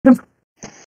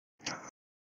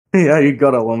Yeah, you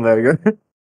got it, Lumberger.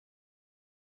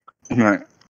 No.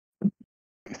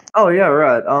 Oh yeah,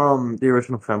 right. The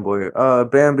original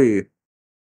fanboy. Bambi,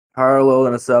 higher, lower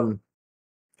than a 7.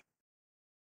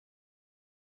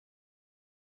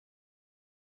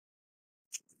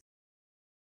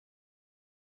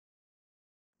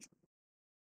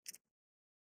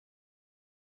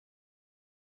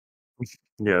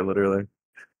 Yeah, literally.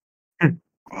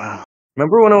 Wow.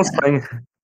 Remember when I was playing?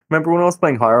 Remember when I was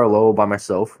playing higher or lower by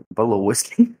myself? Bottle of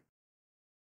whiskey.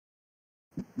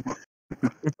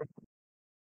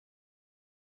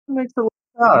 Makes it look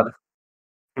sad.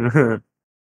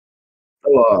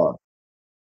 Oh,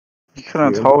 You could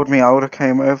have yeah. told me. I would have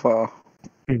came over.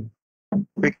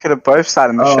 We could have both sat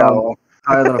in the shower.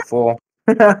 Higher than a 4.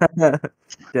 Damn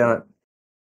it.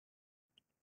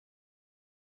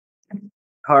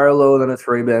 Higher or lower than a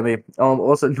 3, Bambi.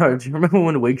 Also, no, do you remember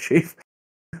when Wig Chief,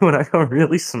 when I got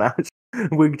really smashed,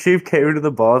 Wig Chief came into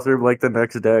the bathroom like the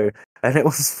next day, and it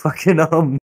was fucking,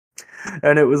 and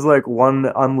it was like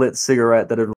one unlit cigarette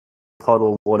that had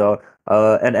puddle water,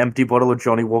 an empty bottle of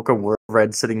Johnny Walker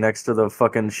Red sitting next to the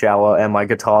fucking shower, and my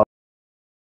guitar.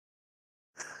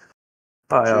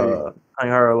 Playing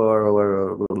Harlow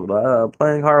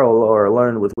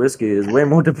alone with whiskey is way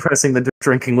more depressing than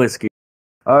drinking whiskey.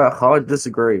 I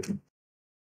disagree.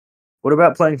 What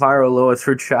about playing higher or lower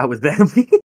through chat with Bambi?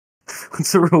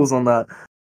 What's the rules on that?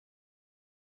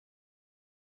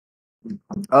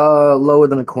 Lower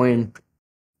than a queen.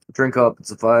 Drink up, it's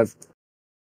a 5.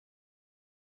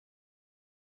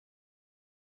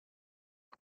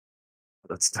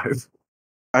 That's dope.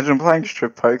 Imagine playing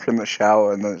strip poker in the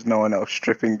shower and there's no one else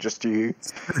stripping, just you.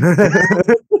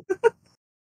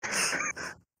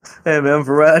 Hey man,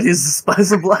 variety is the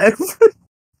spice of life.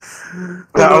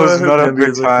 That was not a Bambi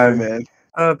good is time, okay.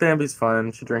 man. Bambi's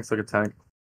fine. She drinks like a tank.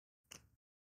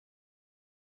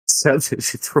 Except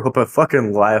she threw up her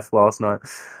fucking life last night.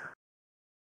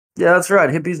 Yeah, that's right.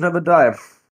 Hippies never die.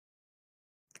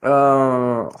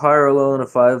 Higher or lower than a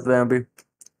 5, Bambi.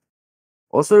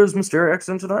 Also, is Mysterio X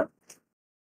in tonight?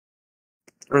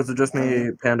 Or is it just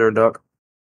me, Panda, and Duck?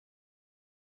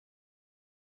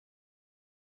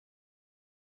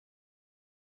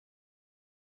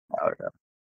 Oh, yeah.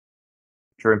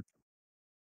 True.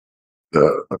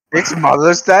 It's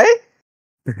Mother's Day?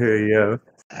 Yeah.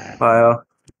 Higher.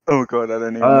 Oh god, I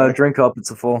don't even know. Drink up,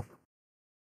 it's a 4.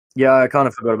 Yeah, I kind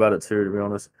of forgot about it too, to be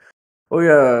honest. Oh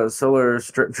yeah, Solar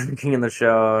strip drinking in the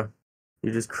shower.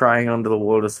 You're just crying under the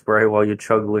water spray while you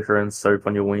chug liquor and soap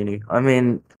on your weenie. I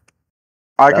mean,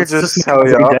 I could that's just just tell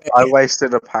every you, day. I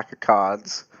wasted a pack of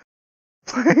cards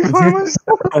playing by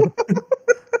myself.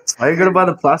 Why you gotta buy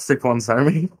the plastic ones,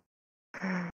 homie?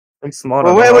 Think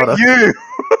smarter, Well, not where were harder. you?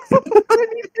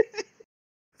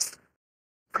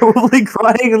 Probably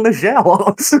crying in the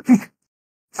shower.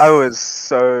 I was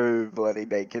so bloody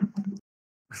naked.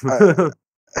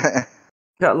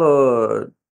 Cat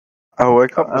Lord. I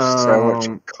woke up with so much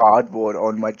cardboard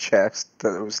on my chest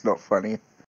that it was not funny.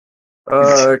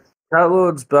 Cat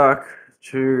Lord's back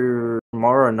to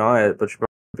tomorrow night, but she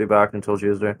won't be back until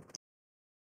Tuesday.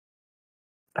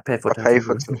 I pay for I pay tattoo.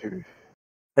 for tattoo.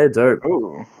 Hey, dope.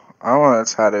 Ooh, I want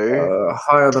a tattoo.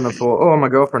 Higher than a 4. Oh, my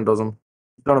girlfriend does them.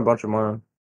 She's done a bunch of mine.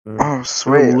 Oh,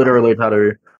 sweet. Literally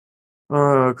tattoo.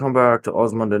 Come back to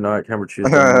Oz Monday night, Canberra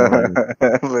Tuesday morning.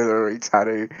 Literally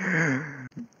tattoo.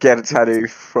 Get a tattoo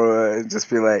for and just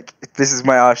be like, this is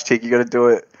my arse cheek, you gotta do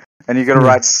it. And you gotta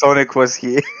write Sonic was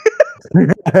here.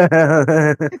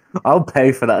 I'll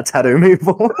pay for that tattoo,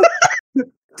 Meatball.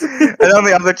 And on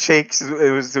the other cheeks,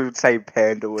 it would say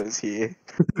Panda was here.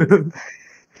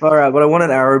 Alright, but I want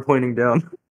an arrow pointing down.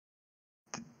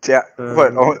 Yeah,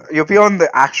 what? Oh, you'll be on the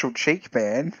actual cheek,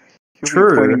 man. You'll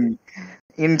be pointing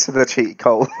into the cheek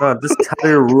hole. No, just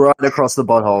tattoo right across the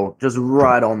butthole. Just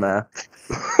right on there.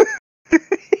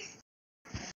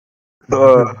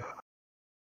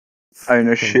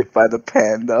 Ownership by the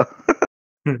panda.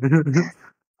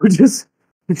 we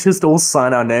just all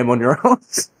sign our name on your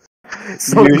house.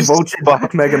 Sonic Vulture by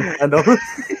Megan Panda.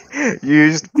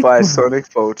 Used by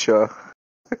Sonic Vulture.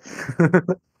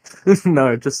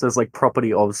 No, it just says like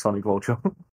property of Sonic Vulture.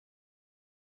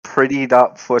 Prettied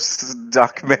up for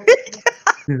Duck Meg.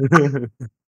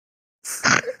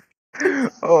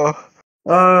 Oh.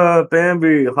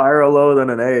 Bambi, higher or lower than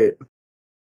an 8?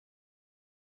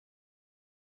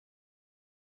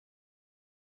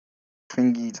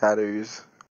 Fingy tattoos.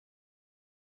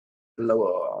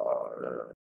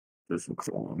 Lower. There's some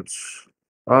clones.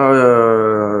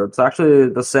 It's actually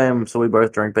the same, so we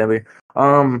both drink, Bambi.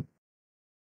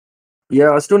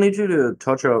 Yeah, I still need you to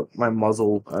touch up my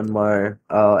muzzle and my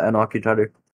anarchy tattoo.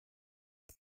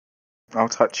 I'll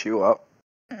touch you up.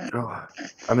 Oh,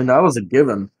 I mean, that was a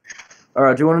given. All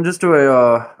right, do you want to just do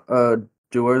a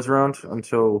duos round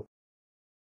until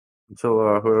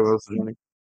whoever else is winning?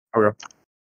 Okay.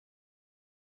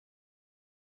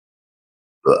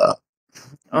 Ugh.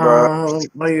 Bro,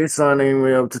 Why are you signing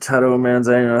me up to tattoo a man's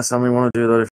anus? I only want to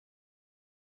do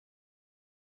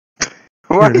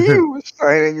why are that. you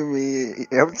shining me?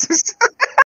 I'm just,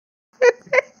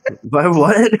 By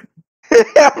what?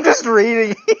 I'm just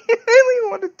reading. I really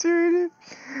want to do it.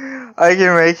 I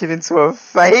can make it into a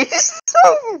face.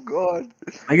 Oh god.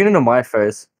 I get into my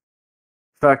face.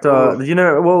 In fact, Oh,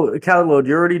 well, Catalog,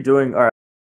 you're already doing. All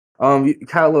right.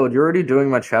 Catalog, you're already doing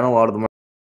my channel art of the month.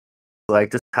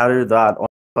 Like, just tattoo that on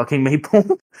fucking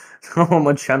Maple on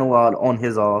my channel art on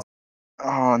his ass.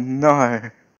 oh no.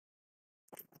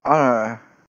 I don't know.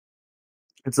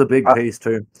 It's a big piece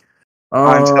too.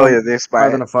 I'm telling you this, 5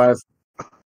 mate. and a 5.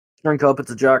 Drink up,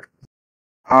 it's a jack.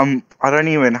 I don't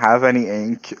even have any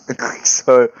ink,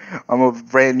 so I'm a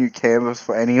brand new canvas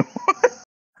for anyone.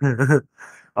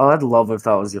 Oh, I'd love if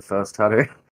that was your first tattoo.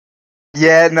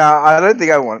 Yeah, no, I don't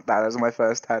think I want that as my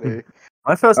first tattoo.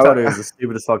 My first Oh, tattoo is the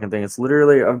stupidest fucking thing. It's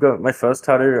literally, I've got my first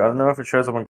tattoo. I don't know if it shows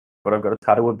up on, but I've got a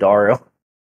tattoo of Dario.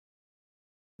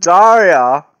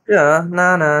 Daria. Yeah,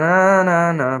 na na na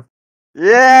na na.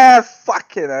 Yeah,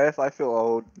 fucking earth, I feel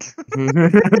old.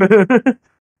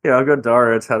 Yeah, I've got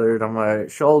Dario tattooed on my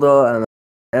shoulder and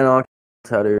an arc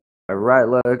tattooed on my right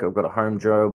leg. I've got a home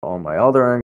job on my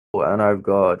other ankle, and I've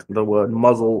got the word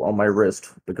muzzle on my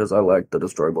wrist because I like the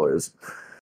Destroy Boys.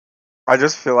 I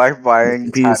just feel like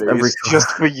buying Peace every tattoos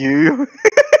just for you,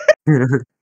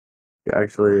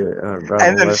 Actually, and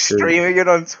then unless you're streaming it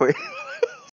on Twitch.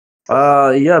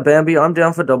 Yeah, Bambi, I'm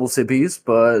down for double sippies,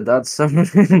 but that's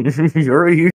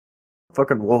you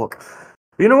fucking walk.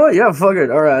 You know what? Yeah, fuck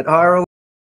it. All right,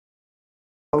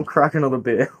 I'll crack another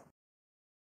beer.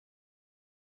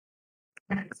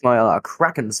 It's my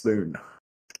Kraken spoon.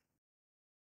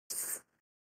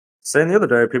 Saying the other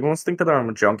day, people must think that I'm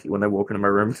a junkie when they walk into my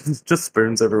room. There's just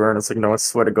spoons everywhere, and it's like, no, I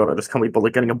swear to God, I just can't be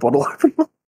bothered getting a bottle open.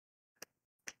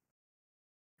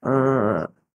 There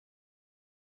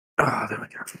we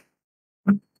go.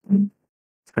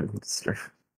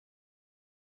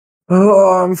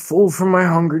 Oh, I'm full from my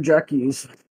Hunger Jackies.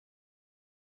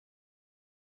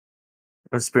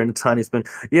 A spoon, a tiny spoon.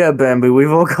 Yeah, Bambi,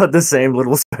 we've all got the same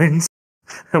little spoons,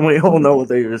 and we all know what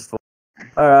they're used for.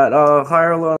 Alright,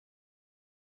 higher or low?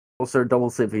 Also double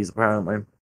sippies, apparently.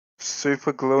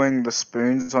 Super gluing the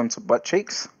spoons onto butt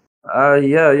cheeks.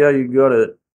 Yeah, you got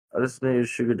it. I just need a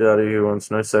sugar daddy who wants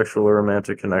no sexual or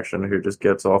romantic connection, who just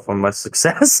gets off on my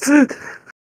success.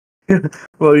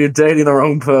 Well, you're dating the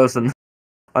wrong person.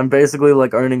 I'm basically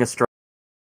like owning a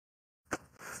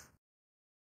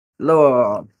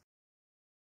lower.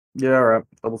 Yeah, alright.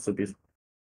 Double sippies.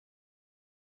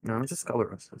 No, I'm just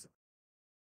colorless.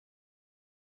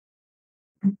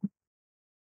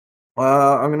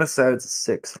 I'm gonna say it's a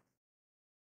 6.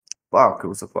 Fuck, it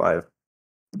was a 5.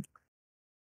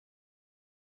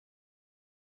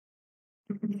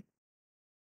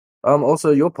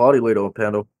 Also, you're party leader,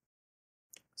 Panda.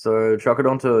 So, chuck it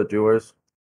onto duos.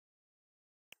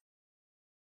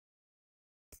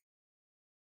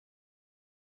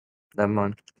 Never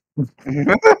mind. You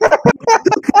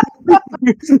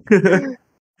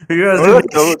guys I'm gonna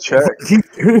double check.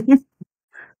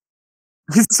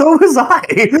 So was I.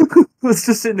 I was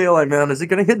just sitting there like, man, is he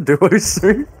gonna hit duos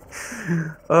soon?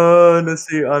 Let's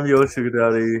see, I'm your sugar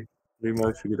daddy. Be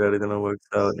my sugar daddy, then it works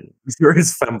out. You're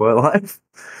his fanboy life.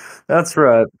 That's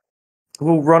right.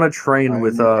 We'll run a train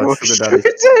with Your sugar daddies.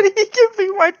 daddy, he can be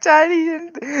my daddy,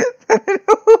 and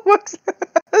it works.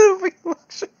 It'll be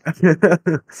luxury.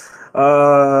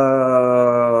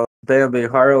 Bambi,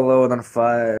 higher or lower than a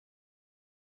 5?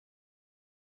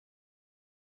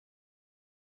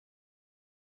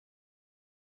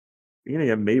 You're gonna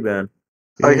get me, man.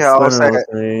 Okay, I'll say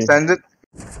it. Send it.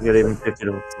 You get even 50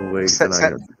 to a week. Send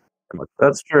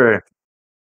That's true. it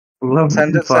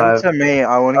 5. to me.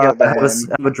 I want to get have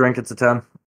banned. a drink. It's a 10.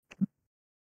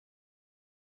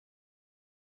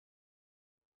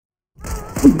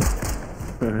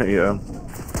 Yeah.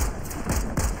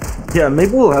 Yeah,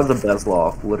 Maple will have the best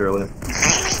laugh, literally.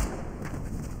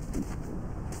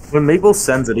 When Maple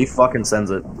sends it, he fucking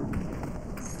sends it.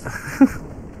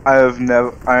 I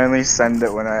only send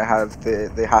it when I have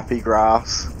the happy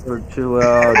grass. Or too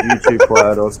loud, YouTube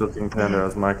quiet, also think Panda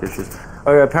has mic issues.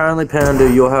 Okay, apparently Panda,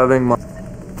 you're having my...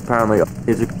 Apparently, I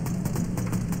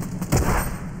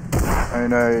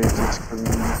know,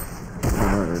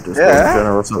 Discord Yeah? in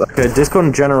general. Okay, Discord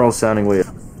in general sounding weird.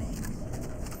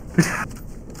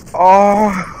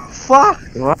 Oh, fuck!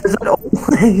 Why is that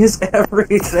always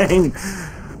everything?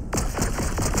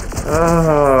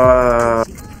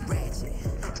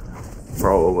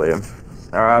 Probably.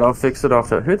 Alright, I'll fix it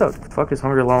after. Who the fuck is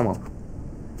Hungry Llama?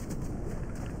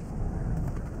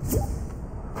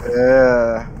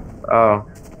 Yeah. Oh.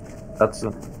 That's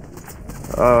a...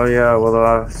 Oh, yeah,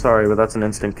 well, sorry, but that's an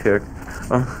instant kick.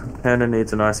 Panda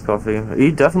needs a nice coffee.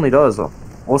 He definitely does.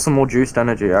 Or some more juiced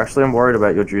energy. Actually, I'm worried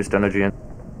about your juiced energy. And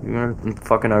you're gonna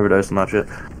fucking overdose on that shit.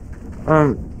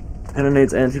 Panda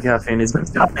needs anti-caffeine. He's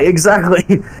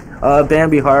exactly.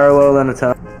 Bambi higher or lower than a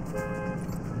 10.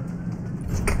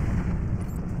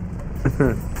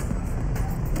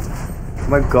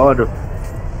 My god.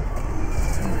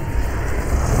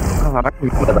 Oh, I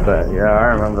remember that. Yeah, I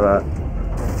remember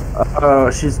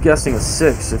that. She's guessing a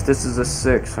 6. If this is a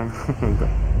 6, I'm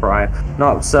cry.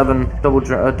 Not 7. Double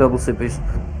sippies.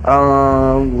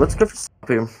 Let's go for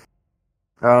sippy.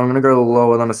 I'm gonna go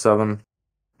lower than a 7.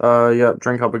 Yeah,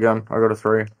 drink up again. I got a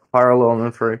 3. Higher or lower than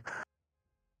a 3.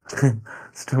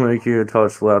 Still make you a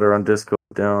touch louder on Discord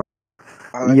down.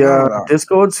 Yeah,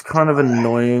 Discord's kind of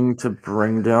annoying to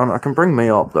bring down. I can bring me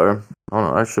up though. Oh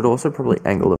no, I should also probably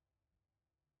angle it.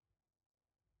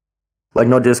 Like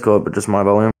not Discord, but just my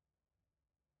volume.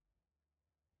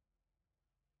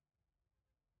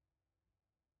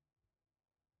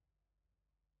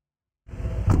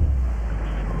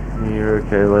 You're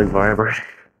okay, like vibrating.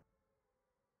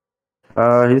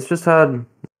 He's just had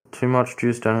too much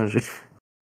juiced energy.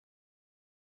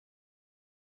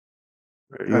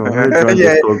 You want me to join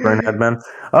Yeah. Discord, Brainhead Man?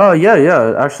 Oh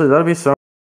yeah. Actually, that'd be so.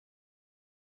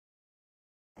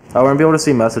 I won't be able to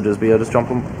see messages, but yeah, just jump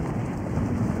them.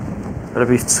 That'd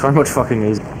be so much fucking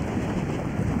easy.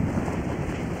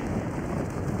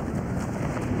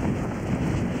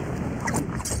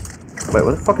 Wait,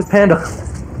 where the fuck is Panda?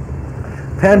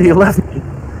 Panda, you left me.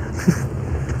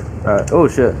 Alright, oh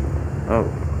shit. Oh.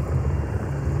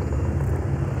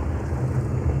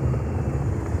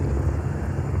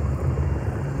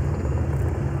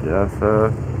 Yeah,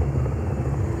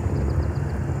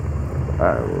 I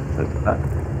will take that.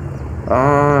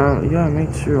 Yeah, me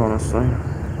too, honestly.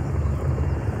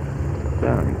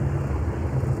 Damn.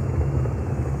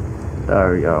 There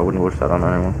we go, I wouldn't wish that on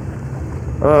anyone.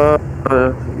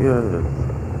 Yeah.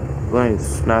 Let me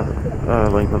snap it.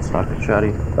 Link, let's snap it,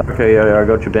 chatty. Okay, yeah, I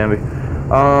got you, Bambi.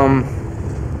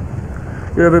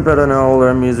 You're a bit better now, all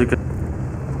their music.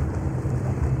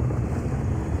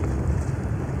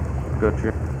 Got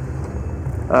you.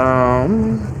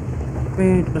 Let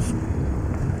me just...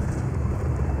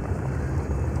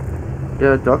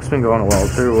 Yeah, Duck's been going a while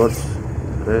too.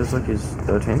 Today's like his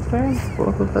 13th day?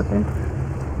 What was 13th?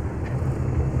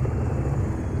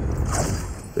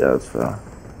 Yeah, that's fair.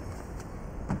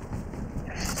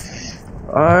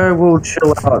 I will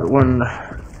chill out when...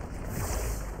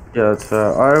 Yeah, that's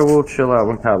fair. I will chill out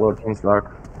when Catlord comes back.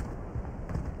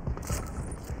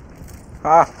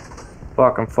 Ah.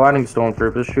 Fuck, I'm fighting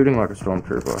stormtroopers, shooting like a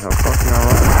stormtrooper. How fucking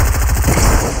ironic.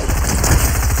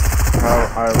 How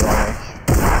ironic.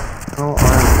 How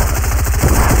ironic.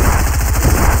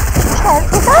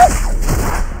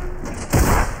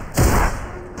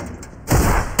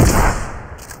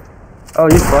 Oh,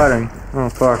 you're fighting. Oh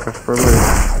fuck, I probably...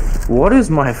 What is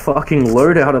my fucking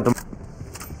loadout at the...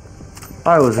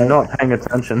 I was not paying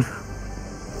attention.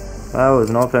 I was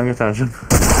not paying attention.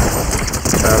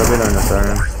 That'll be there in a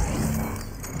second.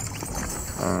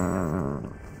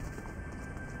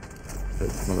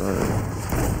 Take some of those.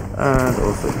 And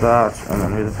also that. And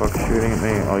then who the fuck's shooting at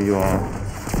me? Oh, you are.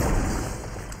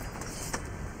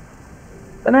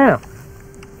 Banana!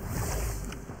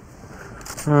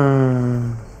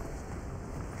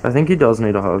 I think he does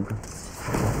need a hug.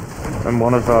 And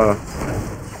one of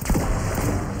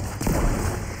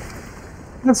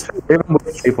That's true. Even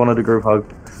Chief wanted a group hug.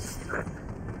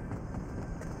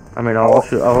 I mean, I'll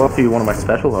offer you one of my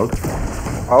special hugs.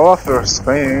 I'll offer a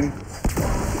spoon.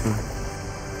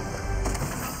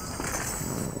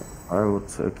 I will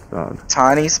take that.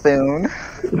 Tiny spoon.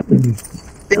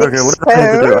 Okay, what did I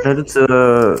need to do? I needed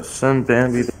to send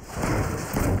Bambi.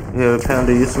 Yeah,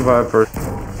 Panda, you survived first.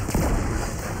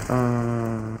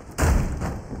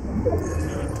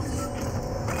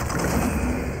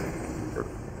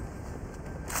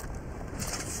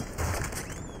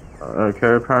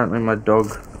 Okay, apparently my dog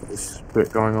is a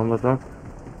bit going on with her.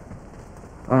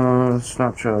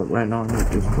 Snapchat, wait, no, I'm in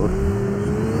Discord.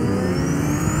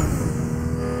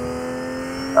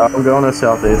 I'm going to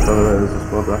southeast, by the way, there's a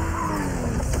spot there.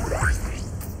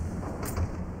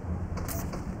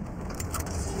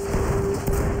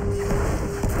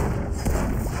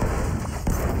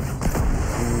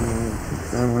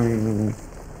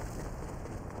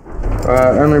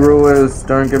 Only rule is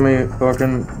don't get me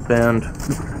fucking banned.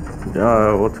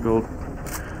 what's it called?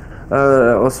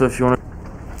 Also, if you want to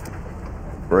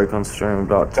break on stream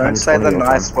about 10, Don't say 20 the or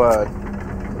nice something.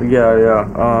 word. Yeah.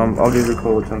 I'll give you a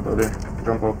call at 10:30.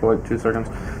 Jump off for like 2 seconds.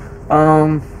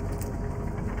 How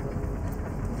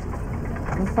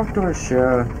the fuck do I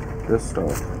share this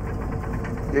stuff?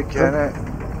 You can it.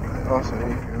 Also,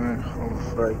 you can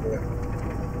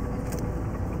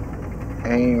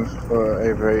aim for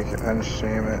a break and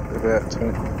stream it about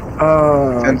 10:20.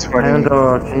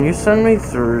 And can you send me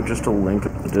through just a link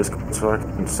of the Discord so I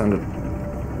can send it?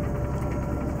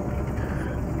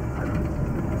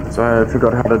 Sorry, I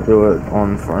forgot how to do it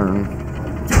on phone.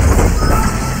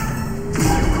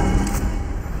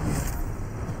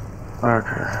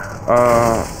 Okay.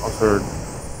 Also.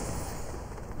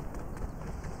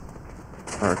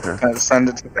 Okay. Send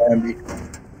it to Bambi.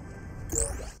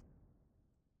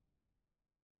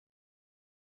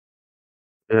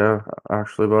 Yeah,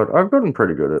 actually, but I've gotten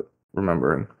pretty good at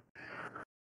remembering.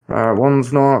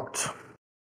 One's knocked.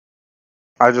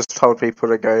 I just told people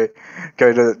to go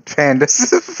to Panda's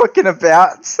fucking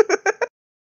abouts.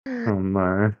 Oh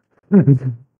no.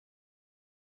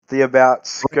 The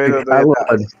abouts. Go to the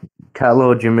abouts.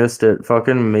 Catlord, you missed it.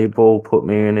 Fucking Meatball put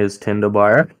me in his Tinder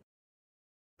bio.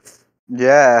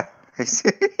 Yeah.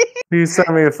 He sent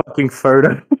me a fucking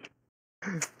photo.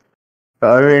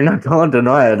 I mean, I can't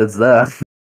deny it, it's there.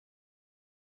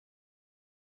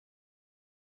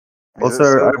 Also,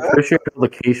 I appreciate all the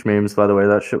quiche memes, by the way.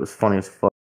 That shit was funny as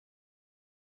fuck.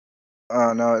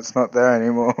 Oh no, it's not there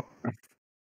anymore.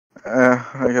 I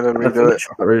gotta redo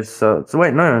it. So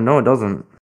wait, no, it doesn't.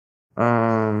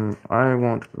 I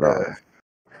want that.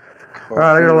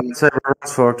 Alright, I gotta say,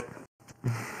 everyone's fucked.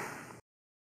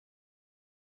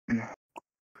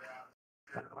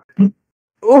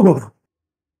 Oh!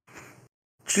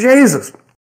 Jesus!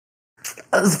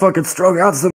 That's fucking strung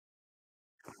out some.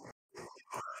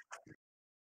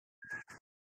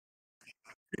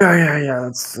 Yeah,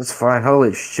 that's fine.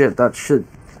 Holy shit, that shit.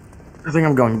 I think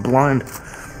I'm going blind.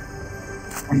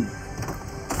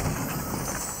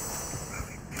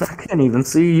 I can't even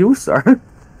see you, sir.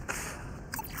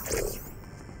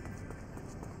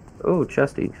 Oh,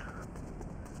 chesty.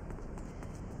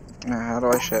 How do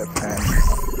I share pen?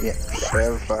 Yeah,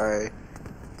 share by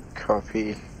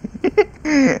copy.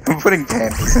 I'm putting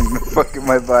pandas in the fucking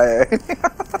my bio.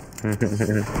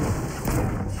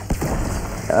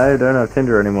 I don't have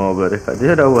Tinder anymore, but if I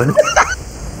did, I would.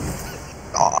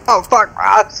 Oh fuck,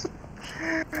 Ross!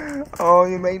 Oh,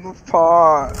 you made me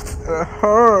part. It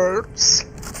hurts.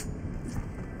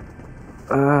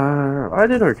 I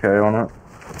did okay on it.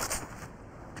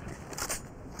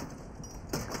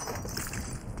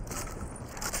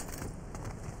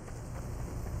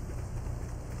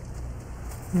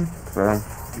 So,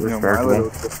 You're my little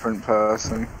different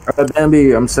person. Alright,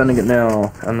 Bambi, I'm sending it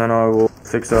now, and then I will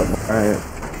fix up my...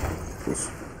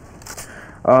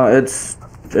 it's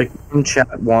in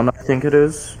chat 1, I think it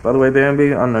is. By the way,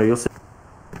 Bambi, I know you'll see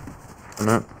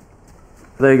it.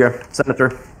 There you go, send it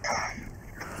through.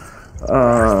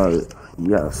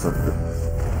 Yes.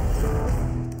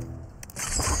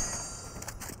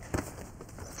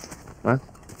 What?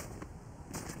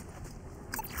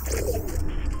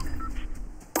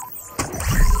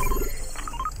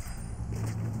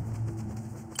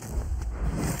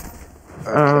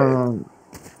 Okay.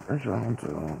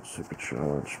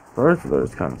 Supercharge. Both of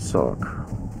those kind of suck.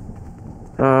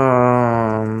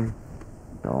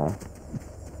 No.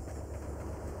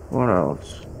 What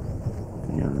else?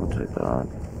 Yeah, we'll take that.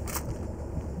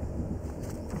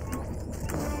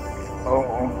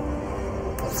 Oh.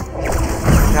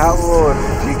 Catlord,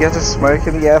 do you get to smoke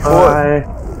in the airport?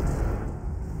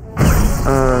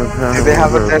 Do they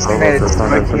have a designated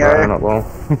smoking area?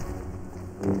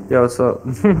 Yeah, what's up?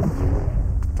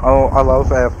 Oh, I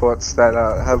love airports that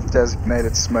have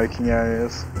designated smoking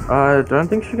areas. I don't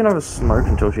think she can have a smoke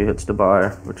until she hits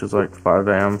Dubai, which is like 5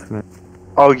 AM for me.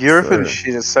 Oh, Europe and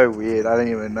shit is so weird. I don't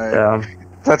even know. Yeah.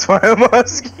 That's why I'm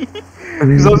asking.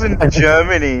 Because I was in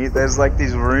Germany, there's like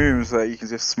these rooms that you can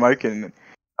just smoke in.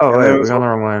 Oh, wait, we're going the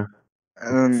wrong way.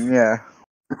 And then, yeah.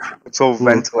 It's all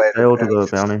ventilated. Hail to the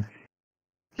bounty.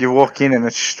 You walk in and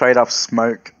it's straight up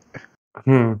smoke.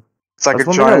 It's like That's a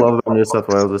one giant... thing I love about New South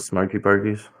Wales is smoky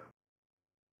pokies.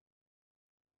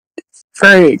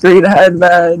 Green head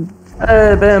man.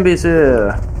 Hey, Bambi's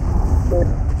here.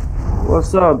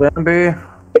 What's up, Bambi?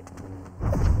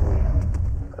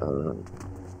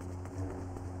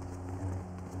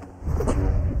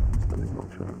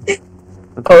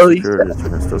 Holy shit.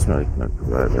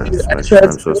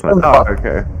 Oh,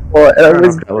 okay. Well, and I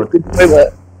was in the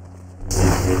toilet.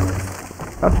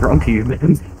 How drunk are you,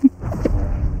 man?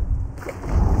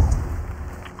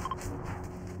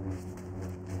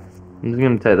 I'm just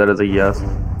gonna take that as a yes.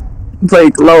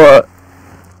 Like lower.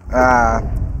 Ah,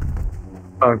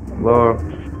 Oh, lower.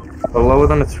 Lower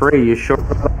than a 3, you sure?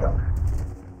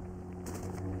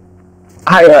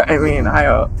 Higher. I mean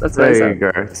higher. That's what I There you said.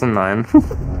 go, it's a 9.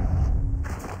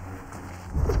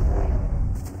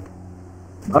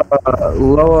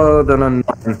 Lower than a 9.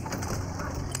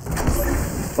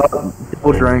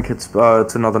 Double drink, it's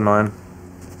another 9.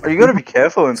 you gotta be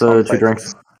careful in So some 2 places.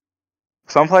 drinks.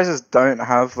 Some places don't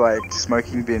have like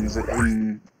smoking bins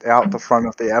out the front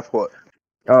of the airport,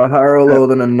 Higher or lower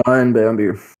than a 9, Bambi?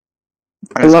 and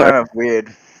it's Lower. kind of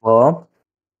weird. Well,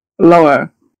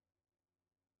 Lower.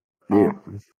 yeah.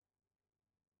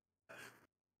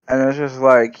 And it's just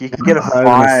like you can get a Higher than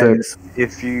a fine 6.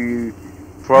 if you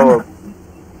throw a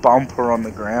bumper on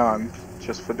the ground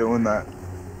just for doing that.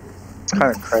 It's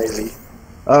kind of crazy.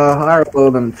 Higher or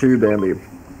lower than 2, Bambi?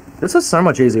 This is so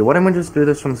much easier. Why didn't we just do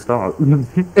this from the start?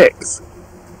 6.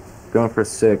 Going for a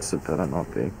 6, it better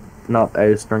not be. Not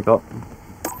Ace, drink up.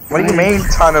 What do you mean,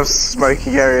 ton of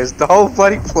smoking areas? The whole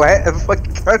bloody plant of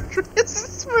fucking country is a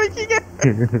smoking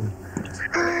area.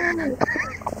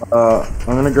 I'm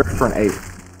gonna go for an 8.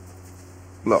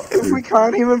 Look, If we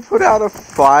can't even put out a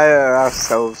fire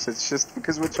ourselves, it's just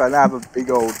because we're trying to have a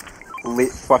big old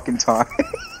lit fucking time.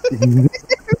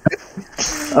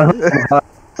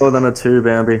 Lower than a 2,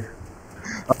 Bambi.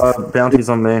 Bounty's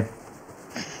on me.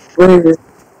 Wait.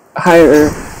 Higher.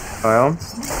 Higher.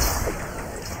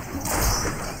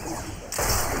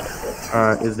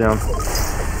 Alright, he's down.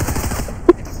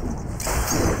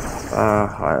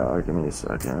 Higher, give me a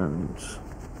second.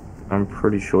 I'm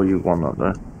pretty sure you won that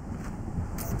though.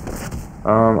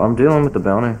 I'm dealing with the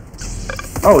bounty.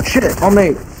 Oh shit, on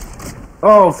me!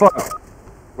 Oh fuck!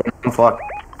 Fuck.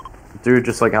 Dude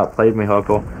just like outplayed me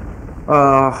hardcore.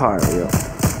 Higher, yeah.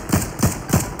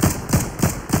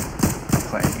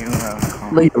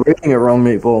 Like, you're reading it wrong,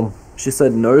 Meatball. She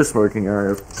said no smoking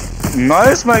areas.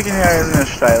 No smoking areas in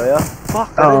Australia.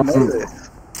 Fuck, I didn't know this.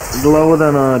 Lower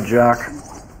than a Jack.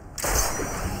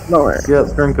 Lower.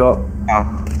 Yep, drink up.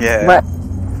 Oh, yeah. What?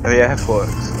 The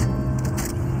airports.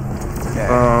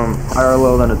 Yeah. Higher or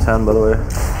lower than a 10, by the way.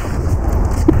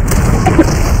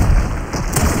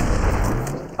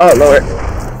 Oh, lower.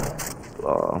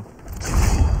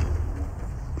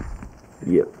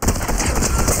 Yep.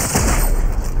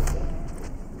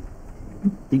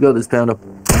 You got this, Panda.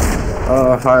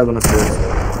 Higher than a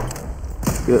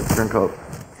 6. Good, drink up.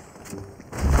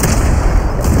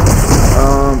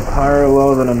 Higher or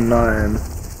lower than a 9.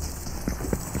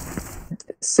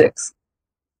 6.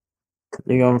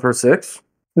 You going for a 6?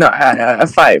 No,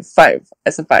 5. 5. I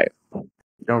said 5.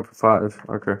 Going for 5,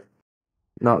 okay.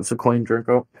 No, it's a clean drink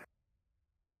up.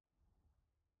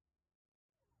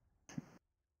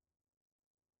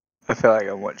 I feel like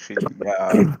I'm watching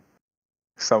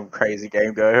some crazy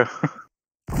game go.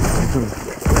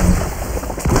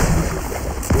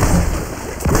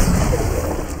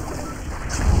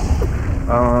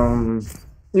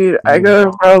 Dude, I got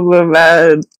a problem,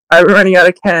 man. I'm running out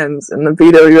of cans, and the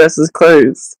BWS is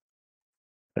closed.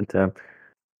 Damn.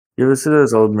 You ever see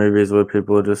those old movies where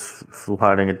people are just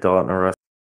lighting a dart in a restaurant?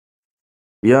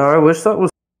 Yeah, I wish that was...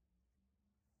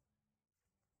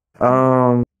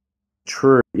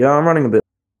 True. Yeah, I'm running a bit...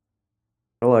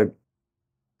 like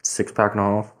 6-pack and a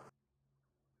half.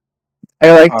 I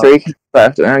got like 3 cans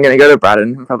left, and I'm gonna go to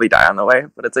Braddon and probably die on the way,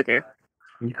 but it's okay.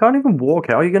 You can't even walk.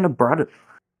 How are you gonna brat it?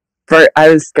 Bro, I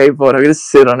have a skateboard. I'm gonna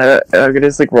sit on it, and I'm gonna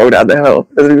just like roll down the hill.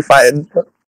 It's gonna be fine.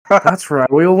 That's right.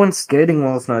 We all went skating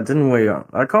last night, didn't we?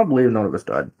 I can't believe none of us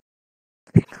died.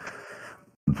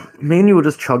 Me and you were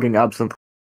just chugging absinthe.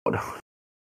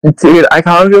 Dude, I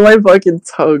can't feel my fucking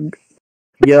tongue.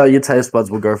 Yeah, your taste buds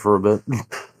will go for a bit.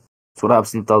 That's what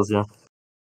absinthe does, yeah.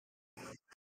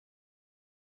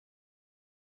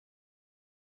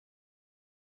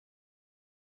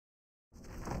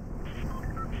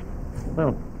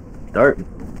 Oh, dope.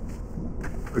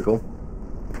 Pretty cool.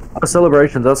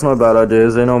 Celebrations, that's not a bad idea.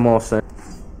 Is there no more thing?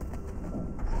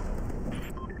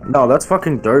 No, that's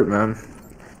fucking dope, man.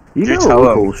 You Did you do tell all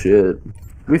them? cool shit.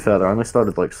 To be fair, I only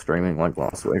started like streaming like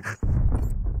last week.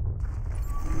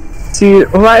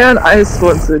 Dude, why aren't I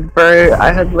sponsored, bro?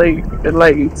 I had like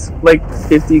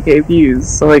 50k views,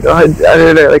 so like I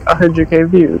don't know, like 100k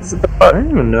views. What the I fuck?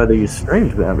 didn't even know that you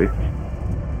streamed, Bambi.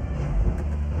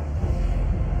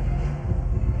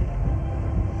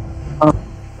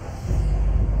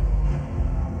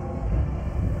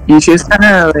 YouTube's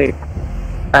kind of like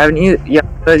I haven't used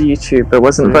YouTube, but it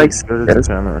wasn't like Go to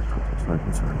Japan or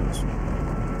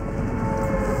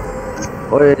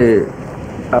Wait,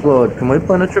 hello, can we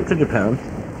plan a trip to Japan?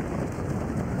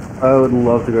 I would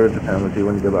love to go to Japan with you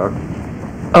when you go back.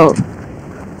 oh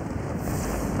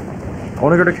I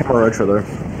want to go to Camarocha though.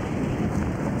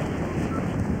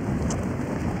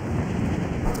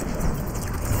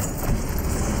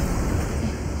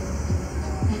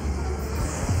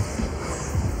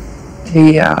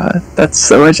 Yeah, that's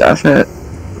so much effort.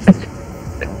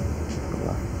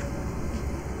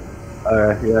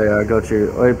 Yeah, I got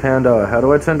you. Wait, Panda, how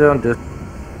do I turn down dis?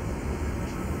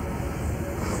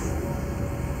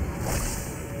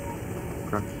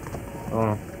 Okay.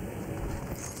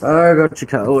 Oh, I got you,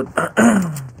 Coward.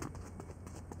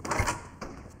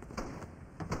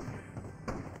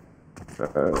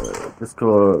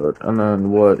 Discord, and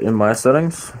then what? In my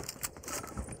settings?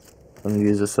 And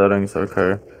user settings,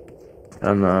 okay.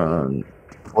 And then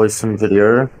voice and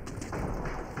video.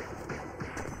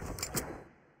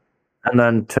 And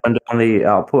then turn down the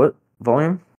output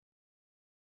volume.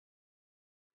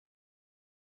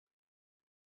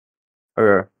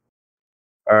 Okay.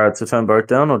 Alright, so turn both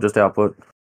down or just output?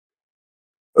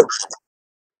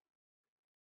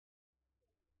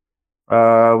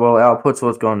 Well, output's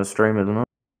what's going to stream, isn't it?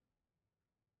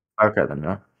 Okay, then,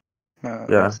 yeah.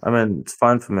 Yeah, I mean, it's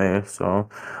fine for me, so.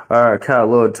 Alright, Cat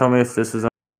Lord, tell me if this is.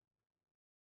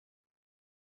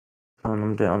 Turn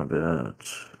them down a bit.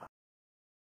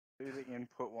 Do the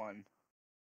input one.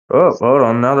 Oh, hold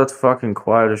on, now that's fucking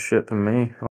quiet as shit for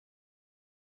me.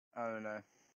 I don't know.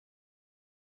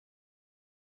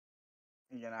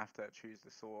 You're gonna have to choose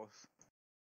the source.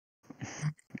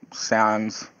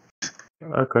 Sounds.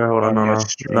 Okay, hold on, On your no,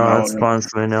 stream it's only. fine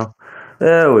for me now.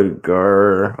 There we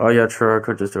go. Oh, yeah, true, I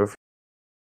could just do it.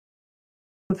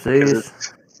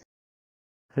 Oopsies.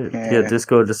 Yeah,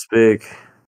 Discord to speak.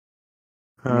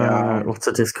 Yeah. What's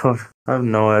a Discord? I have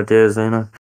no idea, Zeno.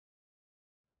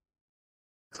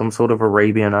 Some sort of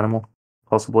Arabian animal,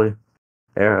 possibly.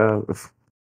 Yeah,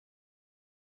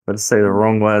 I'd say the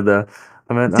wrong word there.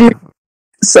 I mean, Dude.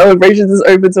 Celebrations is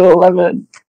open till 11.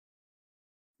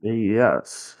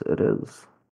 Yes, it is.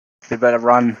 You better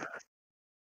run.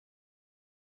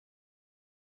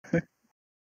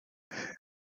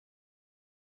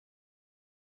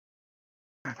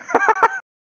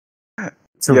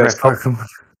 It's a Yeah, rare stop. Pokemon.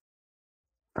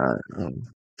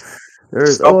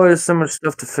 There's Stop. always so much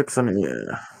stuff to fix on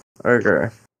here. Okay.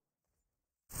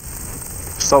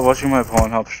 Stop watching my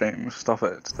Pornhub stream. Stop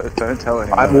it. Don't tell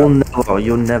anyone. I will never.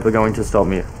 You're never going to stop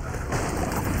me.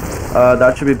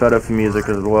 That should be better for music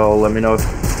as well. Let me know if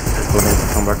Discord needs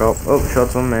to come back up. Oh,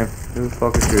 shots on me. Who the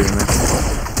fuck is shooting me?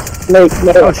 No.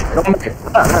 Oh, shit on me.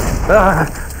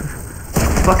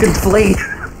 Fucking flee.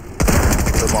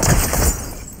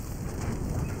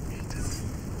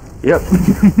 Yep.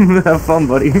 Have fun,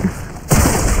 buddy.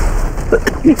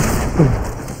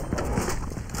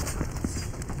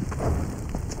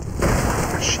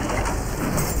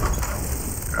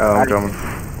 Oh, I'm coming.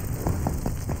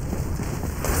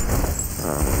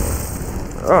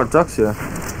 Oh, Duck's here.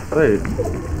 Wait.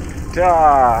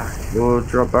 We'll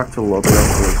drop back to lobby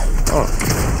afterwards. Oh.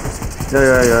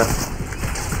 Yeah.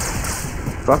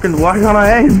 Fucking, why can't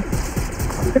I aim?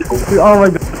 Oh my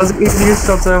god, I was the easiest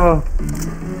shots ever.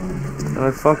 And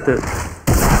I fucked it.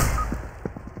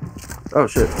 Oh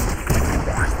shit.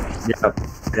 Yeah,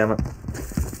 damn it.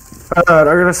 Alright,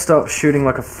 I'm gonna stop shooting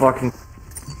like a fucking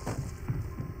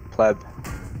Pleb.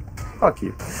 fuck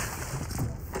you.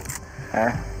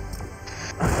 Huh?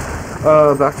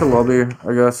 Back to lobby,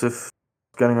 I guess, if it's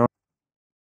getting on.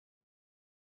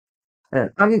 Yeah,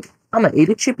 I'm gonna eat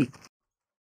a chippy.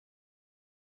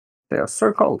 They are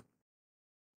so cold.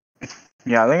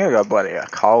 Yeah, I think I got bloody a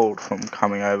cold from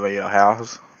coming over your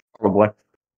house. Probably.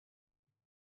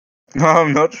 No,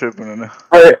 I'm not tripping enough.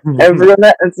 Bro, everyone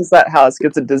that enters that house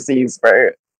gets a disease, bro.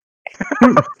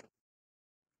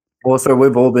 Also,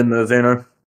 we've all been there, Zeno.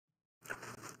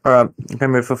 Alright,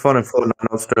 came here for fun and Fortnite,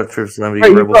 not structures, and Bro,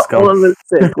 you you rebel got scum. all of it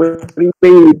sick. What do you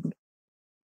mean?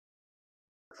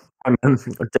 I'm down with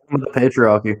the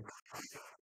patriarchy.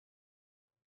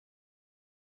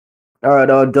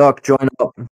 Alright, Duck, join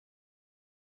up.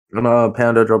 And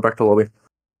Panda, drop back to lobby.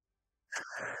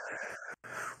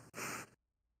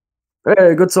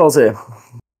 Hey, good souls here.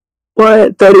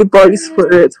 What? 30 bucks for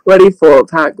a 24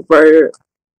 pack, bro.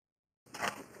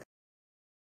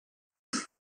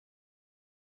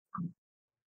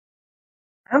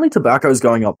 Apparently tobacco's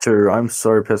going up too. I'm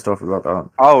so pissed off about that.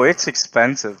 Oh, it's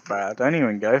expensive, Brad. Don't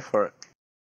even go for it.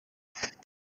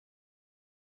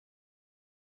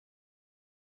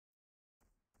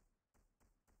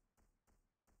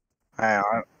 Hang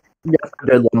on. Yeah, I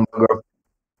did let him go.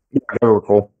 Yeah, I gotta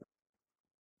recall.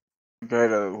 Go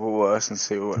to Woolworths and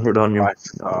see what Hold on, you.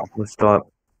 prices are. Let's start.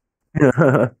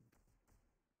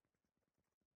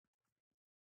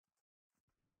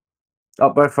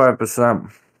 Up by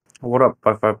 5%. What up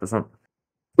by 5%?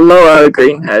 Lower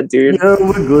greenhead, dude. Yeah,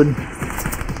 we're good.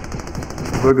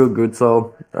 We're good.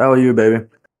 So, how are you, baby?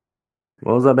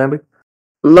 What was that, Bambi?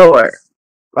 Lower.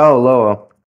 Oh, lower.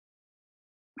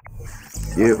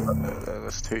 Yeah.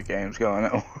 There's 2 games going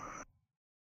on.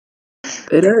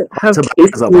 They don't have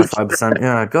Tobacco's up by 5%.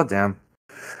 Yeah, goddamn.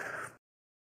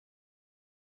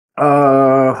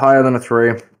 Higher than a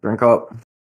 3. Drink up.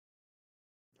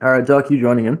 Alright, Duck, you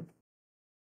joining in?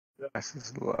 This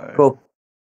is low. Cool.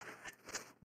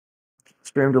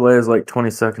 Stream delay is like 20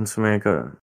 seconds for me.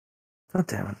 God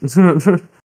damn it.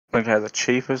 Okay, the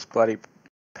cheapest bloody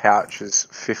pouch is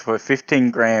for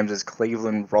 15 grams is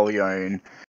Cleveland Rollione,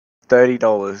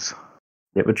 $30.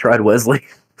 You ever tried Wesley?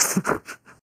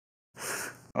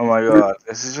 Oh my god,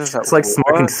 this is just It's like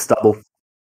smoking stubble.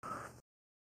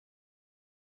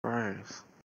 Gross.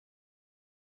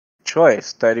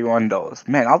 Choice, $31.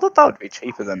 Man, I thought that would be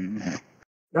cheaper than.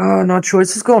 No,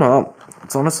 choice has gone up.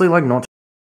 It's honestly like not.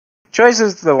 Choice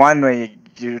is the one where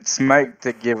you smoke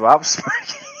to give up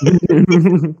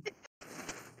smoking.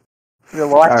 The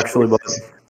life Actually, but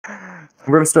choices.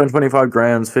 Riverstone 25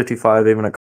 grams, 55 even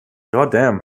at. God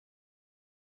damn.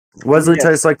 Wesley Yes.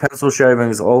 tastes like pencil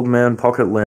shavings, old man pocket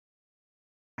lint.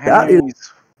 That is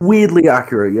Henry's. weirdly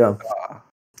accurate, yeah.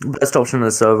 Best option in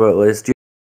the server, at least.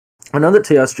 I know that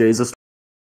TSGs are.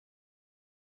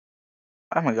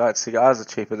 Oh my god, cigars are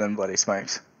cheaper than bloody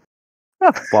smokes.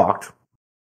 Fucked.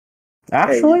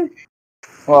 Actually?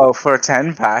 Well, for a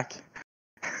 10-pack,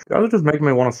 Guys are just making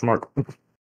me want to smoke.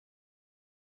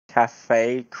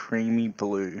 Cafe Creamy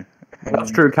Blue.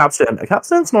 That's true, Capstan.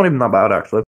 Capstan's not even that bad,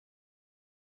 actually.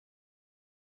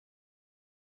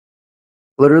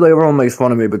 Literally, everyone makes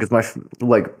fun of me because my,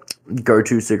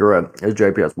 go-to cigarette is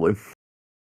JPS Blue.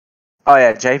 Oh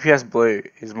yeah, JPS Blue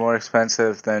is more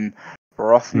expensive than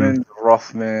Rothman's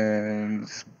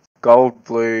Gold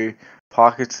Blue,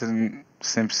 Parkinson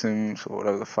Simpsons, or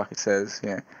whatever the fuck it says.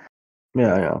 Yeah,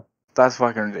 Yeah. that's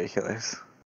fucking ridiculous.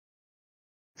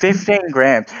 15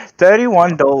 grams,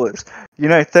 $31. You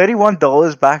know,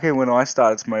 $31 back in when I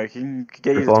started smoking, you could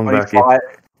get you Long backy.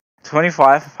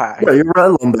 25 pack. Yeah, you're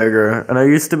right, Lumberger. And I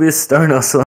used to be a stoner,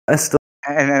 so I still.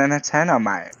 And then a tenner,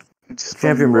 mate. Just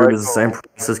Champion Brew is the same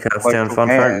price as Capstan. local Fun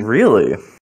fact, man. really?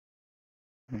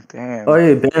 Damn. Oh,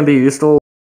 yeah, Bambi, you still.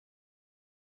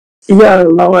 Yeah,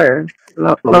 lower.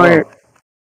 Lower.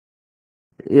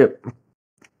 Yep.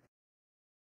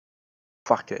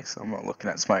 Fuck this, I'm not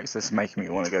looking at smokes. This is making me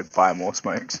want to go buy more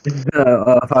smokes.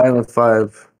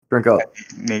 5. Drink up.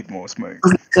 Need more smoke.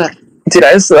 Dude,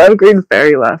 I still have green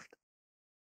fairy left.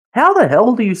 How the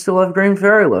hell do you still have Green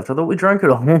Fairy left? I thought we drank it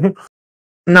all.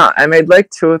 No, I made like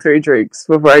 2 or 3 drinks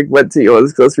before I went to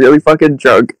yours because I was really fucking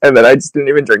drunk, and then I just didn't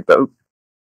even drink them.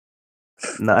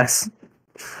 Nice.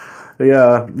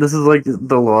 Yeah, this is like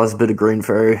the last bit of Green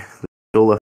Fairy. Still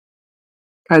left.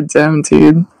 God damn,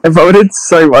 dude. I voted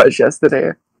so much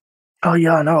yesterday. Oh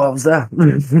yeah, I know, I was there.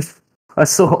 I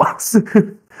saw us.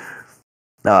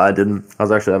 No, I didn't. I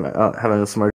was actually having a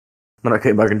smoke. Then I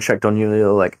came back and checked on you, and you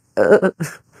were like,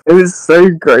 It was so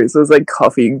gross. It was like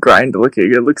coffee grind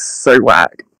looking. It looks so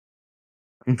whack.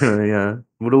 Yeah,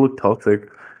 would have looked toxic.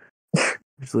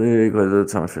 Actually, by the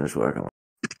time I finish work,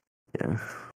 yeah.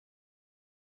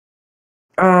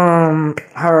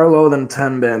 Higher or lower than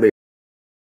 10, Bambi?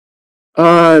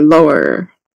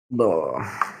 Lower. Lower.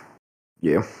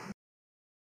 Yeah.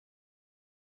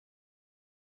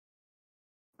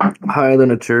 Higher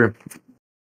than a 2.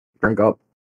 Drink up.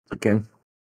 Okay.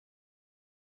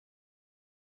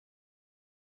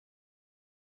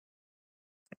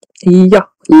 Yeah,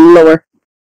 lower.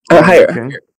 Higher.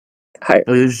 Okay. Higher.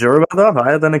 Are you sure about that?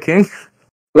 Higher than a king?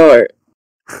 Lower.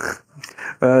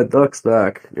 Duck's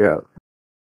back. Yeah.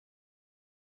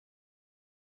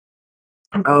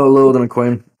 Oh, lower than a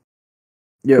queen.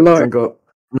 Yeah, Lower. drink up.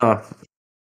 No.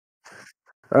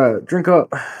 Alright, drink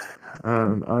up.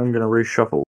 I'm gonna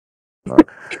reshuffle. No.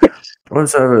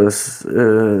 What's this?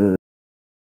 Bit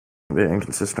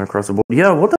inconsistent across the board.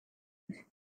 Yeah, what the?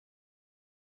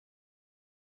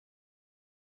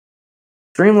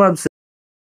 Streamlabs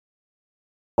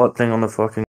hot thing on the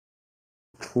fucking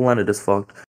planet is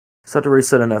fucked. Just had to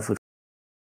reset a Netflix.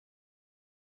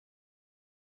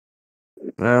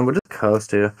 We're just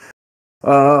cursed here.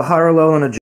 Higher or lower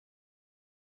than a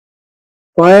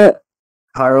What?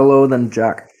 higher or lower than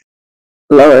Jack?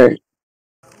 Lower.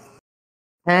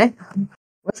 Hey?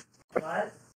 What?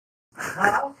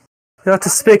 You have to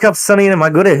speak up, Sonny, and am I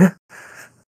good at?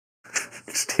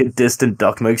 Just hear distant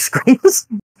duck make screams.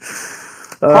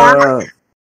 Hey,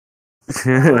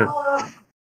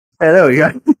 there we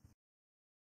go.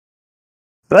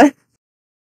 What?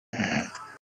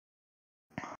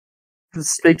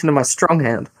 Speaking to my strong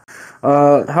hand.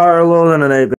 Higher or lower than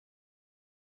an 8?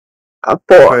 A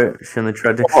 4. Right, shouldn't have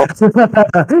tried to. Quote,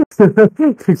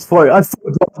 I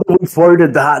forgot that we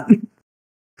quoted that.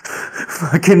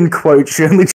 Fucking quote,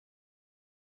 shouldn't.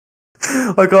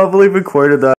 I can't believe we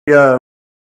quoted that. Yeah.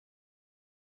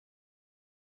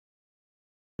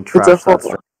 It's a Trash that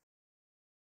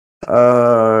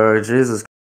 4. Jesus.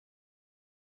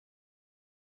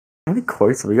 How many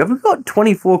quotes have we got? We've got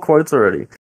 24 quotes already.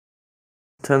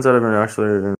 Turns out everyone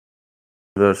actually.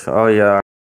 Oh, yeah.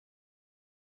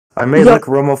 I made lick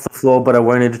rum off the floor, but I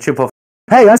won't need to chip off.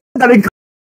 Hey, I said that in.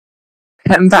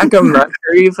 10 pack of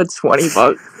mercury for $20.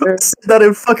 I said that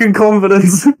in fucking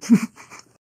confidence.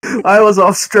 I was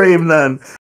off stream then.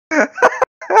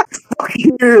 Fuck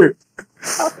you.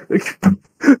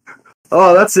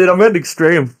 Oh, that's it. I'm ending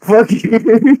stream. Fuck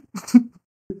you.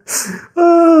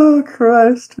 Oh,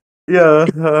 Christ. Yeah.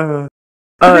 To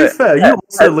be fair, you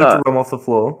also licked rum off the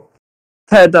floor.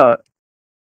 Head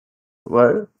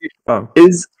What? Oh.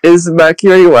 Is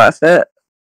mercury worth it?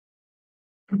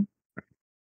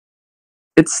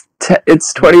 It's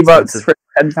 $20 for a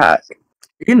 10 pack.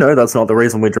 You know that's not the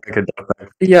reason we drank a duck pack.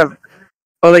 Yeah,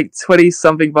 or like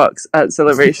 20-something bucks at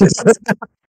Celebration.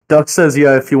 Duck says,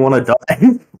 yeah, if you want to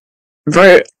die.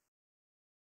 Bro.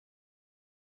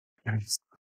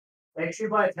 Make sure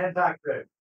you buy a 10 pack, bro.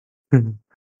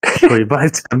 Sure, you buy a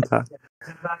 10 pack.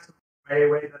 10 packs way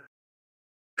better.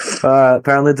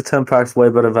 Apparently the 10 pack's way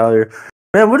better value.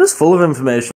 Man, we're just full of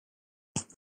information.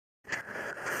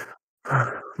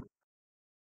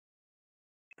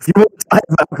 If you want to die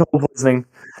of alcohol poisoning,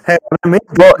 hey, I mean,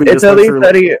 Well, it's only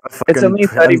 30. It's only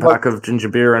 30 pack of ginger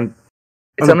beer and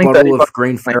It's a only bottle 30 of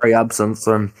green fairy absinthe.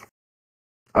 So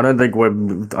I don't think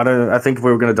we're. I think if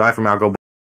we were gonna die from alcohol.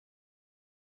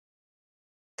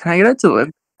 Can I get it to live?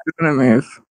 I'm gonna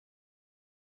move.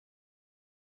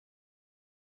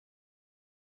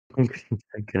 I'm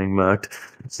getting murked.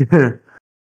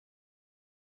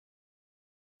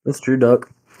 That's true,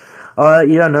 Duck.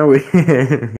 Yeah, no, we.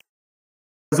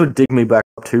 This would dig me back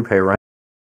up to pay rent.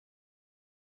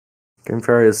 Game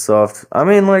Fairy is soft. I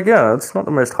mean, like, yeah, it's not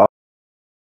the most hot.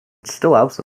 It's still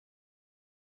absent.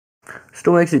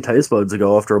 Still makes your taste buds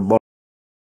go after a bottle.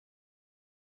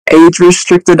 Age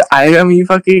restricted item? You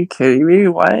fucking kidding me?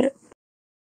 What?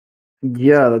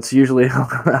 Yeah, that's usually how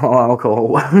alcohol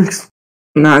works.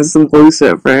 Nah, it's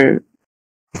inclusive, bro.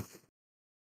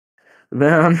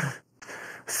 Man, I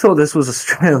thought this was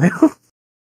Australia.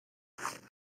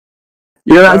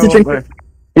 You're allowed to drink.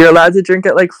 You're allowed to drink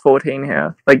at like 14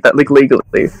 here, like that, like legally,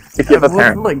 if you have a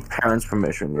parent. Like parents'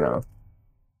 permission, yeah.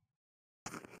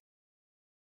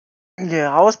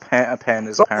 Yeah, I was a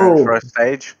panda's parent for a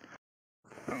stage.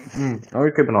 I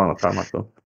would keep an eye on the time myself.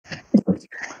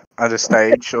 At a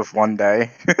stage of one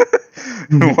day,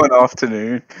 one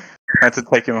afternoon, I had to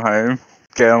take him home,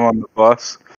 get him on the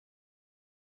bus.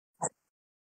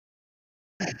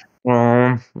 We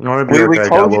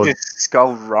told you to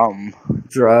skull rum.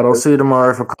 It's right, I'll see you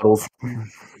tomorrow for cuddles.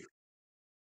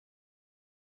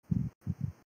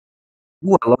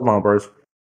 Ooh, I love Marlboros.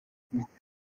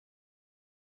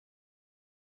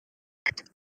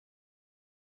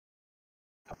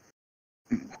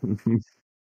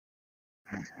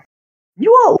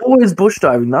 You are always bush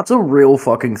diving. That's a real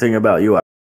fucking thing about you.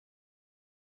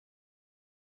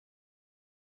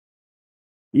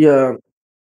 Yeah.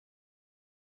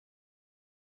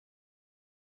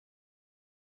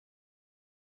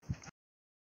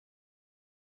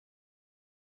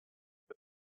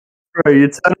 Bro, you're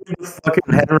telling me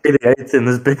fucking Henry VIII in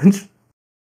this bitch.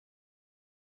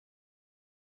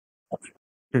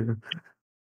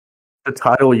 The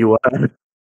title you are.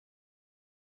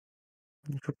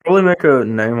 You should probably make a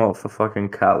name up for fucking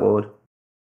Cat Lord.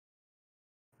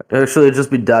 Actually, it'd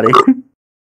just be Daddy.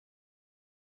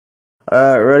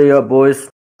 Alright, ready up, boys.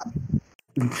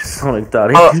 Sonic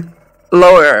Daddy.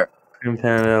 Lower. Queen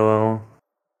Panda, well.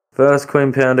 First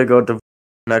Queen Panda got divorced,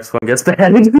 next one gets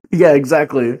banned. Yeah,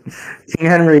 exactly. King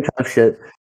Henry type shit.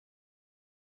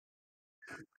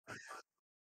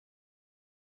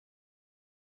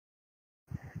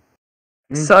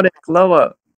 Sonic,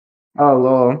 lower. Oh,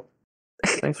 lol.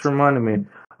 Thanks for reminding me.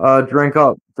 Drink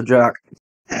up, the Jack.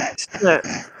 Shit.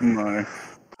 No.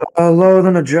 Lower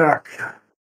than a Jack.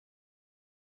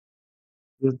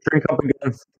 Just drink up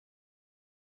again.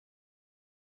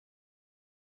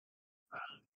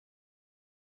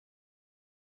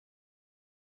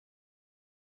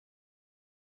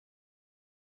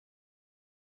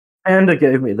 Panda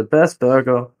gave me the best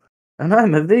burger, and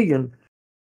I'm a vegan.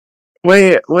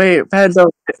 Wait, Panda,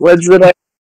 when's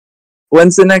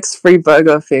the next free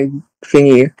burger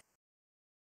thingy?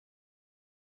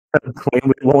 When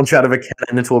we launch out of a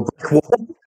cannon into a brick wall.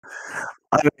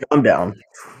 I'm down.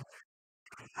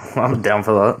 I'm down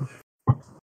for that.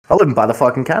 I'll even buy the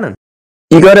fucking cannon.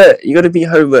 You gotta be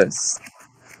homeless.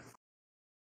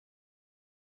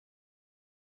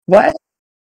 What?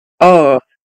 Oh.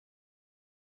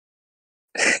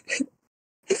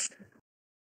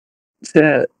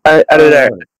 Shit. I don't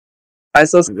know. I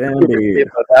saw something Bambi.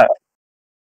 about that.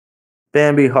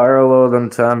 Bambi higher or lower than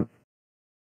 10?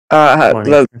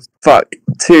 20. Fuck.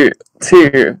 2.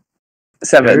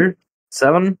 7. 2?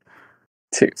 7?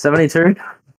 2. 72?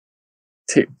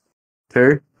 2.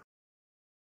 2?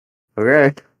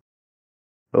 Okay.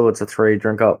 Oh, it's a 3.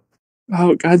 Drink up.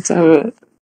 Oh, god damn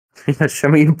it. Show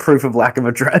me your proof of lack of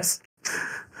address.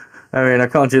 I mean, I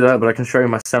can't do that, but I can show you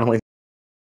my Stanley.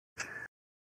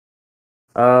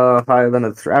 Higher than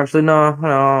a 3. Actually,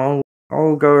 no.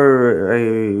 I'll go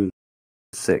a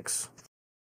 6.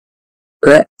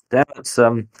 What? Damn, it's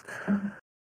How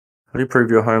do you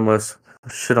prove you're homeless?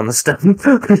 Shit on the stem.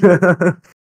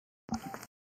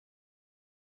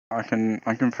 I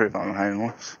can prove I'm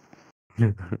homeless.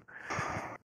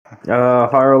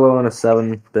 Higher or lower than a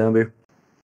 7, Bambi.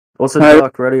 Also, Higher-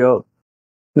 Duck, ready up.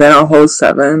 Then a whole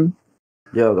 7.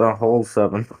 Yeah, the whole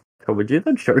 7. Can we do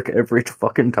that joke every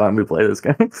fucking time we play this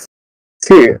game?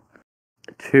 2.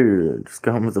 2. Just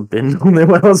going with a bin on there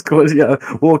when I was close. Yeah,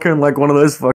 walking like one of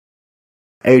those fucking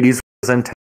 80s and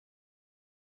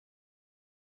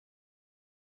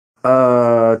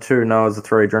 2. No, it's a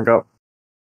 3. Drink up.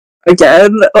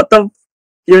 Again? What the?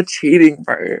 You're cheating,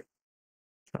 bro.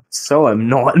 So I'm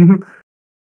not.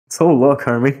 It's all luck,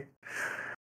 homie.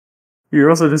 You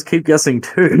also just keep guessing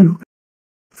 2.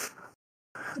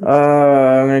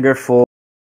 I'm gonna go 4.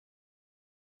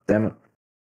 Damn it.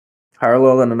 Higher or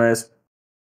lower than an ace?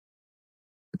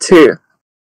 2.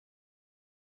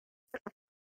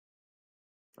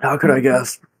 How could I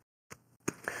guess?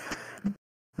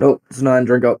 Nope, it's 9.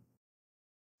 Drink up.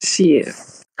 Shit.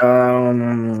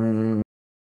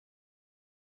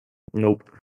 Nope.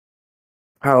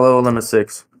 Higher or lower than a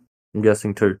 6? I'm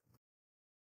guessing 2.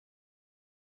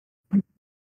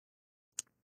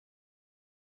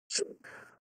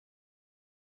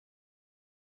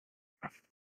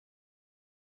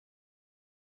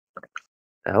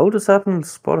 The hell just happened to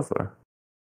Spotify?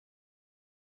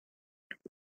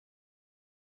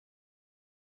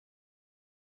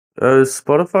 Is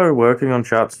Spotify working on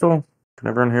chat still? Can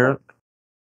everyone hear it?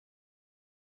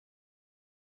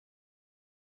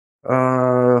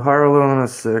 Higher or lower than a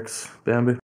 6,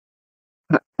 Bambi?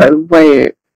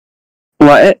 Wait.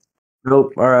 What?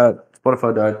 Nope, alright.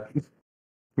 Spotify died. Give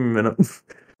me a minute.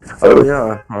 Oh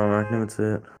yeah, I can even see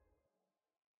it.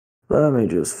 Let me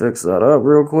just fix that up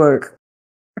real quick.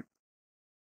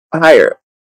 Higher.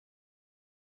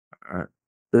 Alright.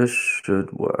 This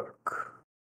should work.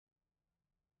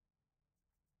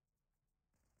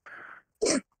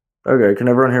 Okay, can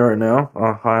everyone hear it now?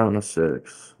 High on a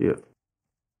 6. Yeah.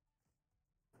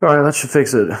 Alright, that should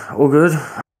fix it. All good?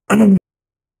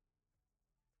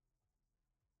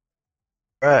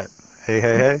 Right.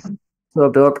 Hey. What's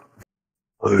up, Doc?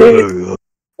 What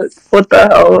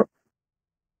the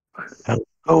hell?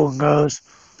 Oh, guys.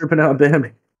 Tripping out,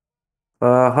 Bambi.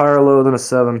 Higher or lower than a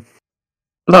 7?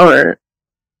 Lower.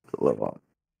 Level up.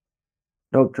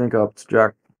 Nope, drink up. It's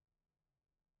Jack.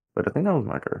 But I think that was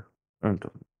Micro.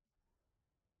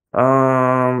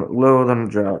 Lower than a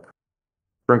Jack.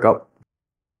 Drink up.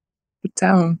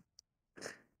 Down.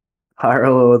 Higher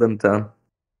or lower than 10?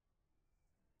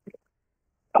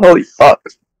 Holy fuck.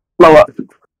 Lower.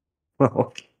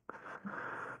 Well.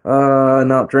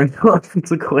 Not drink up. It's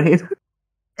a queen.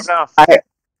 Enough.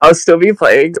 I'll still be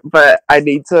playing, but I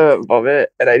need to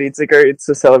vomit and I need to go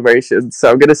to celebration,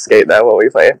 so I'm gonna skate there while we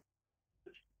play.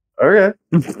 Okay.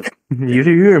 You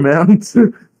do you, man.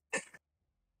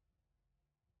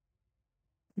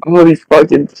 Holy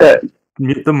fucking shit.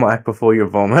 Mute the mic before you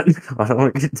vomit. I don't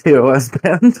want you to TOS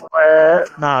banned.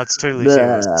 No, it's totally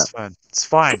serious. It's fine. It's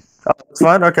fine. Oh, it's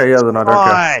fine? Okay, yeah, then I don't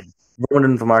care. Fine.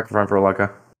 Vomited into the microphone for a like.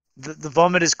 The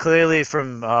vomit is clearly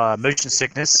from motion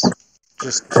sickness.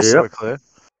 Just so we're clear.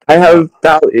 I have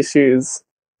bowel issues.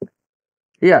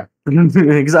 Yeah,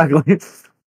 exactly.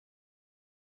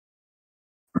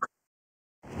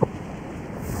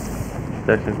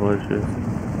 Technical issues.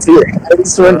 Dude, I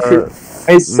just went through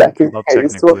my second Love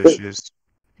case. technical issues.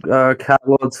 Cat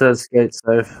Lord says skate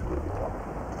safe.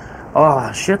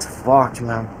 Oh, shit's fucked,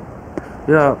 man.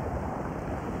 Yeah.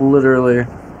 Literally.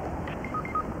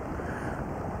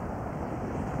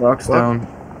 Locks What? down.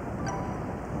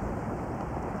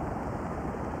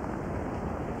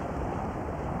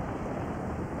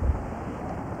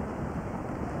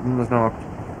 There's no.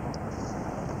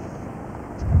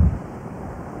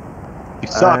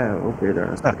 suck. Okay,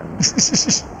 there.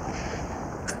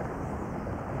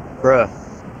 Bruh,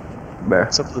 Bear.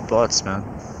 what's up with bots, man?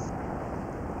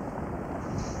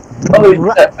 Oh,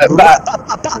 that.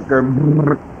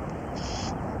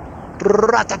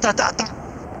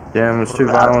 Damn, it's too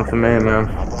violent for me, man.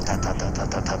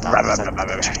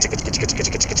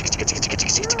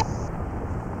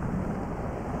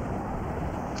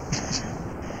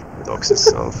 Dogs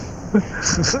himself.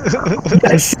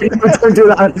 Yeah, shit, don't do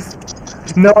that.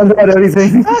 No one got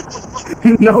anything.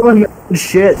 No one got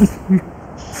shit.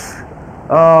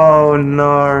 Oh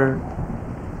no.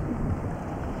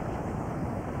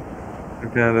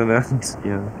 Okay, no.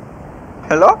 Yeah.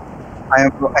 Hello? I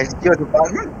see your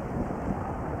department.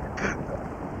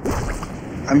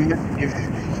 I'm here to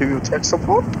give you tech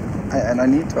support, and I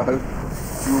need to help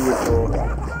you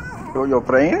with your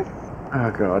brain. Oh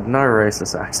god, no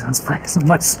racist accents, please. On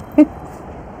my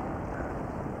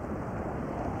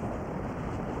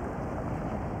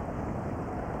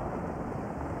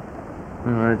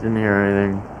I didn't hear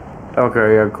anything.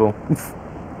 Okay, yeah, cool.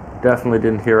 Definitely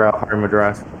didn't hear our home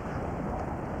address.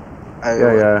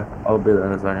 Yeah, I'll be there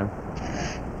in a second.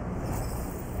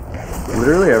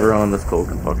 Literally everyone on this call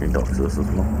can fucking dox us as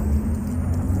well.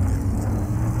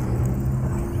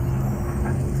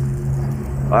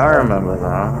 I remember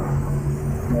that.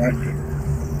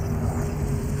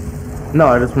 No,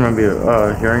 I just remember you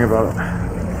hearing about it.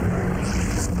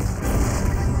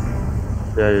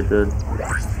 Yeah, you did.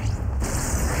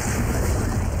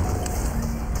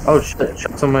 Oh shit,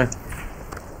 shots on me.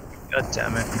 God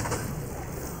damn it.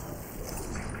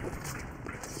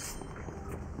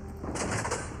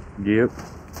 Yep.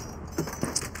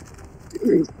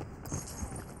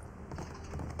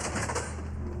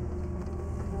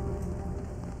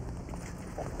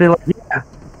 They're like, yeah,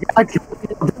 I can.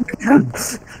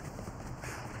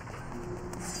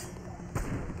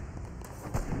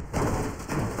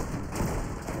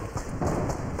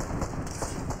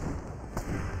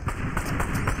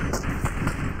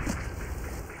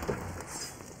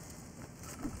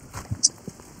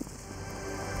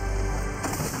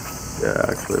 Yeah,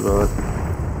 actually, but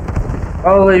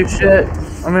holy shit,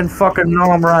 I'm in fucking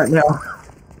Nom right now.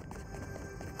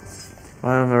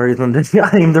 I am the reason. I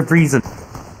am the reason.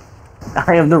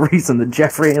 I am the reason that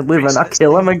Jeffrey ain't living. I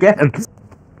kill him again. I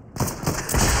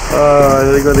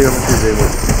think we're the only two people.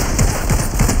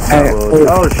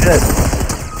 Oh shit.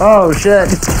 Oh shit.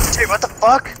 Dude, what the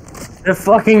fuck? They're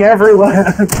fucking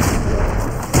everywhere.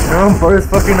 They're on both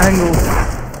fucking angles.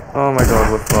 Oh my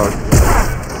god, what fuck.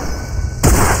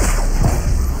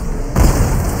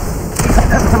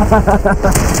 I'm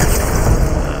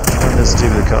just do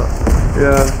the cut.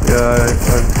 Yeah, I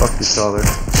fucked each other.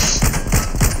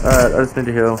 Alright, I just need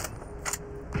to heal.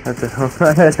 I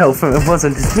had help from it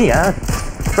wasn't just me, I had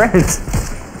friends.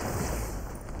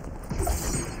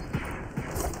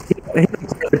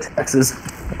 Texas.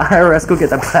 IRS, go get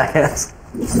that black ass.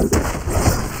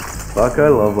 Fuck, I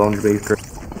love Long Beach.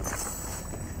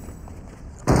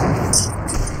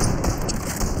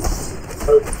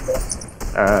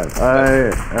 Alright,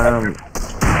 I am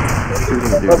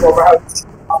shooting a dude.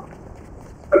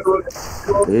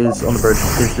 He's on the bridge.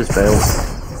 He's just failed.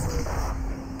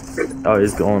 Oh,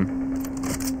 he's gone.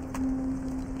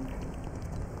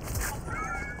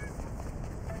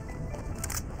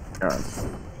 Alright.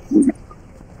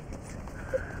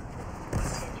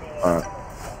 Alright.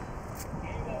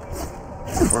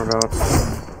 Whereabouts?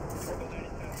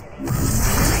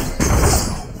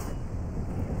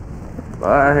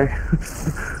 Bye.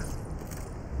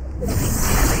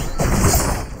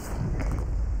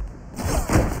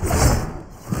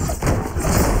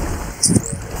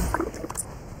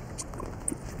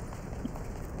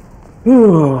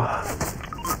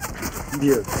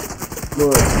 Yeah.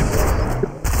 Good.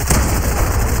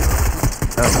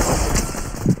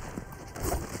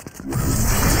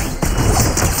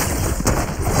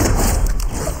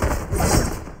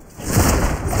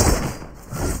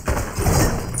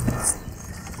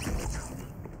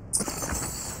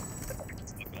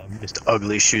 Just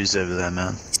ugly shoes over there,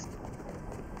 man.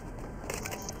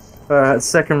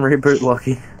 Second reboot,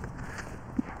 Lucky.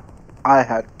 I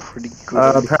had pretty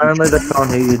good. Apparently they can't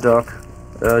hear you, Doc.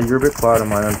 You're a bit quiet on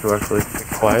my end, too, actually.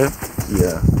 Quiet?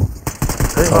 Yeah.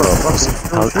 Hey, How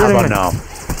about now?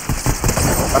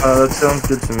 That sounds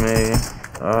good to me.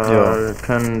 Yeah.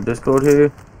 Can Discord hear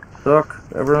you, Doc?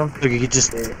 Everyone? Look, you could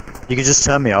just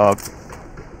turn me up.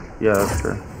 Yeah, that's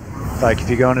true. Like, if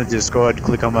you go into Discord,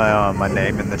 click on my my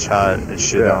name in the chat. It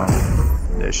should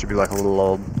there should be like a little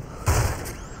old.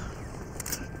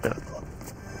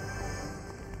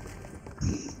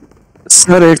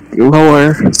 Static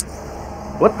lower.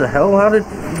 What the hell? How did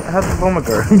the bomber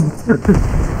go?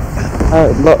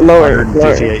 Lower.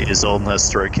 158 years old and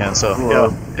has throat cancer.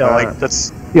 Whoa. Yeah, like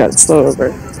that's. Yeah, it's lower,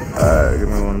 bro. Give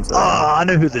me one second. I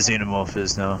know who the xenomorph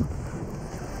is now.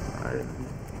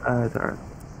 Alright.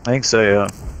 I think so.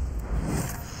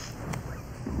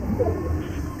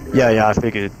 Yeah. Yeah, I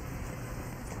figured.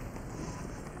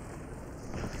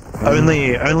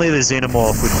 Only the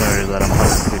xenomorph would know that I'm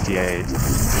 158.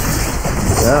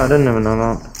 Yeah, I didn't even know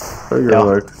that. So you're Yeah.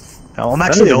 like, No, I'm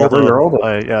actually even know older. you're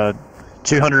older.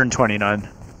 229.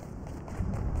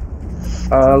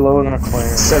 Lower than a coin.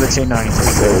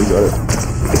 1793. There we got it.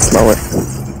 It's lower.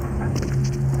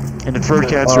 And the throat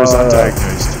cancer is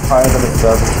undiagnosed. Higher than a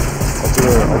 7.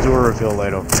 I'll do a reveal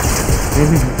later.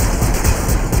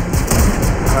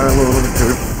 Higher, lower than a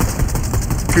 2.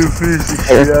 Confuse the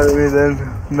shit out of me then.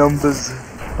 Numbers.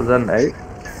 Was that an 8?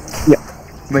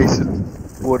 Mason.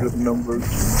 What are the numbers?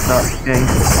 Not king.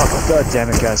 Oh, god damn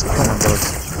it, guys. Come on,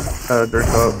 dogs. Drink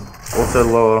up. Also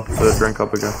lower, so drink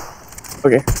up again.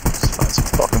 Okay. Just find some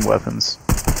fucking weapons.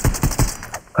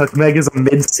 Meg is a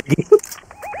mid-C.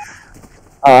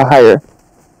 Higher.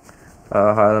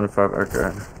 Higher than a 5,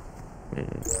 okay. Wait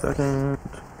a second.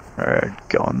 Alright,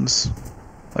 guns.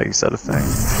 Like, is that a thing?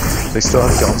 They still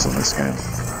have guns on this game.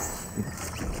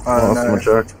 I don't know.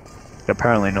 Checked.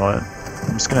 Apparently not.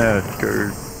 I'm just gonna go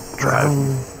drive,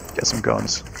 get some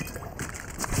guns.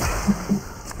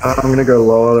 I'm gonna go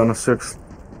lower than a 6.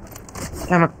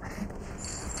 Damn it.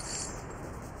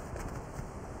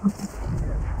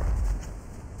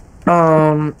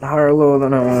 Higher or lower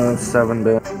than a 7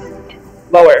 bit.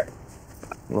 Lower.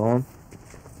 Lower.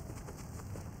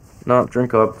 No,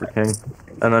 drink up the king.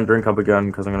 And then drink up again,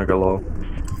 because I'm gonna go low.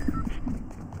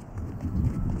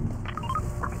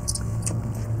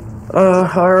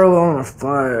 Higher or lower than a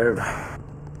 5.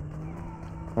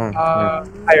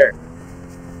 Higher.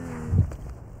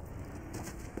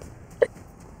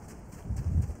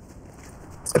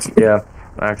 Yeah,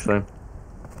 actually.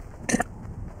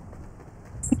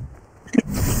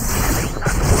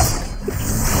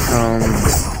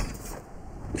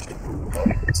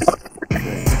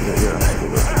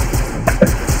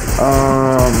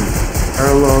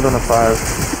 Or lower than a 5.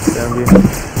 Damn you.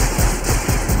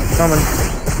 Coming.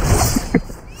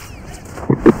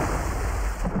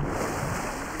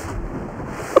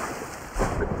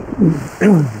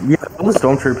 Yeah, all the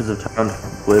stormtroopers have turned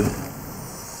with.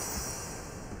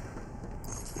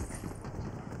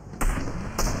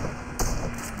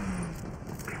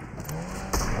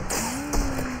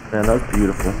 Man, that was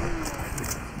beautiful.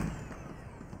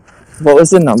 What was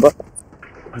the number?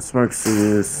 Smoke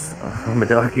is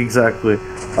Medallic exactly.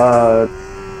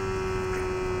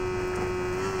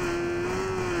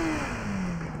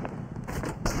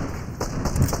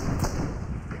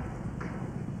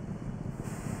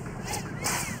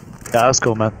 Yeah, that's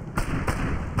cool, man.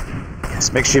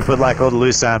 Just make sure you put like all the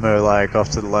loose ammo like off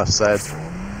to the left side.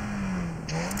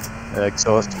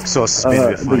 Exhaust is being a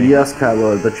bit But funny. yes,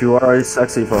 Catwood, but you are a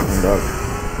sexy fucking dog.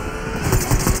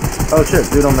 Oh shit,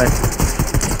 dude on me.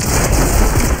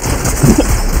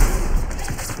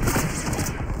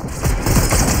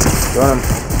 Got him.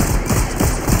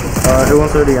 Who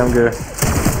wants to DM go?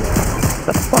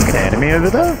 That fucking enemy over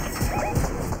there?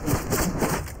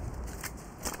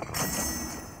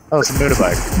 Oh, it's a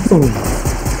motorbike.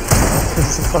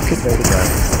 It's a fucking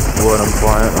motorbike. What, I'm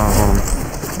quiet.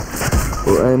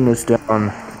 We'll aim this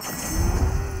down.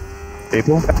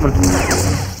 People?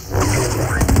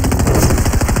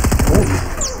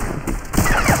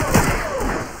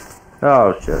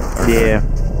 Oh shit. Okay.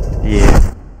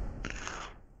 Yeah.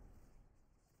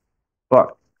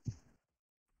 Fuck.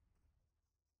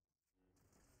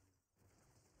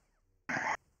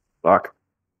 Fuck.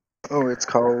 Oh, it's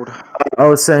cold. I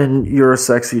was saying you're a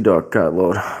sexy duck, Cat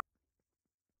Lord.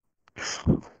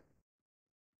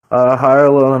 Higher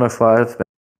or lower than a 5.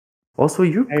 Also,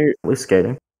 you really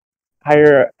skating.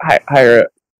 Higher. Alright, higher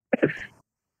it.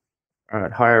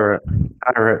 Higher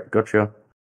it. Gotcha.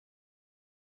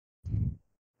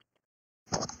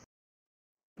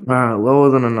 Lower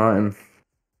than a 9.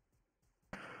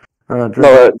 Drink.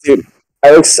 Lower, dude.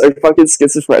 I look so fucking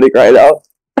schizophrenic right now.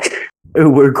 Ooh,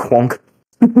 we're quonk.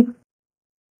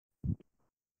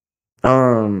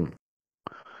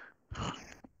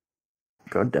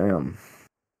 God damn.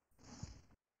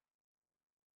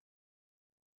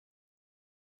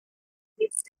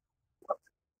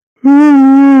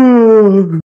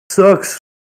 Sucks.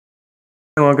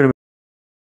 I'm not gonna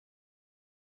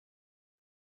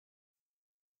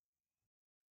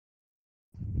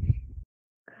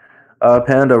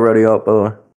Panda ready up, by the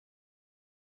way.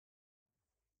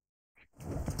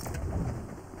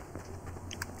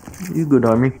 You good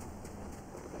on me?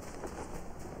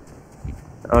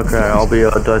 Okay, I'll be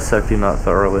dissecting that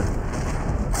thoroughly.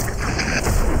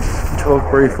 Talk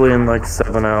briefly in like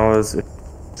 7 hours.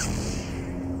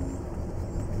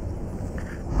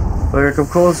 Like, of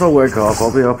course I'll wake up.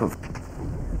 I'll be up at...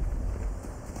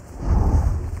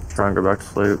 Try and go back to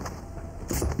sleep.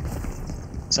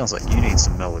 Sounds like you need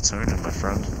some melatonin, my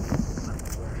friend.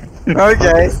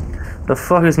 Okay. The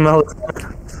fuck is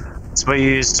melatonin? It's what you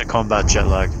use to combat jet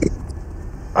lag.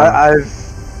 I've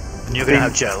And you're gonna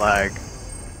have jet lag.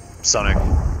 Sonic,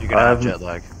 you're gonna have jet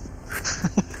lag.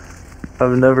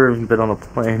 I've never even been on a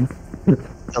plane.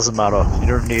 Doesn't matter. You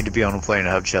don't need to be on a plane to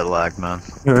have jet lag, man.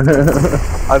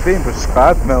 I've been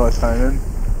prescribed melatonin.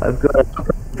 I've got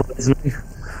poisoning.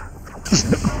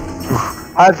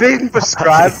 I've been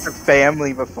prescribed for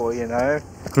family before, you know.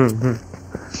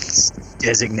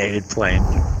 Designated plane.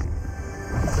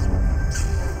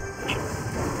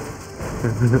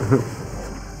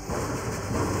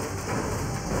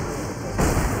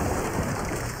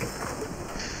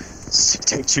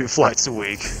 Take 2 flights a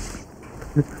week.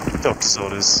 Doctor's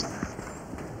orders.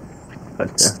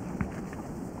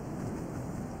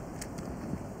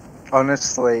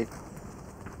 Honestly,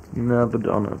 Never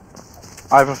done it.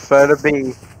 I prefer to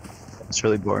be. It's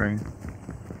really boring.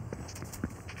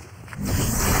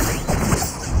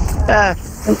 Ah.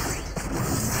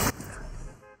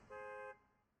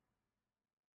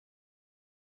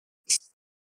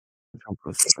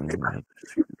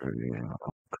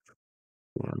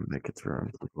 Make it through.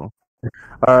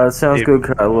 Alright, sounds good,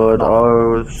 Cat Lord.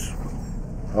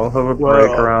 I'll have a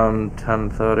break around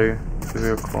 10:30. Give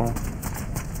you a call.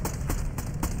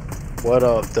 What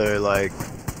up, though? Like,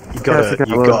 you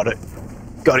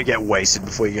gotta get wasted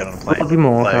before you get on a plane. Love you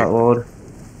more, like, Cat Lord.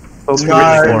 It's No,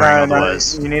 really boring no,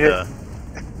 otherwise. you need it.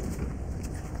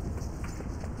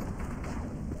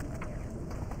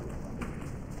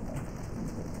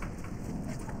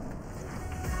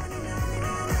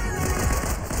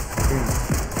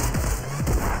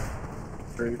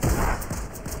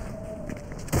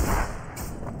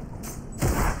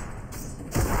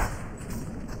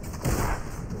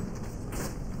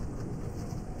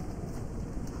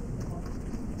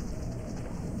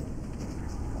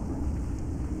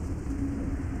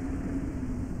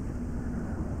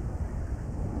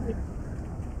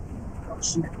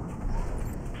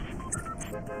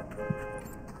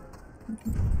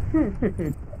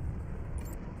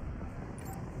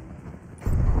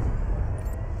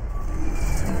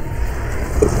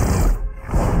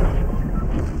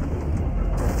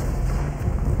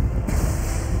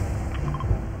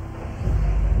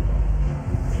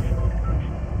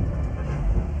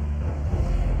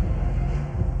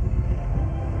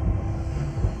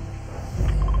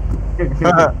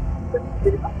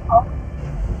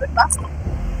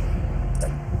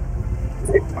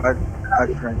 I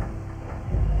drink.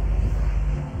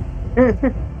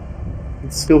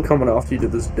 It's still coming after you to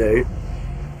this day.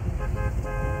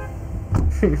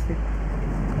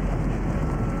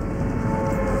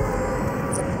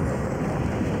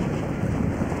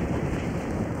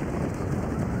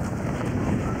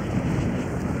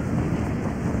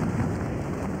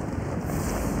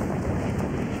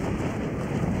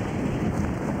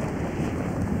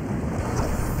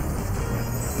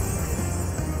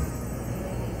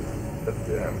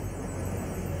 Damn.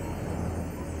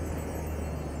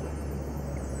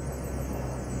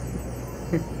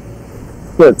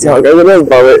 Let's talk. I'm gonna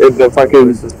vomit in the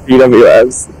fucking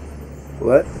BWS.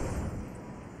 What?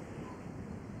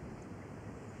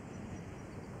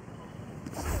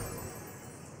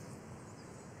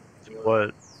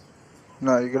 What?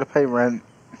 No, you gotta pay rent.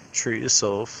 Treat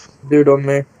yourself. Dude on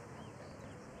me.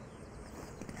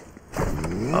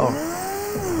 Oh.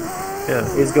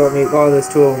 Yeah. He's got me. Oh, there's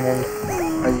 2 of them.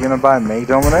 Are you gonna buy me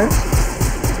Domino's?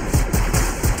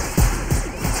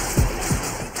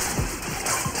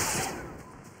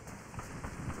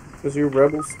 Because you're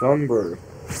rebel scum, bro.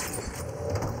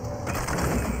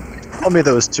 Tell me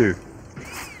those 2.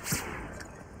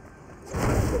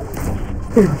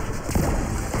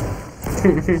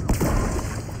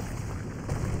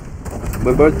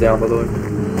 We're both down, by the way.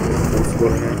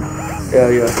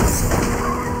 Yeah.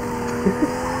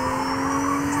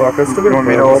 Fuck, I still You want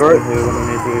me to order it?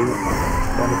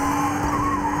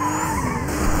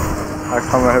 I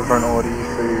come over and order you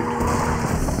food.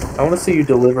 I want to see you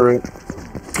deliver it.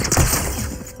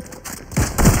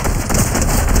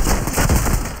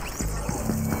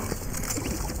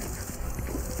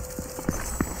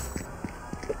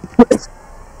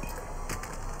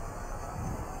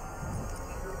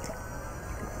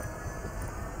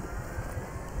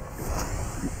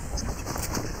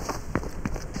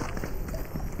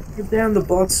 Damn, the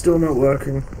bot's still not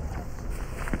working.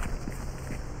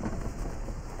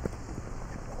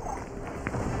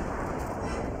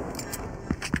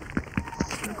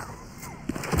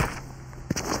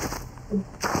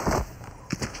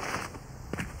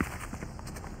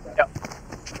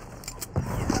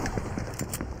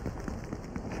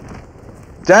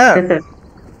 Damn!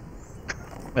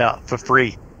 Yeah, for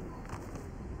free.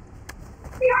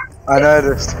 I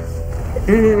noticed.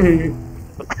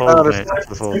 Hold, mate. For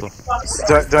the photo.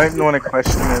 Don't want to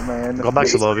question it, man. Go back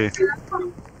to lobby.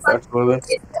 Actually.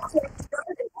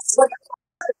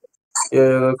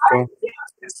 Yeah, that's cool.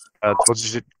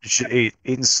 You should eat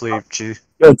and sleep, G.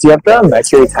 Yo, do you have the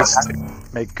Mercury 10 Make,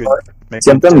 packs? make good. Make Do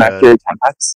you have the good. Mercury 10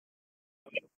 packs?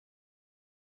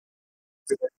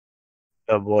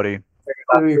 Body.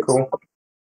 That'd be cool.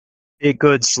 Eat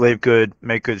good, sleep good,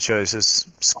 make good choices.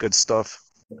 It's good stuff.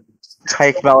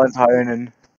 Take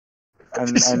melatonin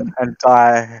and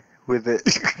die with it.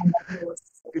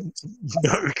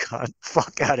 No, you can't.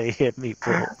 Fuck out of here,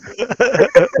 meatball.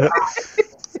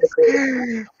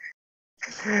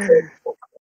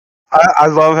 I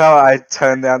love how I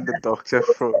turned down the doctor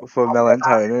for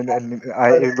melatonin, and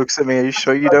he looks at me. Are you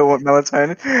sure you don't want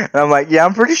melatonin? And I'm like, yeah,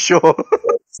 I'm pretty sure.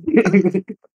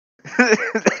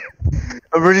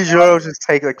 I'm pretty sure I'll just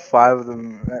take like 5 of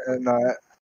them at night.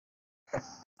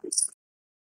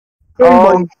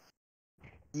 Oh,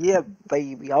 yeah,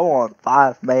 baby, I want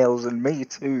 5 males and me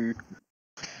too.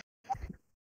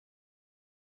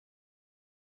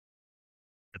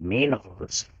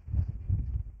 Minos.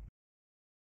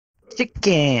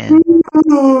 Chicken.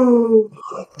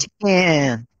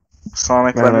 Chicken.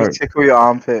 Sonic, Man, let me tickle your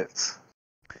armpits.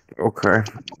 Okay,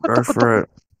 go for it.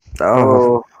 Oh,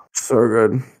 Oh, so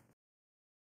good.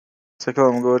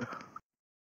 tickle them good.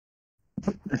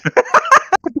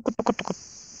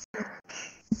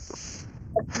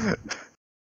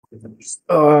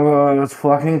 Oh, it's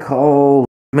fucking cold.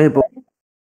 Maple.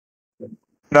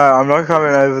 No, I'm not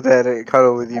coming over there to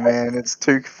cuddle with you, man. It's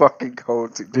too fucking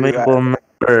cold to do that. Maple, no.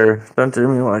 Don't do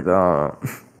me like that.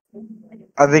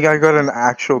 I think I got an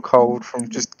actual cold from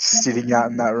just sitting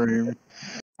out in that room.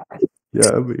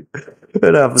 Yeah,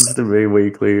 it happens to me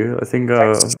weekly. I think,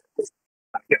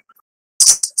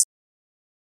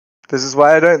 This is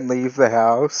why I don't leave the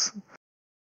house.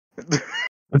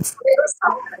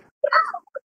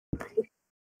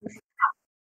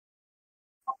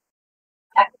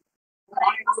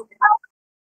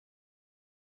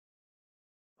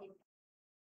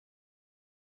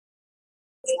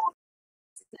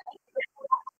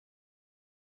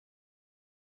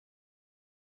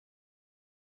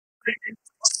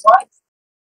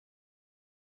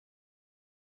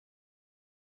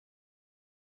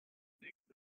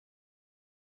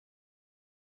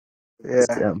 Yeah.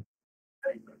 damn.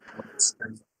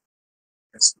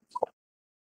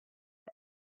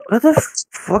 Where the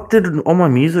fuck did all my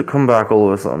music come back all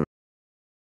of a sudden?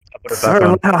 I put it So back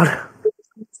on. loud.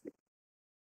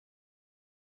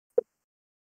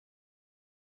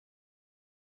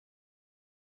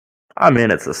 I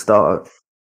mean, it's a start.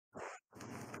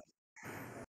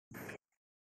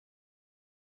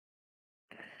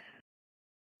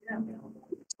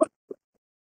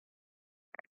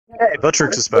 Hey,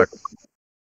 Buttricks is back.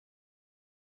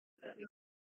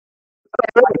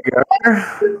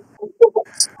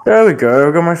 There we go.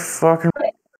 I got my fucking.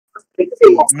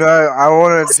 No, I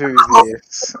want to do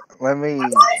this. Let me.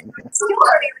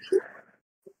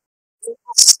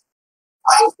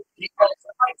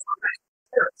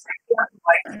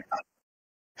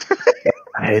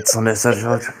 I hate Sunday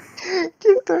Sedgwick.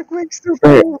 Give Doug makes the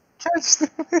Right. ball. Catch the.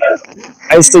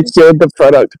 I secured the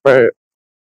product, bro.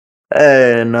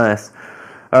 Hey, nice.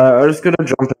 I'm just gonna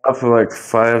jump out for like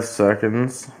 5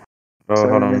 seconds. Oh, So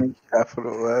hold on. many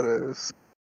capital letters.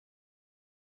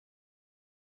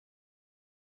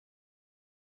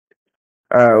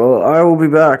 Alright, well, I will be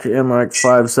back in like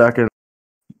 5 seconds.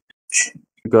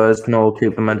 You guys can all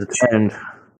keep them entertained.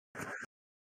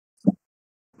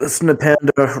 Listen to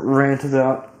Panda rant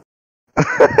about.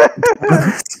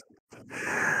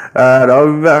 Alright,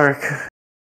 I'll be back.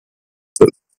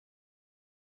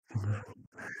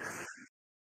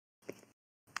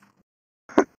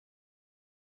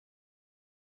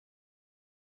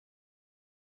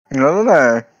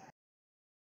 No.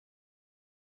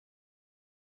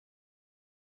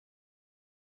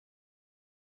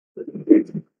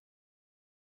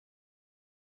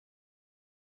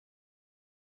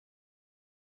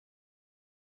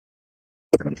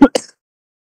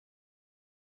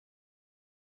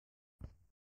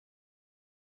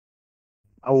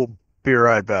 I will be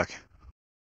right back.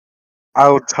 I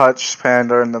will touch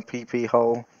Panda in the pee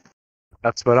hole.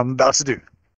 That's what I'm about to do.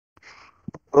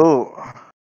 Ooh.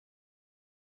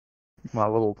 My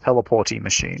little teleporty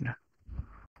machine.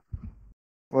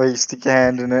 Where you stick your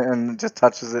hand in it and it just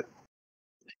touches it.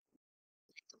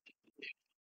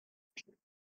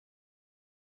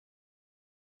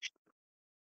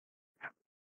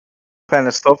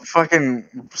 Panda, stop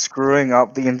fucking screwing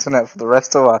up the internet for the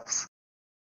rest of us.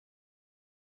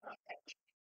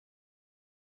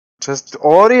 Just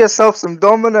order yourself some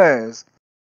Dominoes.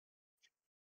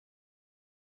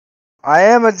 I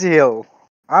am a deal.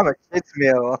 I'm a kid's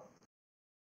meal.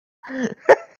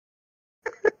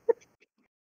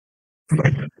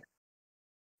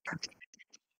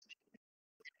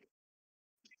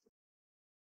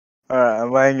 Alright,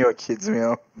 I'm buying you a kid's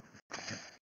meal.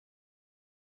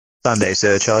 Sunday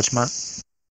surcharge, man.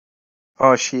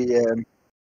 Oh shit, yeah.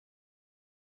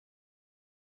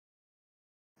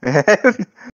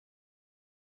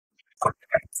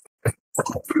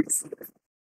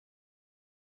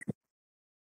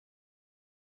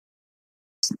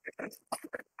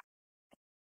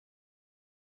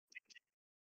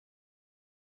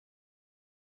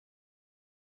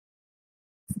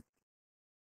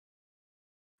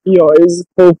 Yo, it's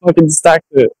full fucking stacked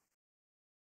it.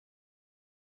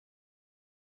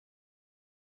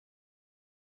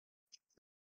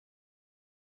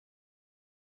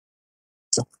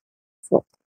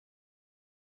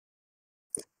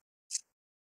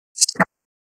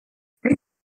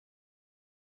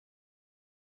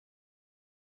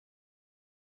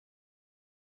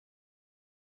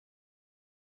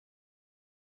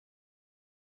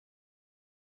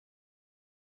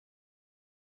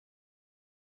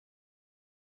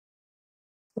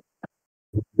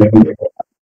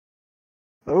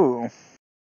 Ooh.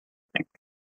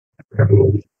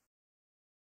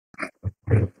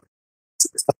 Dude,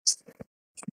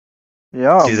 they're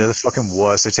Yum. the fucking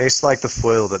worst. They taste like the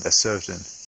foil that they're served in.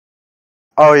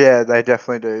 Oh yeah, they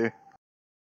definitely do.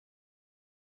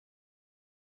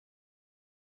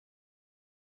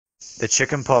 The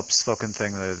chicken pops fucking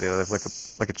thing, they're like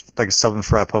a southern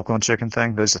fried popcorn chicken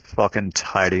thing. Those are fucking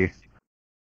tidy.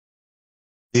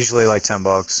 Usually like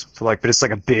 $10 for like, but it's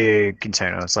like a big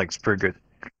container. It's pretty good.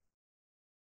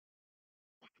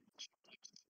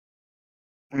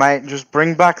 Mate, just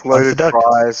bring back One for loaded duck.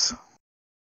 fries.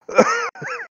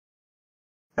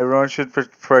 Everyone should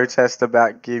protest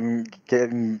about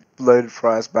getting loaded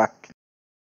fries back.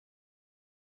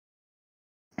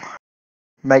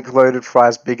 Make loaded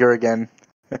fries bigger again.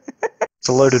 It's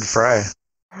a loaded fry.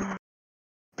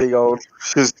 Big old,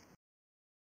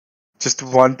 just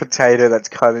one potato that's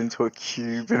cut into a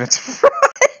cube and it's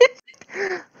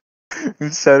fried.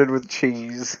 Inserted with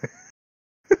cheese.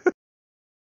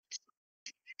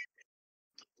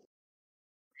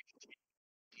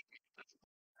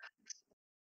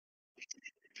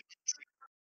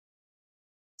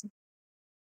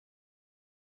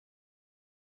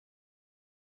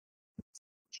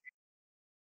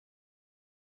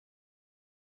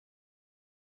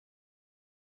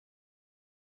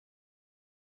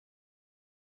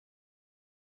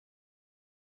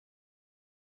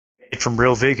 Made from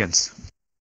real vegans.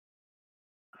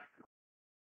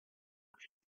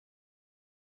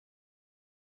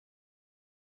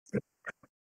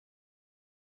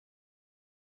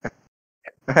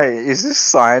 Hey, is this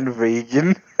sign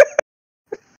vegan?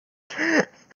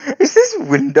 Is this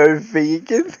window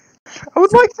vegan? I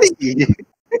would like to eat it.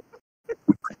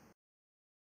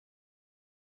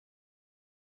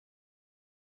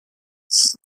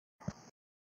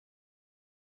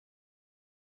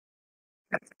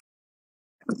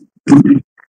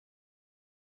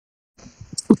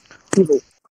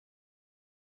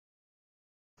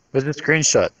 Where's the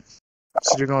screenshot?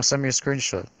 So you're gonna send me a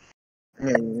screenshot.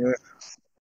 Yeah.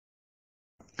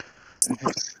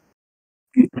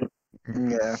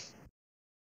 Yeah.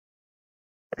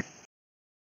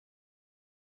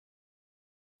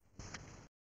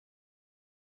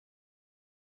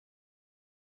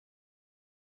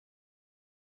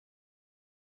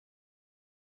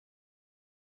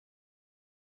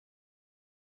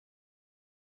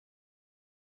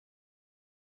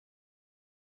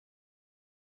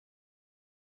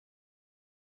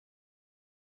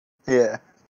 Yeah.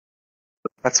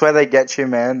 That's where they get you,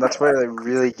 man. That's where they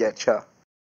really get you.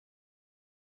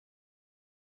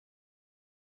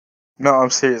 No, I'm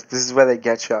serious. This is where they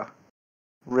get you.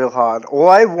 Real hard. All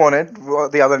I wanted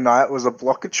the other night was a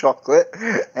block of chocolate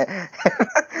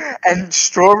and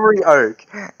strawberry oak,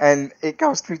 and it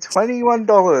cost me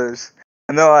 $21.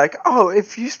 And they're like, "Oh,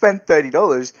 if you spend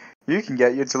 $30, you can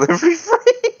get your delivery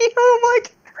free." I'm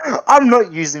like, "I'm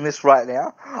not using this right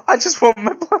now. I just want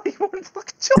my bloody one block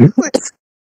of chocolate."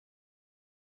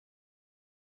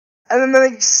 And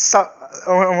then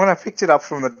when I picked it up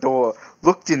from the door,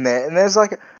 looked in there, and there's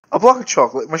like a block of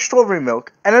chocolate, my strawberry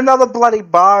milk, and another bloody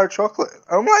bar of chocolate.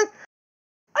 I'm like,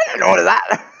 I don't order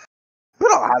that,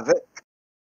 but I'll have it.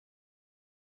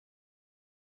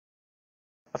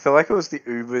 I feel like it was the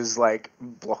Uber's like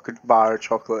block of bar of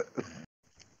chocolate.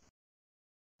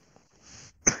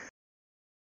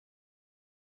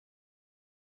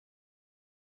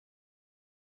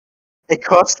 It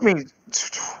cost me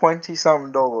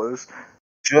 $20-something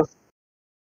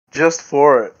just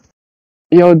for it.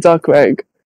 Yo, Duckleg.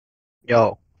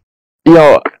 Yo,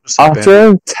 Yo, what's up, Ben? after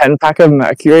a 10-pack of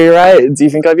Mercury, right? Do you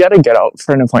think I'd be able to get out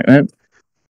for an appointment?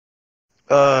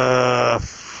 I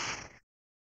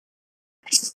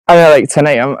don't know, like 10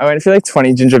 a.m. I went for like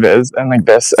 20 ginger beers and like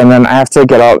this, and then I have to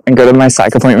get up and go to my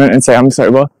psych appointment and say I'm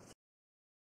sober.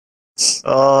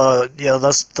 Yeah,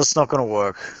 that's not gonna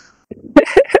work.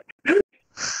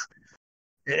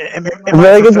 In I my feel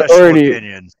like it's professional already.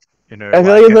 opinion, you know, I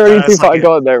feel like it's already too it's far like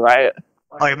gone, though, right?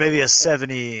 like maybe a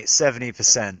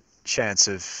 70% chance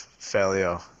of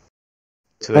failure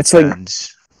to That's like. attend.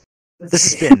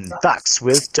 This has been Facts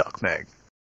with Duck Meg.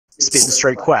 Spitting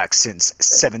straight quack since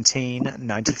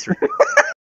 1793.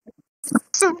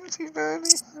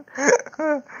 1790.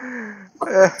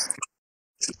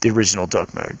 The original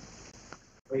Duck Meg.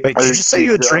 Wait, did you just say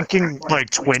you were drinking like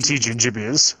 20 ginger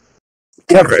beers?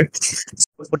 Yeah, bro.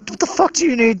 What the fuck do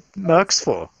you need Mercs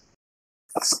for?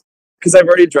 Because I've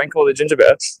already drank all the ginger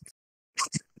beer.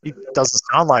 It doesn't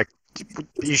sound like.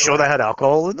 Are you sure they had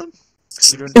alcohol in them?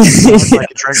 You don't sound like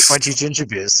you drank 20 ginger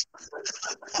beers.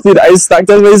 Dude, I stacked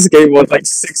on my skateboard like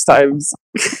 6 times.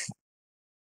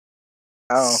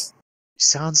 Oh. You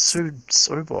sound so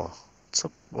sober. What's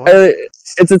up? What?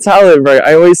 It's a talent, bro.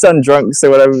 I always sound drunk,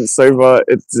 so when I'm sober,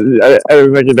 I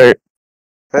don't fucking know.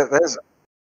 There's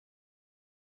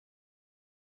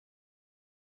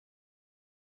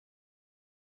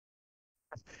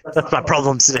That's my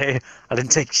problem today. I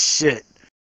didn't take shit.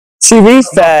 To be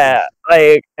fair,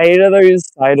 like 8 of those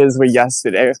ciders were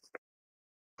yesterday,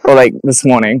 or like this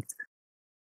morning.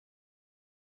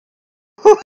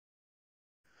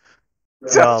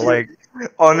 Yeah, like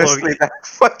honestly, look,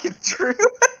 that's fucking true.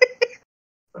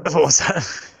 what was that?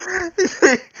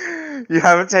 You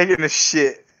haven't taken a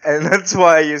shit, and that's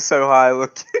why you're so high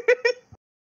looking.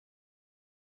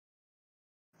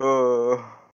 Oh,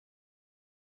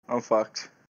 I'm fucked.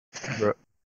 Bro.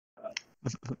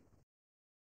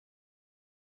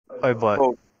 Oh, but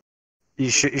Oh. you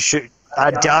should. I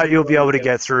doubt you'll be able to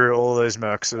get through all those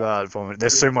Mercs without vomit.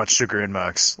 There's so much sugar in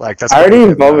Mercs. Like that's. I why already you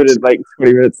get Mercs. vomited like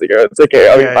 20 minutes ago. It's okay,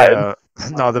 I'll be fine. Yeah.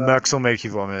 No, the Mercs will make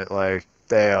you vomit. Like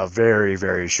they are very,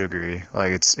 very sugary.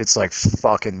 Like it's like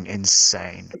fucking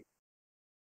insane.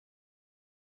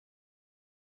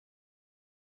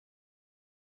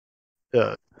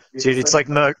 Yeah, dude, it's like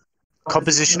Merc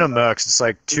composition of Mercs. It's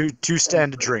like two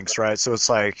standard drinks, right? So it's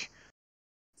like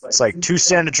 2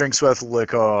 standard drinks worth of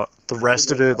liquor. The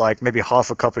rest of it, like maybe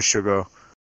half a cup of sugar,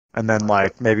 and then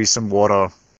like maybe some water,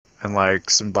 and like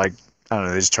some like I don't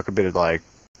know. They just chuck a bit of like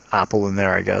apple in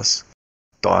there, I guess.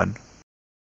 Done.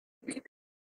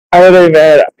 I don't know,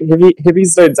 man.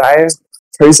 Hippies don't die.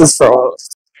 Process for all.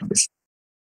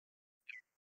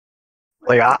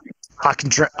 Like I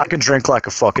can drink like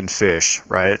a fucking fish,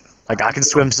 right? Like I can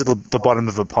swim to the bottom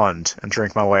of a pond and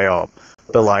drink my way up.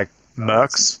 But like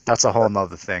Mercs, that's a whole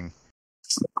nother thing.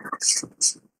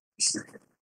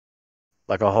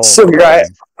 Like a whole. So nother right.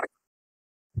 thing.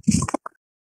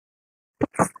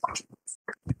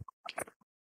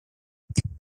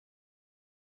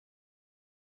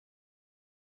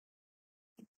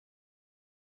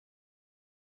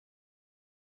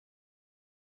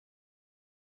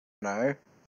 No.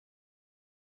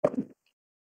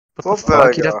 What Well, the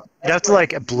fuck? burger. You'd have to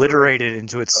like obliterate it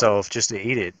into itself just to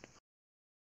eat it.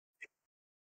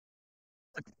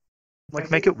 Like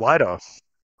make it wider.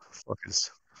 Fuckers.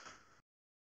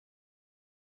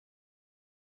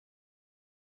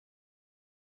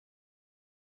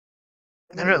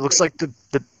 I don't know, it looks like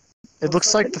it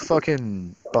looks like the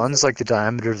fucking bun's like the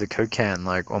diameter of the Coke can,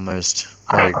 like almost.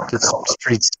 Like it's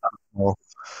pretty small.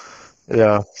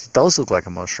 Yeah, it does look like a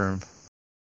mushroom.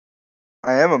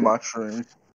 I am a mushroom.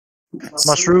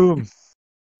 Mushroom.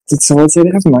 Did someone say they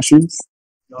have mushrooms?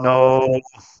 No.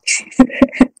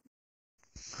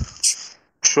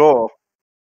 Sure.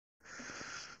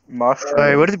 Mushroom.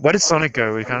 Hey, where did Sonic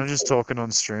go? We're kind of just talking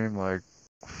on stream, like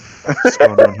what's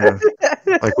going on here?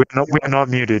 Like we're not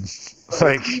muted.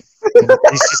 Like he's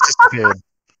just disappeared.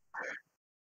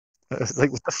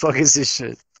 Like what the fuck is this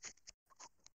shit?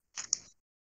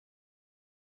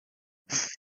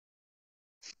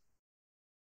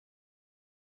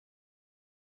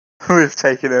 We've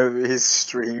taken over his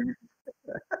stream.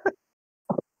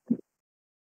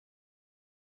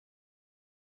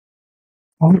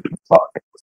 Oh, fuck.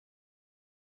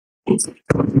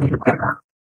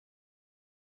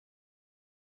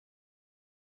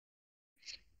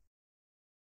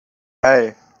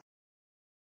 Hey.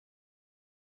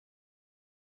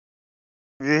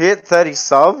 You hit 30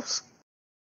 subs?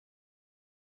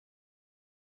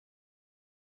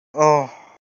 Oh.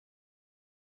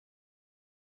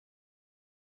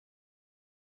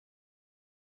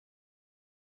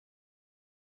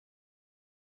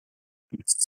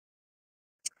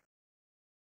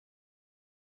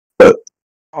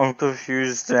 I'm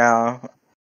confused now.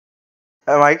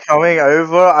 Am I coming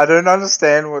over? I don't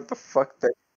understand what the fuck they.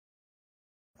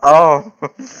 Oh.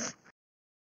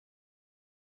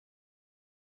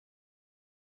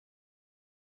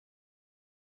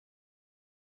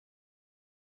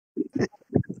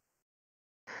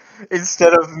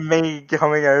 Instead of me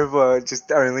coming over, just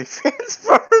OnlyFans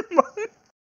for a month.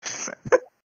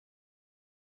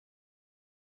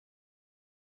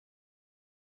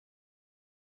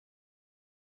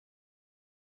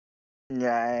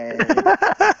 Yay.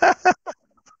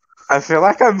 I feel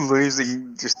like I'm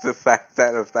losing just the fact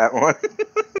that of that one.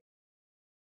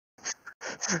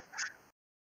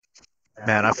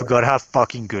 Man, I forgot how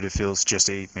fucking good it feels just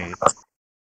to eat meat.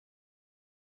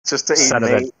 Just to eat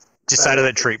Decided meat. decided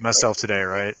to treat myself today,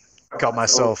 right? Got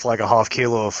myself like a half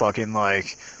kilo of fucking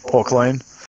like pork loin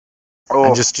Oh,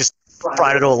 and just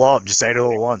fried it all up, just ate it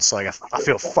all at once. Like I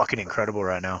feel fucking incredible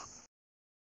right now.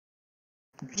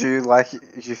 do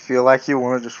you feel like you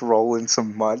want to just roll in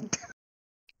some mud?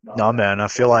 No man, I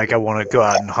feel like I want to go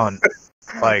out and hunt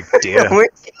like deer.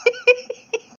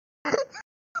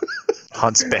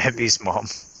 Hunt's Bambi's mom.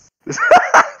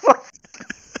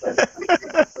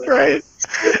 Right?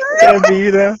 Bambi,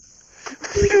 you know?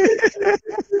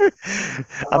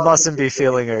 I mustn't be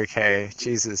feeling okay.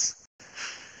 Jesus.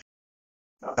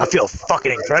 I feel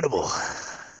fucking incredible.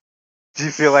 Do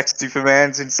you feel like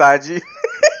Superman's inside you?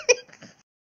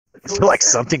 I feel like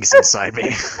something's inside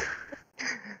me.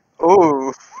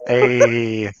 Oh,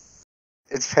 Hey.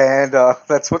 it's Panda.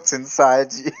 That's what's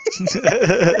inside you.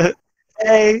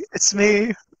 Hey, it's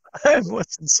me. I'm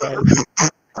what's inside.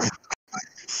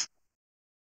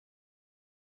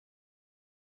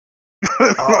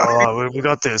 Oh, we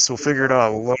got this. We'll figure it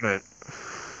out. We'll learn it.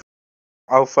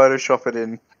 I'll Photoshop it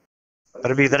in.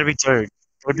 That'd be dope.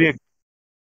 It'd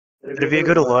be a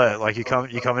good alert. Like you come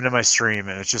into my stream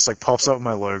and it just like pops up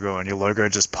my logo and your logo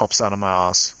just pops out of my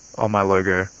ass on my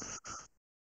logo.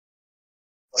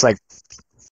 It's like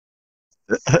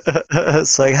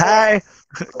it's like hi.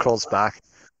 Crawls back.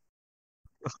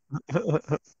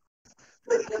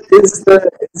 Is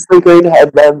the green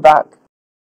headband back?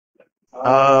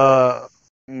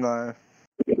 No.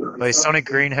 Hey, Sonic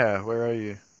Green Hair, where are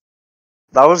you?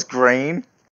 That was green.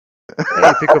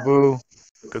 Hey, Peekaboo.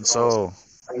 Good soul.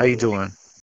 How you doing?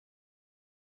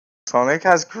 Sonic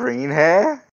has green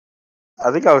hair?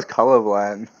 I think I was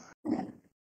colorblind.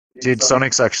 Dude,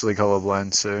 Sonic's actually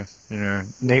colorblind, so you know,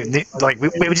 like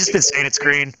we've just been saying it's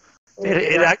green.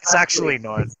 It's actually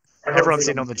not. Everyone's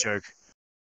in on the joke.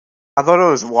 I thought it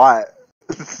was white.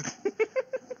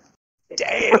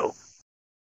 Damn.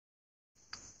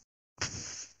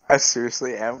 I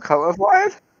seriously am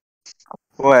colorblind?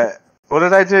 What? What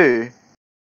did I do?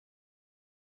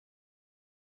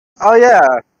 Oh yeah.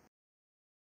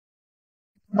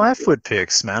 My foot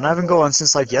pics, man. I haven't got one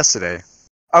since like yesterday.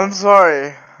 I'm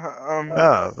sorry.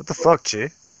 Oh, what the fuck, G?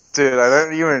 Dude, I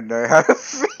don't even know how to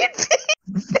feed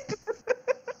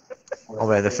Oh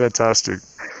man, they're fantastic.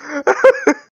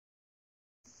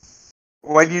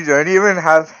 when you don't even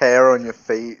have hair on your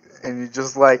feet and you're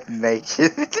just like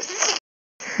naked.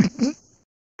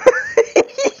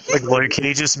 Like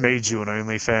Loki just made you an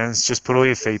OnlyFans. Just put all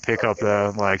your feet pic up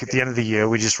there. Like at the end of the year,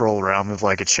 we just roll around with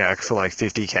like a check for like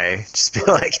 50K. Just be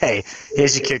like, hey,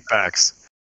 here's your kickbacks.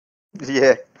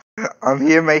 Yeah. I'm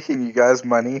here making you guys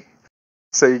money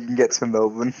so you can get to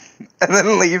Melbourne and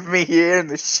then leave me here in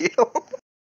the shield.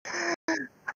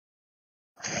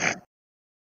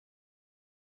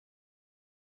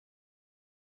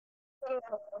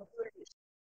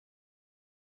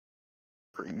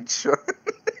 Screenshot.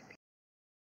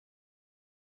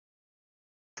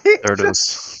 There it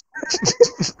is.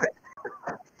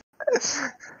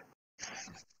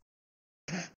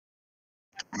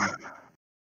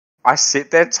 I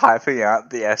sit there typing out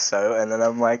the SO and then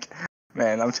I'm like,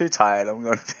 man, I'm too tired. I'm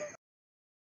going to.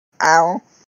 Ow.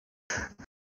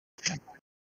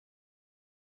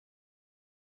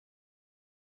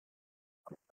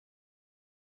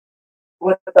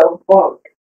 What the fuck?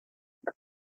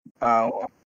 Ow.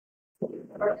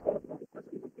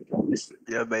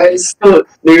 Yeah, I baby. still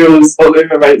noodles all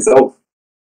over myself.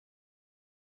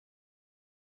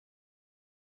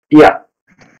 Yeah,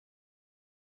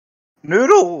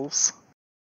 Noodles.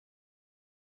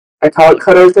 I can't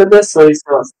cut open this, so it's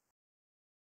not.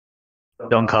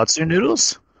 Donkatsu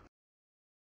noodles?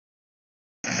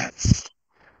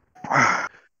 The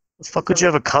fuck would you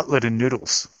have a cutlet in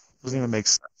noodles? Doesn't even make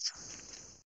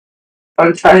sense.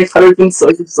 I'm trying to cut open soy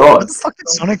Where the sauce. fuck did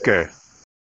Sonic go?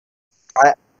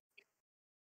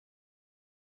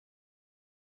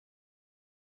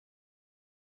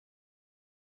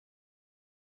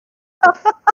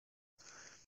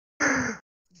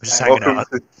 We're just hanging Welcome out.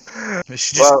 to. We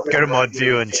should just Well, go to mod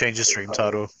view and change the stream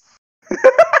title.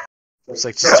 It's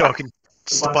like just talking,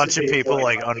 just a bunch of people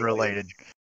like unrelated,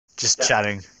 just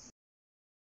chatting.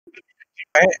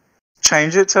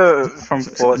 change it to from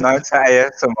Fortnite to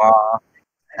ASMR.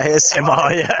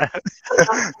 ASMR, yeah.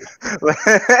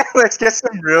 Let's get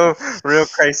some real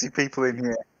crazy people in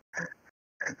here.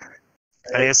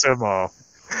 ASMR.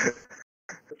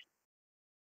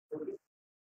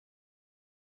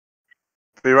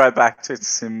 Be right back to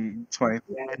Sim 20.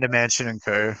 In the mansion and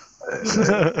co.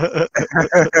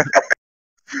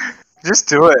 Just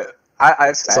do it.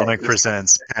 I say Sonic it.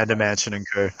 presents Panda Mansion and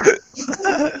Co.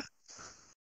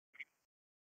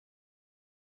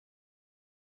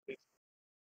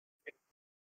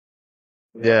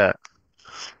 Yeah.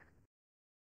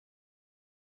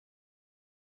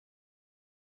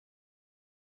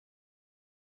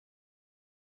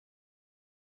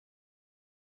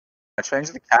 I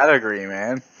changed the category,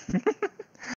 man.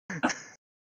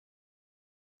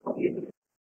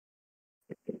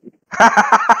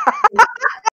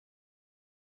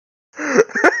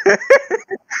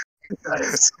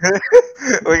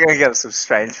 We're gonna get some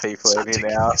strange people in here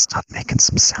now. Start making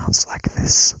some sounds like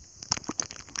this.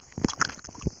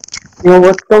 Yo,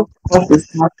 what the fuck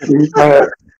is happening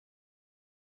here?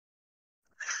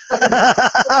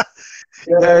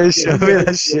 Yeah, show me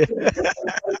that shit.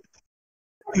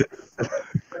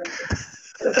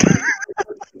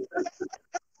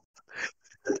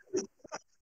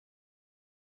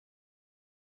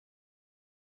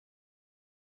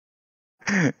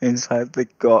 Inside the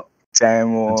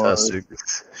goddamn walls. Fantastic.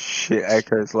 Shit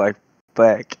echoes like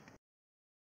back.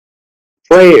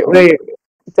 Wait,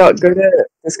 go to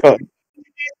Discord.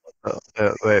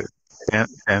 Wait.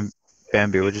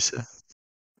 Bambi, what'd you say?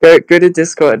 Go to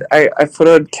Discord. I put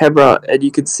on camera and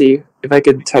you can see if I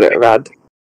can turn it around.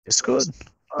 Discord?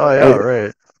 Oh, yeah,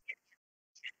 right.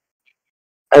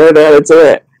 I don't know how to do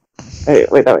it.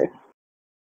 Wait, that way.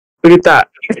 Look at that.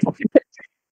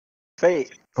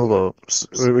 Feet. Hold up.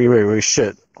 Wait,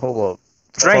 shit. Hold up.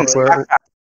 Drinks. Where? Oh,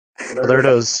 there it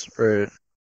is. Right.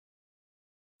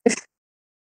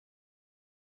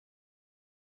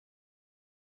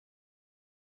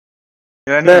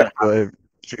 You don't No. even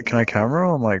Wait, can I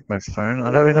camera on like my phone?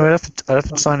 I don't know. I'd have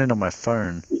to sign in on my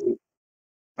phone.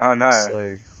 Oh It's no.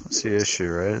 like, what's the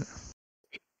issue, right?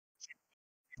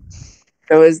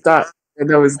 There was that. And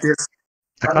there was this.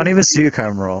 I can't even see a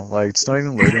camera. Like, it's not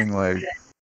even loading. Like,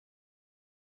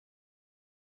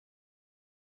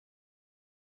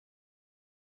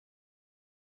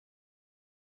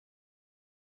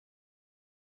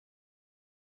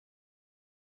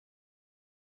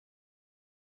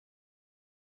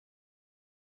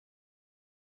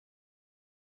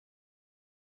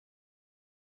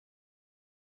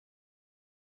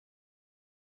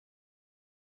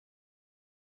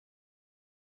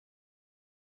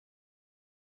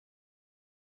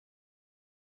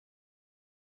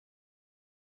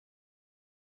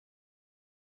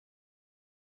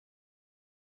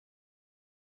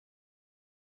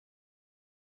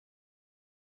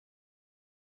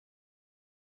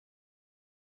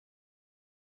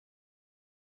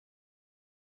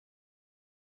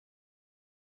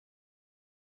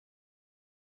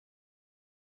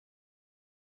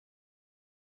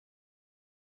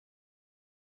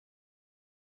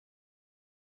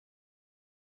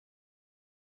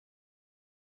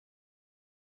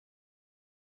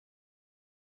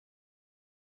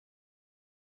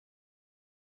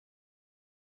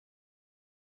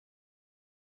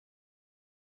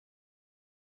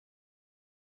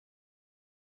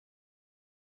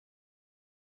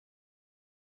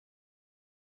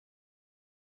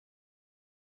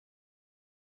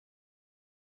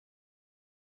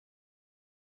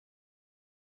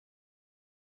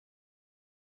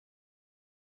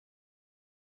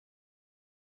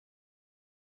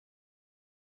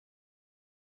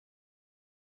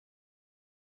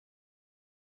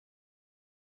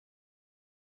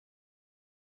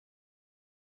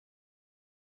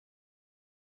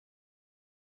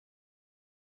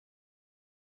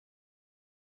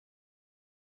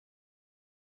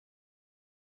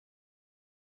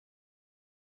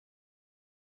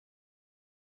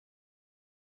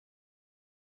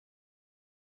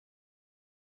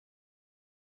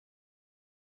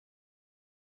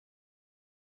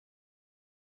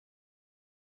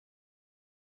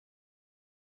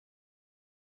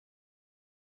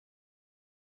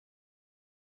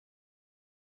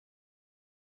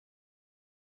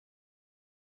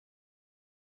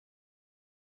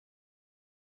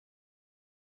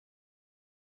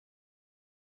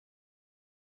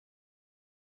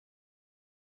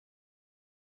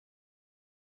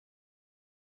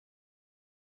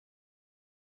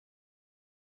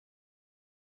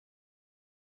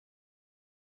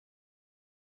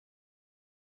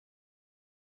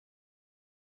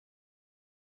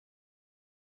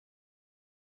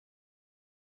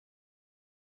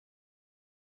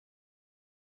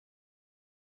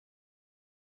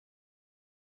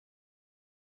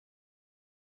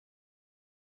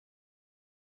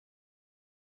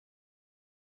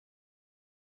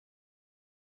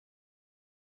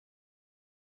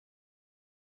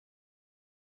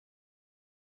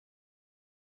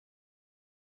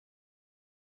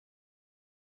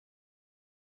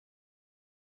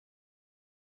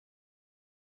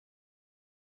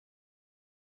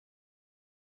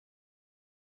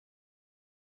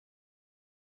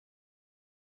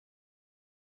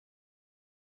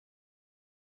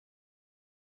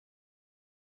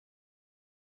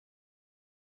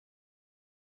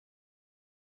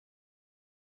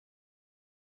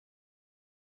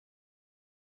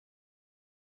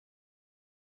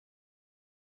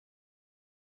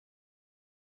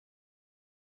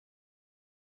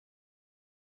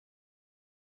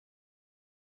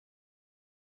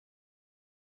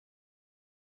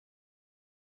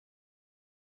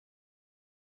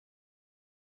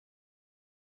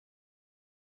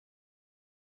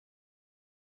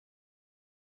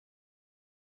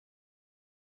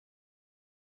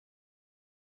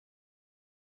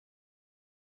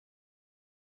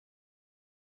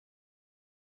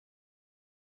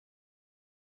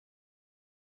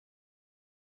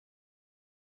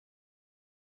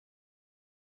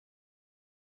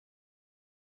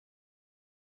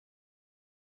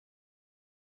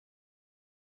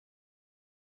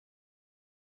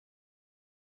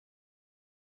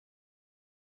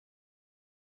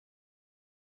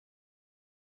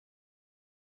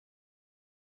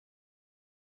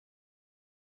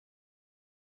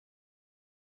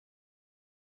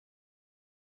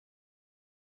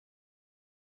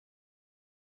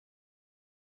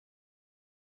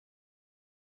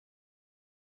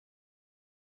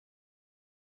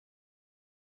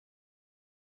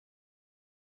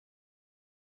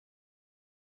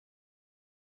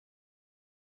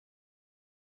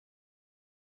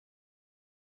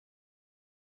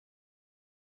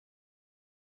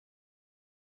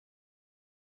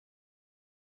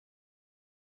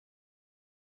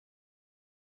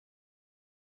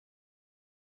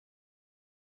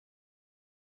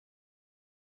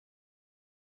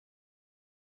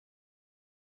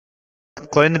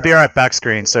 clone the be right back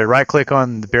screen. So right click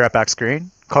on the be right back screen,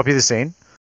 copy the scene.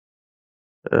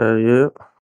 Yeah.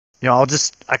 Yeah,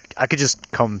 I could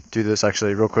just come do this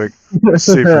actually real quick.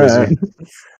 Super easy.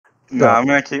 No, I'm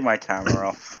gonna keep my camera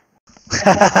off.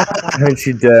 Don't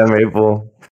you dare,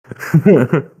 Maple.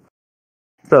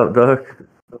 What's up, Doc?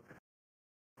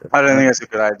 I don't think it's a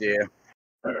good idea.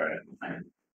 Alright.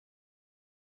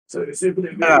 So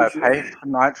simply No, pay for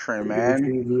Nitro,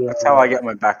 man. That's how I get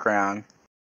my background.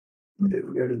 we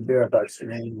go to the bear back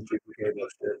screen, duplicate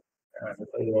this shit.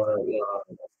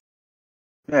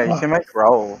 Yeah, you can make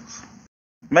rolls.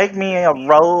 Make me a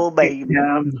roll, baby.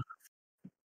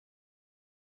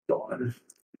 Gone.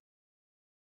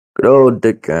 Good old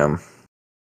Dick Cam.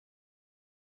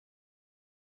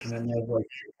 And then you have like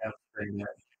your cap screen there.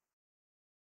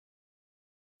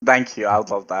 Thank you, I would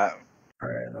love that.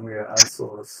 Alright, then we got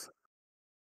outsource.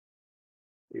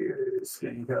 Here's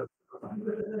screen cap.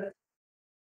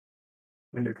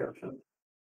 Window caption.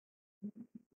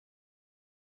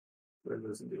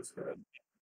 Windows and describe.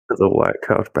 There's a white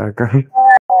couch background.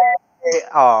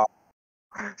 Oh,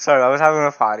 sorry, I was having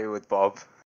a party with Bob.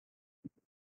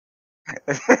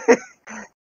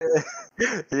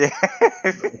 Yeah.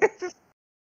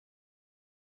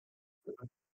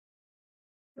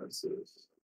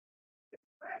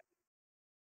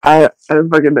 I don't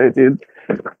fucking know, dude.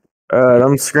 Alright,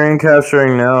 I'm screen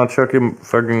capturing now. Chuck your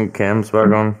fucking cams back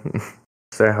on.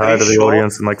 Say hi you to the sure?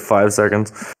 audience in like 5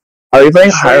 seconds. Are you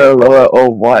playing Sure. higher or lower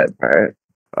or what, bro?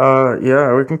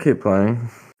 Yeah, we can keep playing.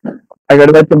 I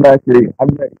gotta make the battery. I'm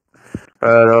ready.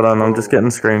 Hold on, I'm just getting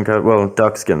screen cap. Well,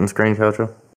 Duck's getting screen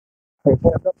capture.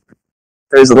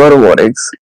 There's a lot of warnings.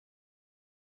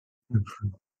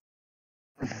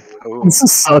 Ooh. This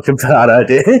is such a bad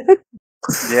idea.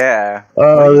 Yeah. What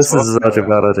are Oh, you this is talking such a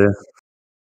about? bad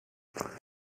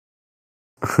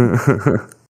idea.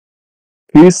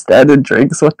 Who standard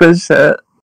drinks? What the shit?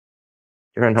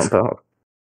 You're not bad.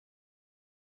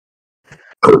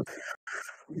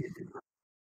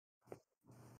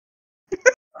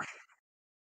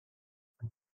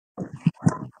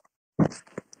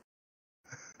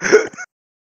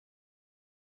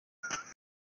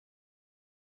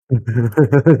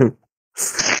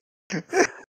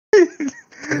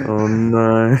 Oh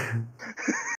no.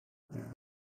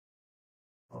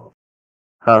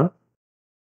 Huh?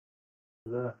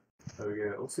 There we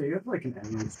go. Also, you have like an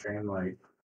ending stream, like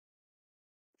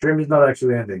stream is not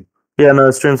actually ending. Yeah,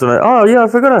 no, streams on it. Oh yeah, I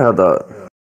forgot I had that.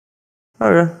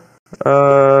 Okay.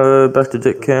 Back to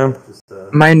Dick Cam. Just,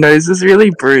 My nose is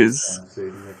really bruised. so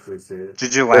you can actually see it.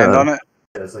 Did you land Yeah. on it?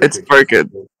 Yeah, like It's pictures.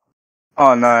 broken.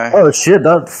 Oh no. Oh shit,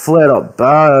 that flared up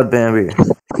bad, Bambi.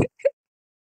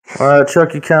 Alright,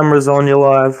 Chuck, your camera's on, you're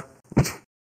live.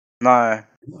 No.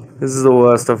 This is the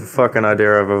worst fucking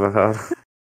idea I've ever had.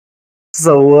 This is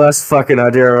the worst fucking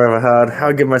idea I've ever had.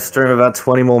 I'll give my stream about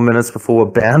 20 more minutes before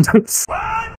we're banned.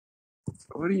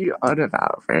 What are you on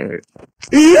about, bro?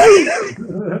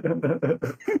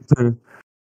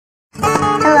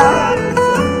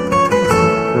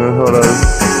 Hold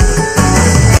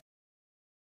on.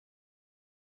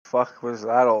 Fuck was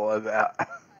that all about?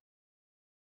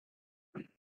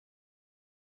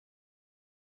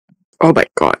 Oh my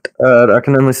god. I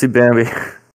can only see Bambi.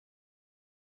 That's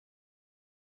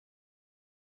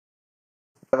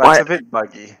What? a bit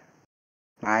buggy.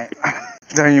 Right?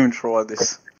 Don't even try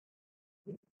this.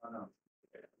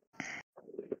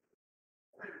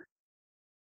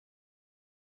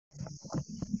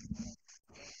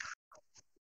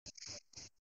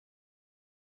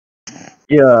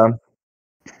 Yeah.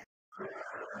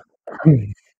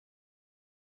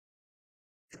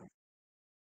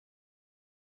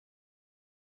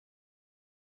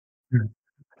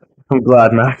 I'm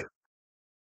glad, Mac.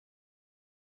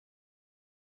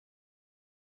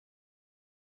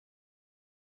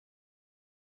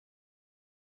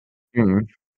 Wait,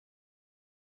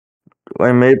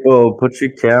 Maple, put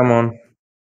your cam on.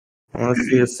 I want to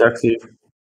see a sexy.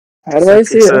 How do I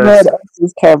see it in Success. my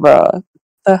else's camera?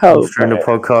 The I'm hell, streaming a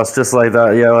bro? podcast just like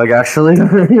that. Yeah, like actually.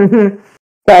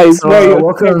 Guys, So, bro, your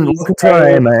welcome camera's to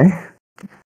our bro. AMA.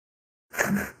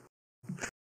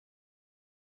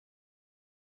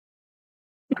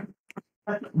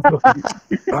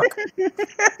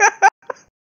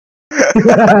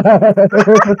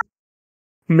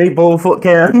 Meatball foot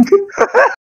can.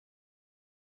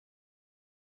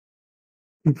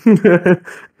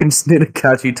 I just need a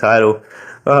catchy title.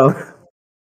 We'll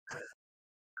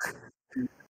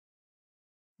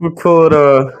call it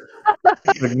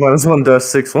like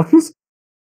 -1-6 ones.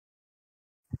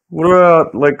 What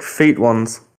about like feet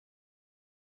ones?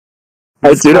 I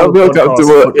Just do call not the feel podcast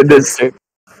comfortable foot in this pics. stream.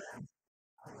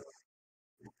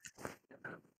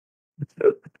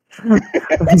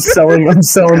 I'm selling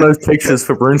those pictures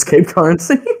for RuneScape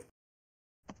currency.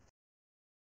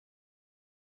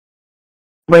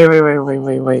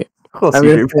 Wait. Of course I'm you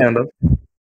gonna do, Panda.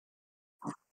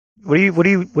 What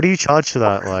do you charge for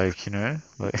that? Like, you know,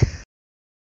 like.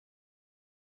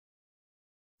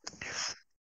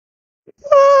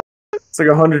 It's like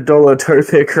 $100 toe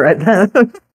pick right now.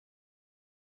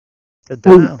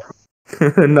 Damn.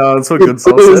 No, that's what It Good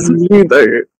Soul was said. me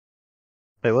though.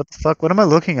 Wait, what the fuck? What am I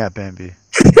looking at, Bambi? Is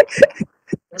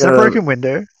that a broken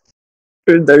window?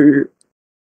 No.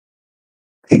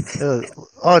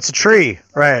 Oh, it's a tree.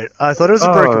 Right. I thought it was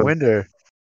a broken window.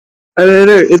 I don't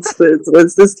know.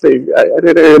 It's this thing. I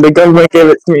don't know. The government gave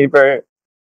it to me, bro.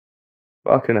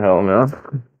 Fucking hell,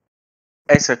 man.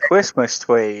 It's a Christmas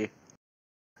tree.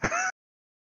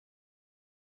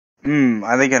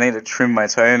 I think I need to trim my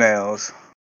toenails.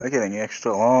 They're getting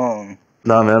extra long.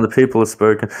 Nah, man, the people have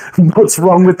spoken. What's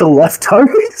wrong with the left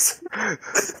toes?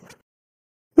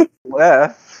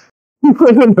 Left? I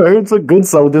don't know, it's what Good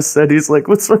Soul just said. He's like,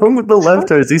 what's wrong with the left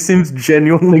toes? He seems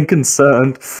genuinely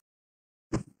concerned.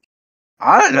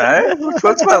 I don't know.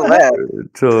 What's my left?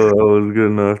 Until I was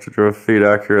good enough to draw feet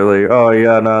accurately. Oh,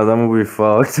 yeah, no, then we'll be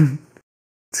fucked.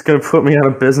 It's gonna put me out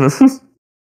of business.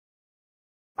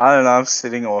 I don't know. I'm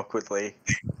sitting awkwardly.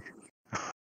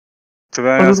 To be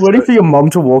I'm honest, just waiting for your mum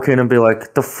to walk in and be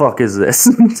like, the fuck is this?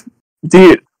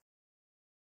 Dude.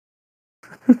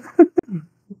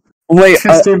 Wait,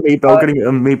 Just a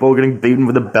meatball getting beaten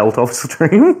with a belt off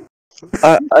stream.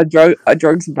 a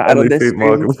drug's bad on Only this feet stream.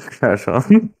 mark with cash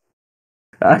on.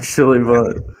 Actually,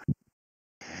 but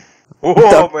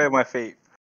Whoa, where are my feet?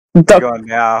 They're Duck. gone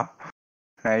now.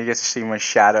 Now you get to see my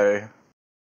shadow.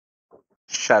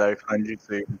 Shadow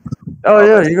Kanjutsu. oh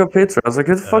yeah, you got pizza. I was like,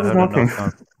 who the fuck is Knock, walking? knock,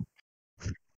 knock.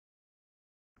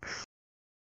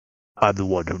 I'm the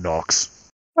one who knocks.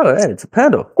 Oh, hey, it's a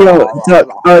panda. Yo, Duck,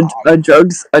 a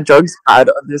drug's bad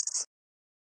on this.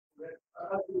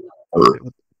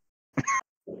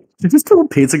 You just tell a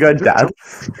pizza guy dad?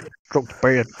 Drop the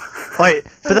band. Wait,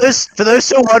 for those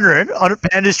still wondering, on a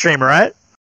Panda stream, right?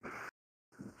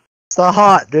 It's the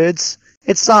heart, dudes.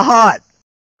 It's the heart.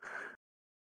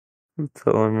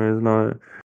 Telling me he's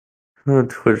not.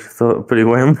 Twitch thought, but he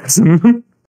won't listen.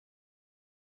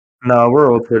 No,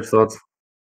 we're all Twitch thoughts.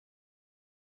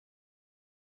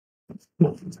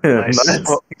 Yeah, Nice.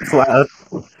 nice. Clap.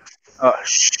 Oh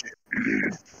shit.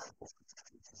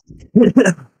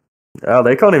 Oh,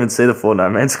 they can't even see the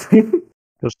Fortnite main screen.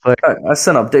 Just like, I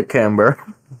sent up Dick Cam, bro.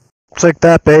 just like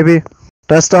that, baby.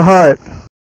 That's the heart.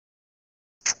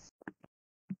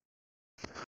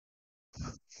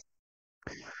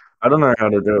 I don't know how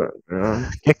to do it. You know?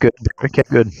 Get good. Get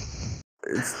good.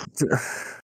 It's.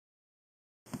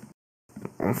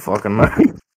 I'm fucking know.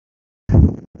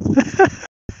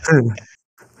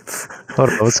 Hold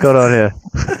on, what's going on here?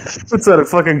 What's that, a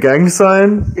fucking gang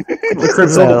sign? The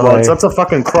Crips all the Yeah, bloods. like- That's a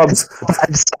fucking Crubs.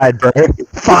 Five side, bro.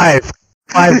 Five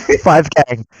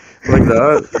gang. Like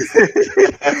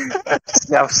that.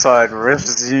 Southside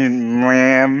resume,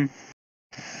 ma'am.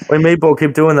 Wait, Meatball,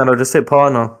 keep doing that. I'll just hit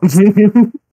partner.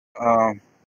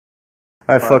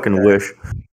 I fucking Okay. wish.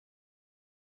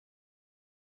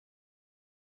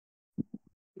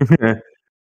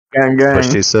 Gang, gang. What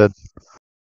she said.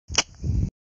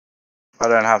 I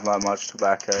don't have that much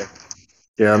tobacco.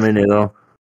 Yeah, me neither.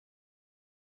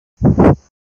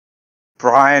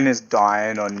 Brian is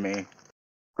dying on me.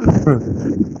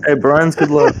 Hey, Brian's good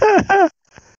luck.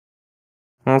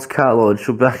 That's Cat Lord.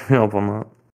 She'll back me up on that.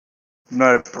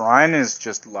 No, Brian is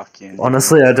just lucky. In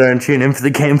Honestly, I don't tune in for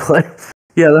the gameplay.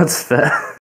 Yeah, that's fair.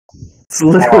 It's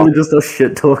literally just us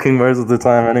shit talking most of the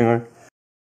time, anyway.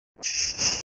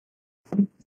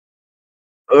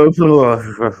 Oh,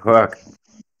 fuck.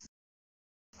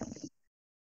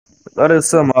 That is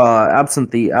some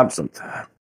absinthe absinthe.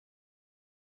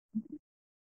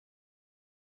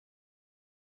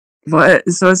 What?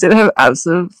 So I said have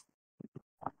absinthe?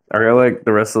 I got like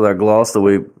the rest of that gloss that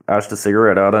we ashed a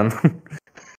cigarette out in.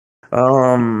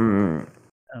 Oh man,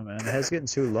 the hair's getting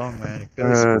too long, man. It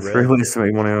feels 3 ways to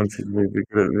make money on TV. Be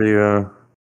good at video.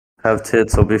 Have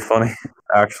tits will be funny.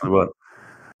 Actually, but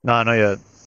No, not yet.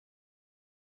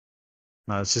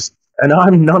 No, it's just. and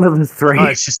I'm none of the three. No,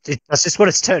 it's just. That's just what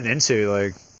it's turned into.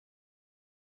 Like.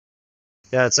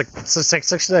 Yeah, it's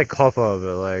actually like copper,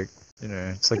 but like, you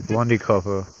know, it's like blondie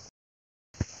copper.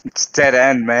 It's dead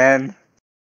end, man.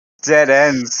 Dead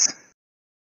ends.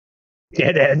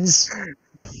 Dead ends.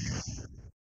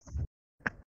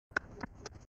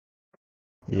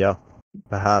 Yeah,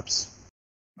 perhaps.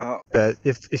 Oh, But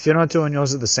if you're not doing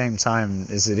yours at the same time,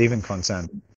 is it even content?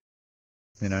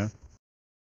 You know?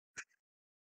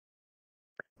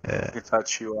 Yeah. to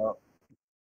touch you up.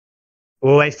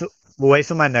 We'll wait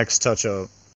for my next touch up,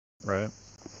 right?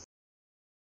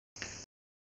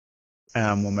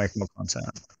 And we'll make more content.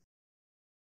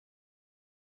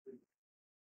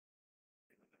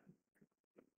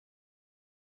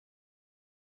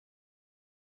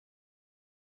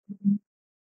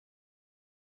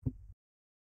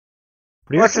 What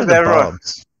do you What's reckon with of the everyone?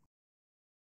 Bobs?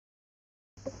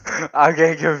 I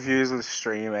get confused with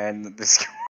stream and this.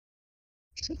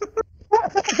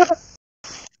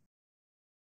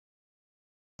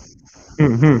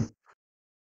 Mm-hmm.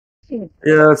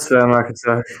 Yeah, that's fair, Mark.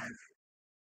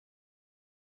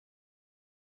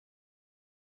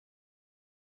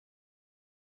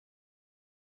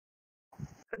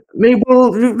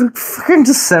 Mabel, you fucking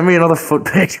just send me another foot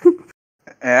pic.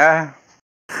 Yeah.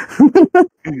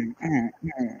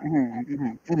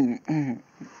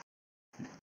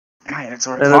 Man, it's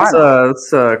a And recliner.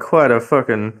 it's quite a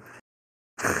fucking.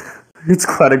 It's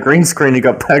quite a green screen you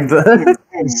got back there.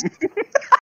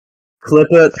 Clip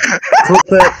it. Clip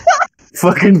it.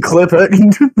 Fucking clip it.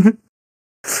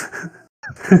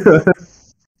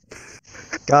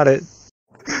 Got it.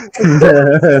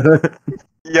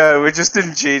 Yo, we're just in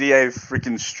GTA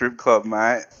freaking strip club,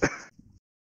 mate.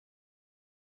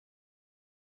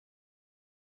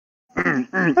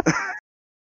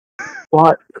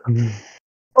 What?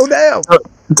 Oh damn!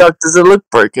 Duck, does it look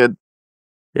broken?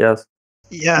 Yes.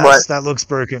 Yes, What? that looks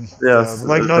broken. Yes,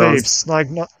 Like it not does. heaps, like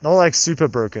not like super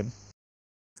broken.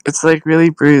 It's like really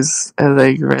bruised and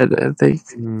like red. I think.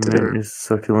 Mint is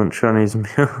succulent Chinese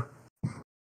meal.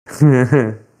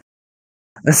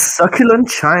 A succulent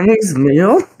Chinese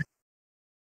meal?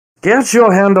 Get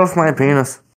your hand off my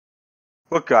penis.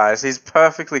 Look, guys, he's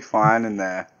perfectly fine in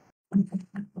there.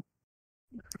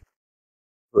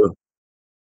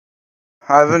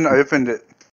 I haven't opened it.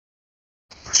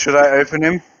 Should I open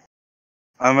him?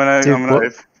 I'm Dude, gonna what?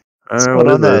 open. What's What going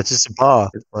is on there? it? It's just a bar.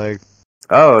 Like,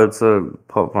 Oh, it's a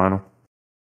pop vinyl.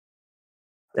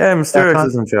 Yeah, Mysterix can't-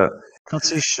 is in chat. can't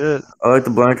see shit. I like the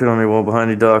blanket on your wall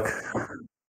behind you, Doc.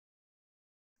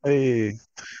 Hey,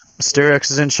 Mysterix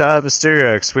is in chat.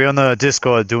 Mysterix, we on the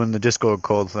Discord doing the Discord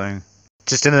call thing.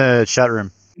 Just in the chat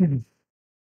room.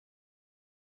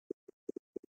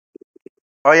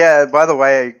 Oh yeah, by the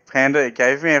way, Panda, it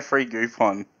gave me a free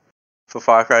coupon for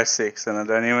Far Cry 6, and I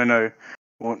don't even know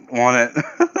want it.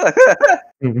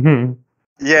 Mm-hmm.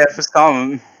 Yeah, for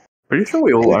some. Pretty sure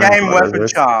we all own In-game part of weapon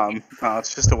this. charm. Oh,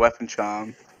 it's just a weapon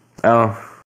charm. Oh.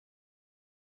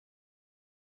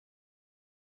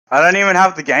 I don't even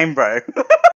have the game, bro.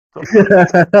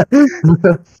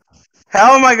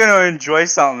 How am I going to enjoy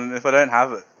something if I don't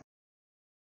have it?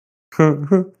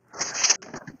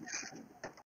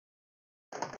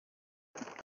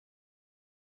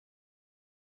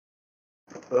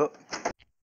 Oh.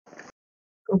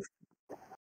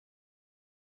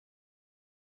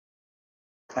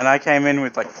 And I came in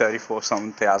with like 34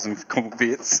 something thousand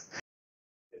bits.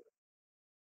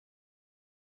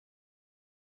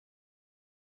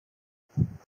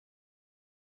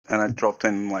 And I dropped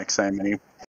in like so many.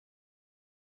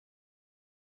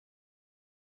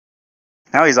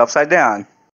 Now he's upside down.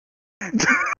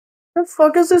 The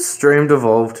fuck is this stream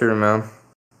devolved to, man?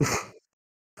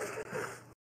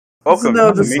 Welcome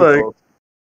now to the just like meatball.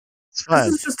 It's this fine.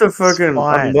 is just a fucking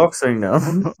fine. unboxing now.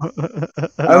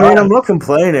 I mean, I'm not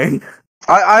complaining.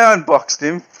 I unboxed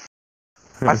him.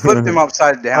 I flipped him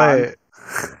upside down. Wait,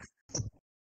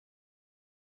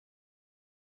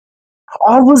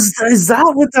 Oh, is that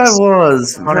what that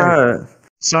was? Sonic, Right.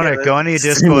 Sonic, Yeah, go on your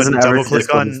stream Discord is an and double average click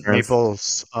Discord on experience.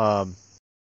 Maple's.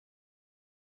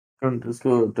 Just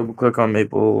go double click on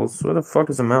Maples. Where the fuck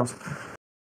is the mouse?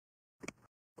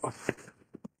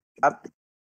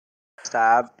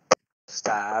 Stab.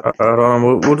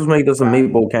 We'll just make this a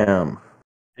meatball cam.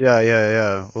 Yeah.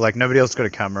 Well, like nobody else got a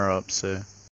camera up, so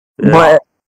Yeah. What?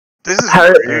 This is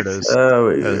How- there it is.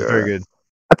 Oh, That was very good.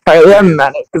 Apparently, I'm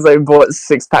mad because I bought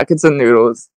 6 packets of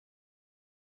noodles.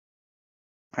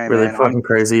 Hey, really man, fucking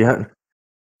crazy. Wait,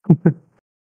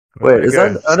 There you is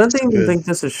go. that? I don't It's even good. think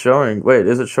this is showing. Wait,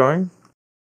 is it showing?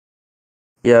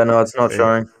 Yeah, no, it's not Wait.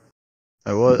 showing.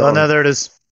 Oh no, there it is.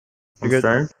 I'm You're good.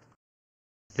 streaming.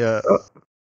 Yeah.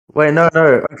 Wait, no.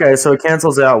 Okay, so it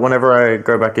cancels out whenever I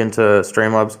go back into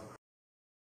Streamlabs.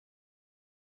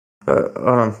 Hold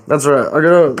on. That's right. I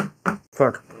gotta.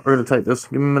 Fuck. I gotta take this.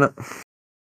 Give me a minute.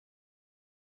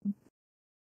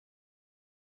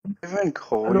 even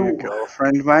call your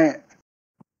girlfriend, mate?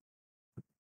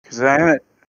 Because ain't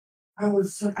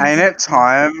it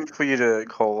time for you to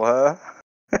call her?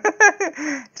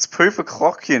 It's proof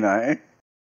o'clock, you know.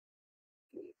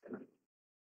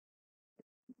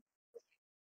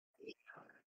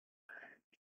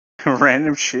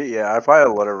 Random shit, yeah. I buy a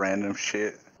lot of random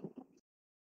shit.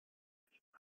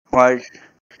 Like,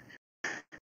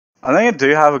 I think I do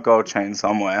have a gold chain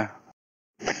somewhere.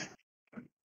 I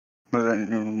don't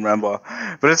even remember.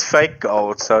 But it's fake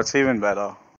gold, so it's even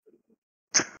better.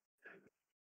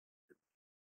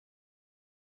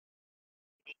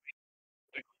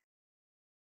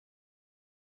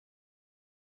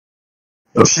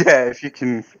 Yeah, if you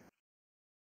can.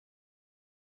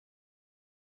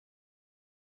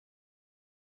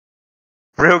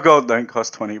 Real gold don't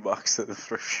cost $20 at the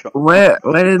thrift shop. Where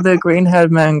did the green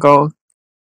haired man go?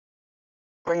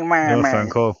 Green No phone man.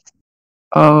 call.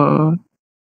 Oh,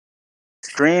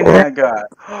 Green hair guy.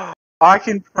 I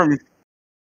can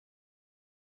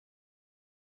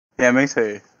Yeah, me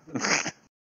too.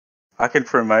 I can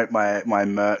promote my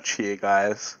merch here,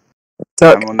 guys.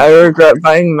 Doc, I'm on I the regret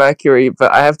buying Mercury,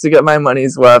 but I have to get my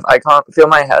money's worth. I can't feel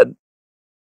my head.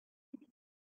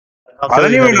 I'll I tell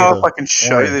don't you even that know if either. I can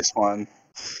show Worry. this one.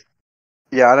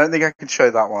 Yeah, I don't think I can show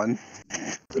that one.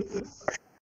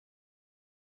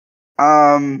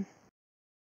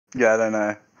 Yeah, I don't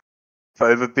know.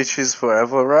 Boba bitches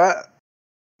forever, right?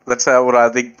 That's what I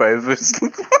think Bobas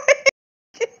look like.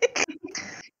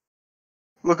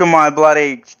 Look at my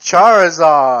bloody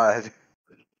Charizard.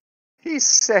 He's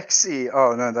sexy.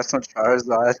 Oh no, that's not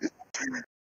Charizard.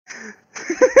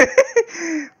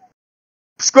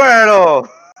 Squirtle.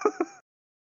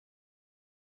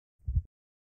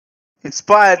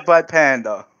 Inspired by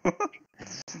Panda.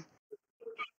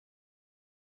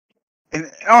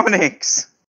 And Onyx.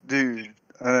 Dude,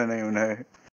 I don't even know.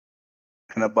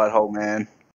 And a butthole man.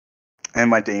 And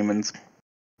my demons.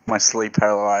 My sleep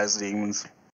paralyzed demons.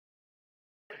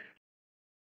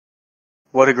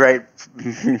 What a great,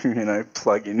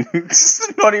 plug-in.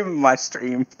 It's not even my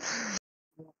stream.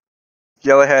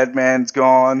 Yellowhead man's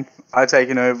gone. I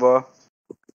taken over.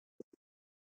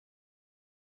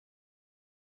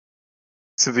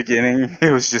 To the beginning,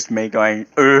 it was just me going,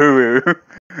 ooh.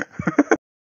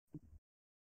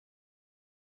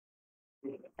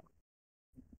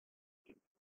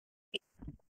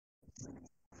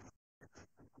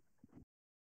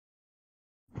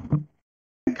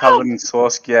 Covered in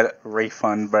sauce, get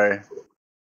refund, bro.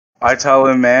 I tell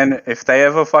them, man, if they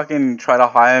ever fucking try to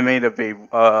hire me to be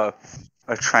a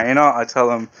trainer, I tell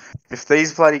them, if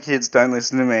these bloody kids don't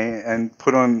listen to me and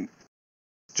put on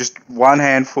just one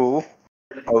handful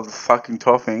of fucking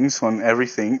toppings on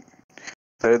everything,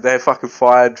 they're fucking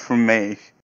fired from me.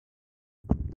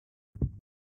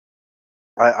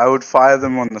 I would fire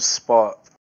them on the spot.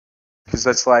 Because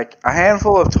that's like a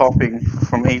handful of topping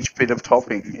from each bit of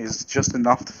topping is just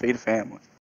enough to feed a family.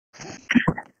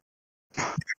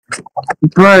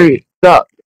 Bro, Doc,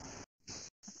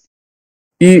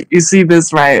 you see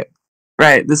this right?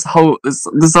 Right, this whole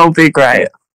big right.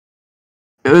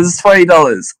 It was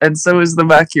 $20, and so was the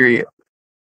Mercury.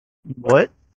 What?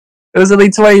 It was only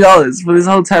 $20 for this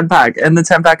whole 10-pack, and the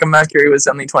 10-pack of Mercury was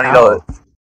only $20. How?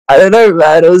 I don't know,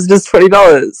 man. It was just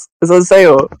 $20. It's on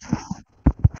sale.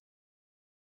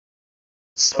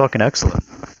 It's fucking excellent.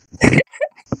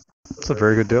 It's a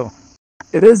very good deal.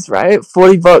 It is, right?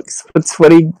 $40 for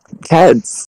 20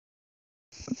 cans.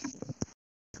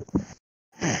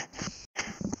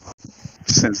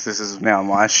 Since this is now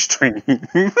my stream.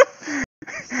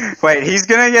 Wait, he's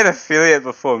gonna get affiliate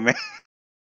before me.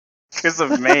 Because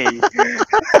of me.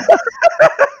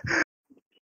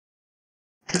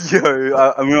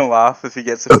 Yo, I'm gonna laugh if he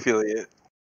gets affiliate.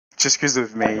 Just because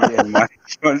of me and my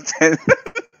content.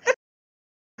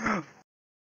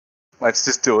 Let's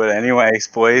just do it anyways,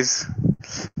 boys.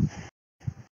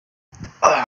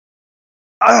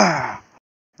 I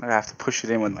have to push it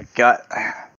in with my gut.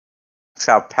 That's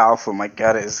how powerful my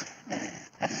gut is.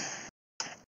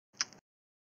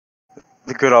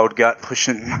 The good old gut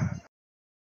pushing.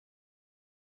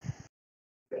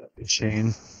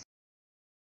 Shane.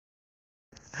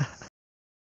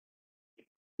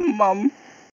 Mum.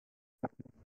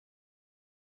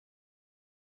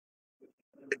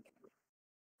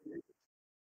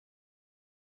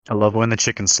 I love when the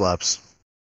chicken slaps.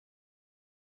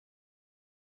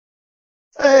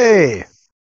 Hey!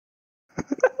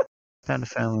 Found a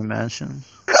family mansion.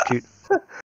 It's cute.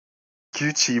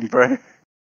 Gucci, bro.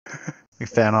 Your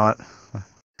fan art.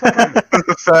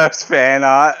 The first fan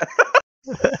art.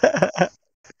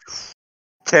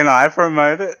 Can I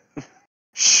promote it?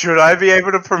 Should I be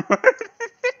able to promote it?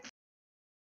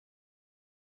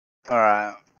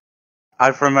 Alright.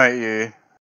 I promote you.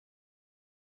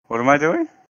 What am I doing?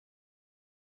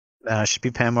 Man, I should be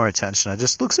paying more attention. I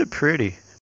just look so pretty.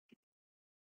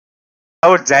 I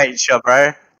would date you,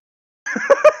 bro.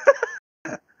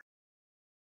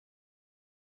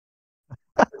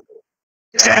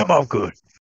 Damn, I'm good.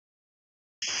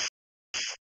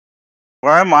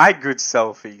 Where are my good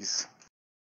selfies?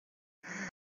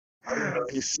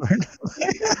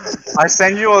 I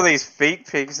send you all these feet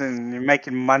pics and you're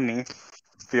making money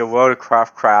for your World of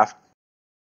Craft.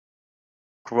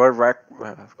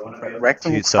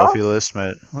 Rectum Cute craft? selfie list,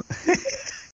 mate.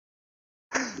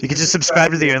 You can just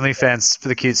subscribe to the OnlyFans for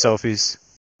the cute selfies.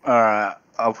 Alright,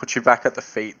 I'll put you back at the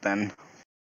feet then.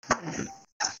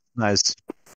 Nice.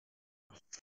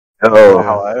 Oh, Yeah.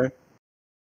 hello.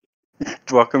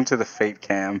 Welcome to the feet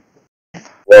cam.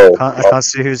 I can't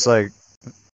see who's like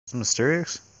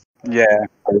mysterious. Yeah.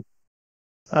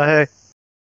 Oh hey.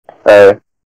 Hey.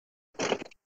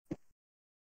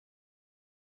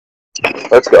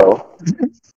 Let's go.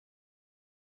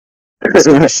 There's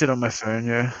got this shit on my phone,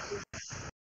 yeah.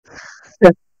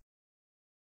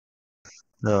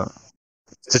 No.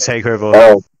 It's a takeover.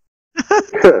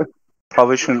 Oh.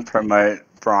 Probably shouldn't promote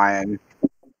Brian.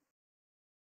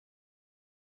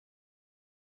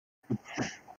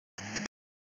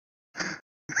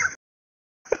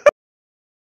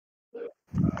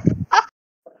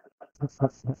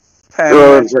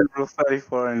 Rule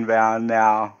 34 inbound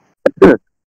now.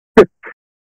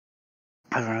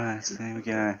 Alright, so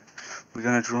we're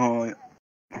gonna draw.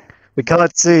 We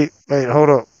can't see. Wait, hold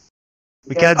up.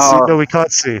 We can't see. Oh. No, we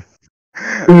can't see. We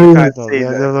can't No, see the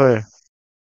that. other way.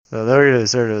 No, there it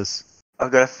is. There it is.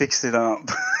 I've gotta fix it up.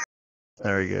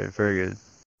 There we go. Very good.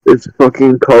 It's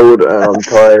fucking cold and I'm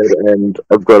tired and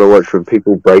I've got to watch for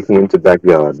people breaking into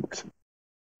backyards.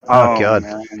 Oh, God.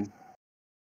 Man. Pain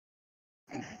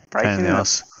in Breaking the in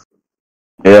ass.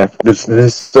 Yeah, this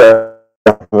just a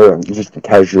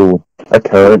casual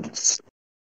occurrence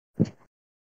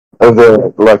of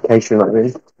the location like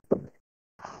this.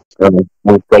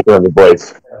 We'll take it on the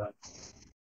boys.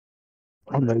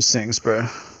 On those things, bro.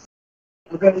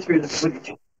 I'll go through the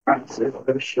footage.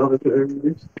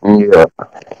 Yeah.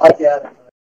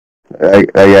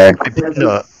 Yeah.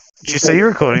 No. Did you say you're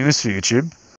recording this for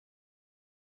YouTube?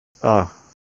 Oh.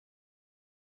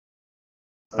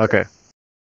 Okay.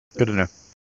 Good to know.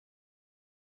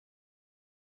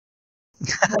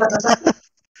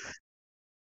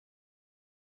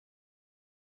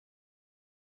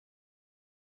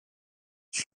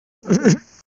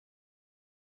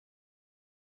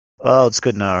 Well, it's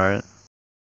good now, right?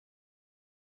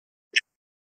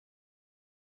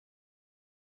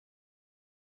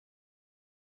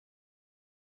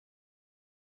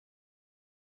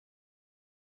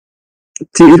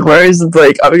 Dude, where is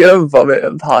like I'm gonna vomit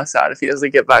and pass out if he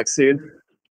doesn't get back soon.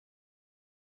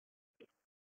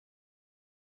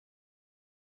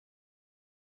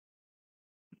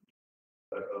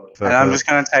 And I'm just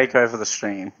gonna take over the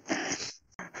stream.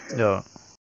 Yeah.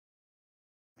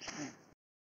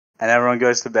 And everyone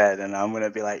goes to bed, and I'm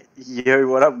gonna be like, yo,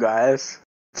 what up, guys?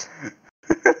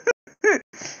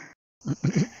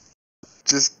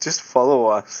 just follow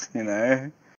us, you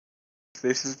know?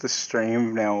 This is the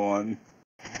stream now on.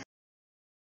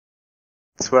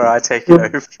 It's where I take it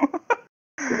over.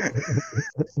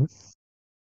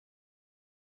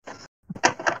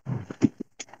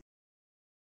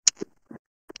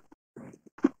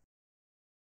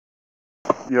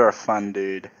 You're a fun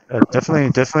dude.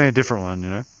 Definitely a different one, you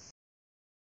know?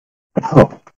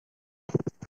 Oh.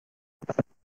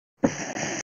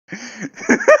 I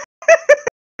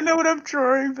know what I'm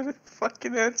drawing, but it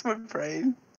fucking hurts my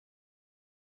brain.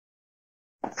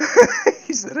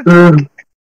 Is that a duck?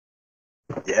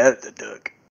 Yeah, it's a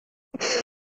duck.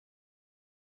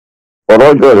 Why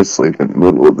don't I go to sleep in the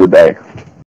middle of the day?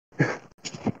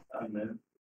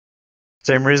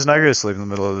 Same reason I go to sleep in the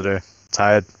middle of the day.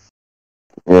 Tired.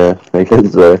 Yeah,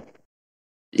 because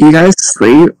You guys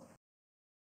sleep?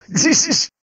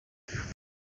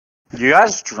 You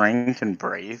guys drink and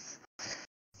breathe?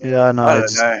 Yeah, no, I don't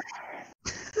it's know.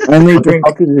 I only what the drink.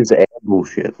 fuck is this air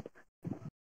bullshit?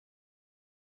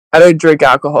 I don't drink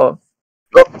alcohol.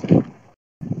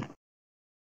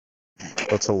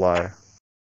 that's a lie.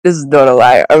 This is not a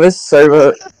lie. I'm a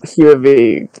sober human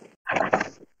being.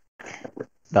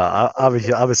 No, I'm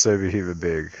a sober human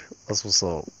being. That's what's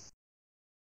up.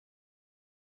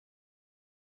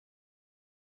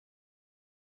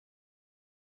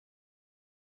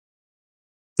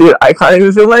 Dude, I can't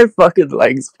even feel my fucking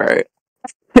legs, bro.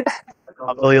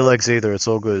 Not feel your legs either. It's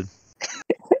all good.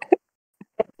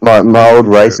 My old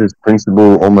racist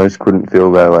principal almost couldn't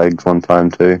feel their legs one time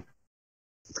too.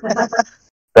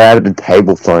 They had the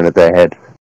table thrown at their head.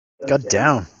 God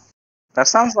damn. That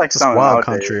sounds like That's something wild I'll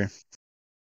country. do.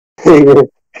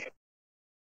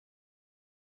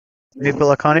 Hey,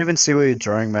 Bill, I can't even see what you're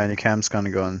drawing, man. Your cam's kind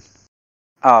of gone.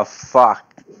 Oh,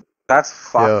 fuck. That's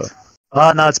fucked.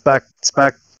 Oh no, it's back. It's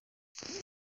back.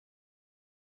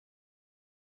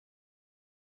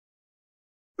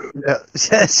 Yeah,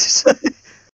 yes.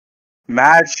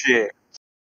 Mad shit.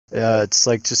 Yeah, it's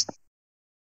like just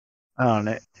I don't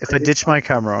know. If I ditch my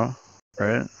camera,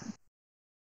 right?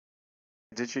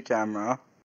 Did your camera?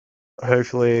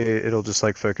 Hopefully it'll just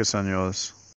like focus on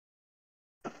yours.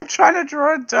 I'm trying to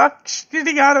draw a duck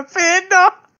shitting out a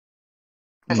panda.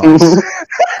 Nice.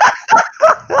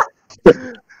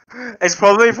 It's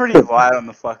probably pretty light on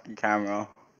the fucking camera.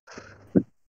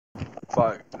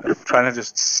 Fuck. I'm trying to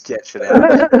just sketch it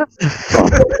out.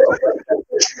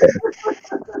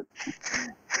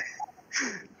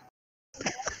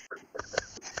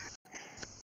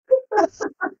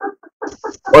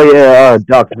 Oh yeah,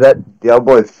 Duck, that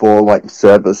Diablo 4 like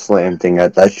server slam thing,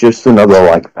 that's just another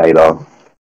like beta.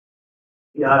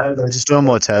 Yeah, they're just doing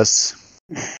more tests.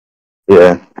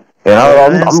 Yeah. Yeah,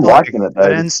 It ends, I'm like, liking it it though.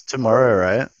 ends tomorrow,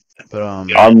 right? But I'm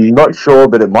not sure,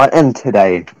 but it might end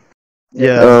today.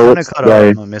 yeah, I kind of what's cut today?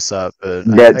 out on the miss up, but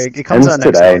Yeah, it comes out ends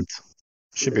next today. month.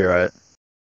 Should be right.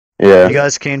 Yeah. You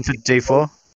guys keen for D4?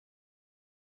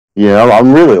 Yeah,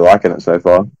 I'm really liking it so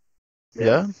far.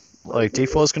 Yeah? Like,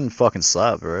 D4's gonna fucking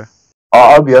slap, bro.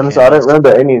 I'll be honest, I don't Yes.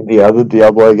 remember any of the other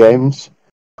Diablo games.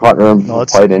 Can't remember No, if I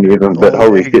it's- played any of them, but well,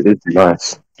 holy like- shit, it's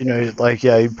nice. You know, like,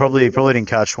 yeah, you probably didn't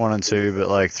catch 1 and 2, but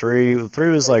like three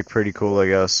was like pretty cool, I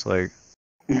guess. Like,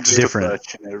 Just different.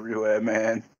 searching everywhere,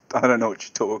 man. I don't know what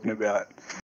you're talking about.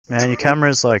 man, your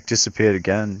camera's like disappeared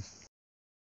again.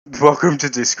 Welcome to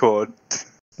Discord.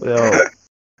 Well,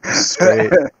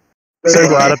 sweet. So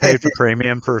glad I paid for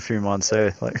premium for a few months,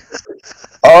 eh? Like,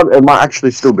 Oh, it might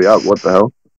actually still be up. What the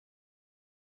hell?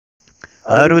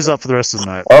 I heard it was up for the rest of the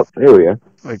night. Oh, here we go.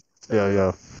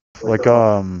 Yeah. Like,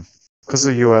 because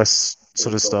the US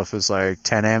sort of stuff is like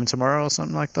 10 a.m. tomorrow or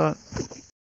something like that.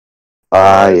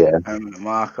 Yeah. Permanent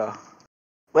marker.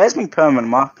 Where's my permanent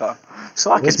marker?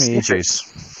 So I can Where's my snip it.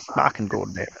 EGs? Fucking god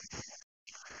damn it.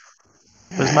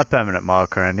 Where's my permanent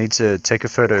marker? I need to take a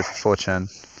photo for 4chan.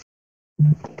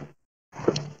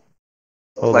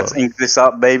 Hold Let's up. ink this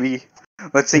up, baby.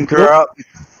 Let's ink her up.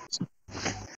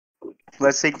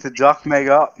 Let's ink the duck meg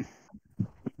up.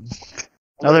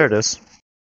 Oh, there it is.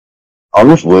 I'm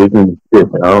just losing shit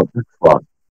now. Fuck.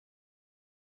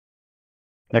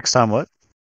 Next time, what?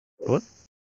 What?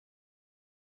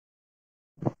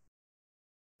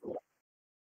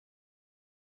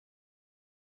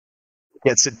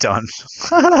 Gets it done.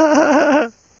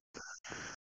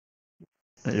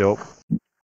 Yup.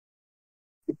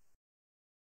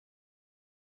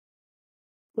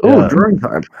 Oh, Yeah. drawing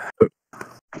time.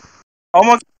 Oh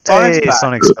my god, Hey, back.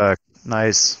 Sonic's back.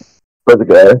 Nice. Let's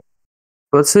go.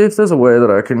 Let's see if there's a way that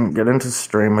I can get into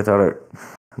stream without it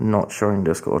not showing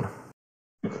Discord.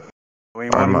 We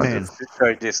I want might to just-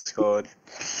 show Discord.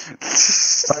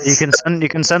 You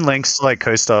can send links to like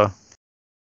CoStar.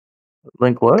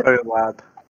 Link what? Collab.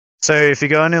 So if you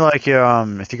go into like your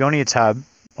if you go into your tab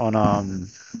on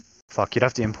fuck, you'd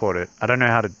have to import it. I don't know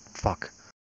how to fuck.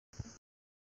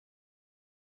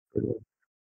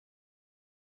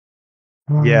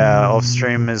 Yeah, off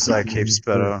stream is like heaps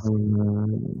better.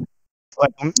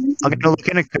 Like I'm gonna look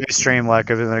into CoStream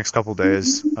like over the next couple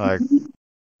days. Like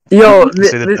Yo,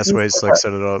 see the best ways to like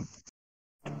set it up.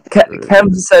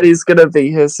 Kev said he's gonna be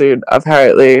here soon.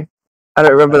 Apparently, I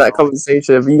don't remember that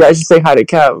conversation. But you guys should say hi to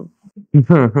Kev.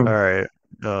 Alright.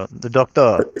 The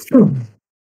doctor.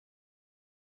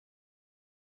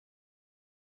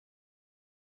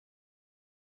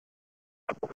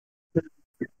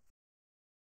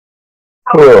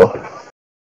 Cool.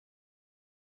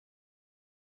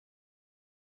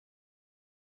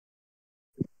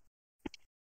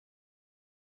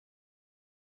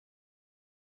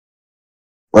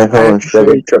 Wait, hold on. Should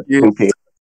I check PP?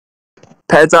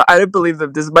 Pets, I don't believe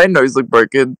them. Does my nose look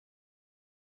broken?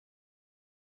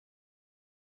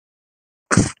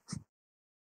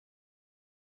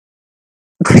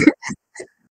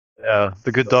 Yeah,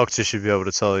 the good doctor should be able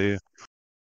to tell you.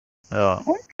 Yeah.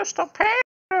 Just a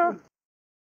panda.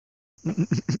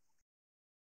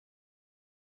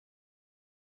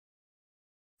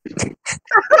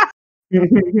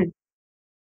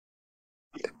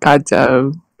 God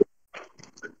damn.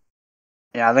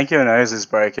 Yeah, I think your nose is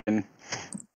broken.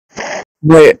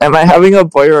 Wait, am I having a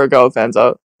boy or a girl,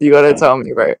 Penta? You gotta tell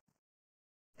me, right?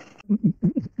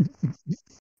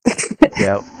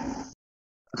 Yeah.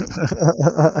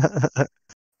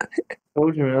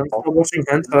 Told you, man. Stop watching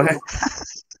hentai.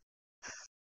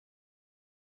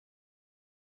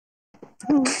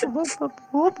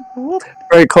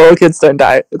 Right, coral kids don't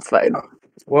die. It's fine.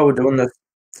 Why we're doing this?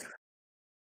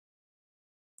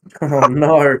 Oh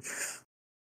no.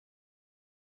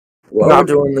 While we're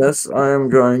doing this, I am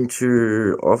going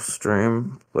to off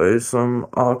stream play some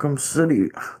Arkham City.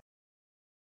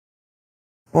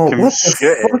 Oh, Arkham what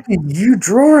shit. the fuck are you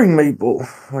drawing, Maple?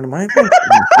 What am I supposed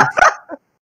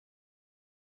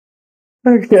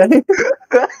Okay.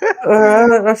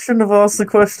 I shouldn't have asked the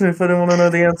question if I didn't want to know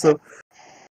the answer.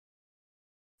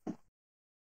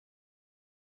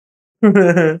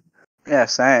 Yeah,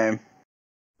 same.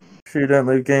 She don't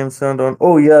leave game sound on.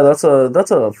 Oh yeah, that's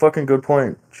a fucking good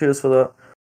point. Cheers for that.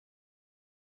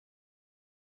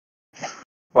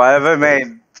 Whatever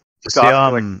made Just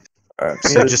Dark, like, Alright,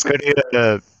 so just go to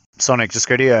your Sonic. Just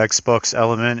go to your Xbox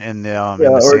element in the yeah, I in the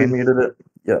already scene. muted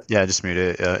it. Yeah, just mute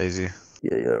it. Yeah, easy.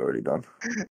 Yeah, already done.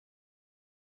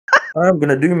 I'm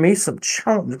gonna do me some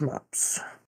challenge maps.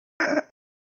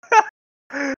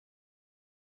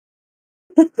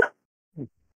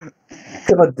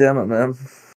 God damn it, man.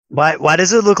 Why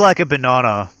does it look like a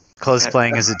banana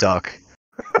cosplaying as a duck,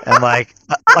 and like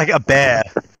a bear,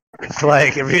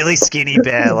 like a really skinny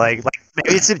bear, like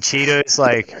maybe it's some Cheetos,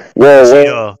 like Whoa, whoa.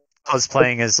 cheetah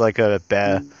cosplaying as like a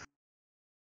bear.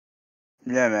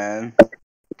 yeah, man.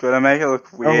 Gotta make it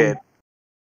look weird.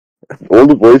 All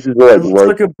the voices are It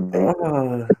like looks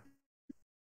right.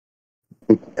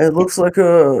 like it looks like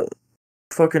a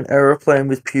fucking aeroplane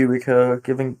with pubic hair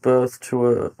giving birth to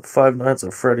a Five Nights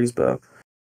at Freddy's bear.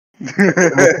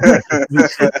 You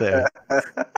sit there.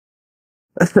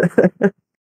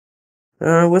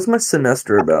 Where's my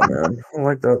Sinestro Batman? I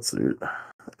like that suit.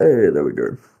 Hey, there we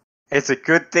go. It's a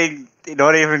good thing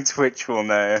not even Twitch will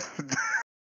know.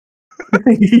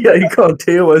 Yeah, you can't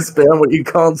deal with spam what you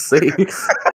can't see.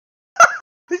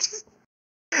 This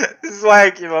is why I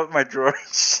give up my drawing.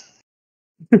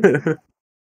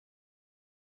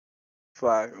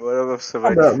 Fuck, what else have I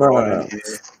How about drawn in that? here?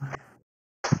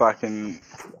 Fucking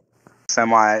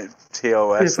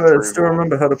semi-TOS If I still approval.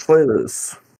 remember how to play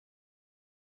this.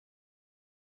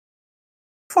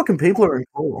 Fucking people are in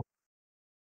cool.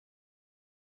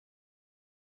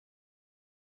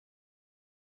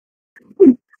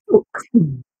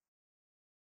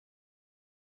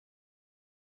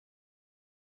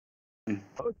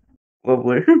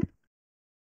 Lovely.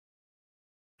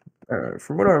 Alright,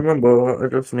 from what I remember, I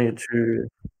just need to.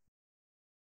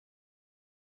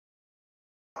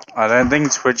 I don't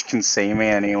think Twitch can see me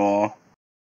anymore.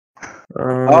 Uh,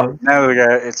 Oh, there we go.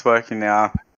 It's working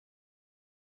now.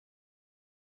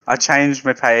 I changed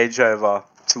my page over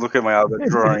to look at my other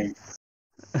drawing.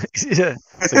 Yeah,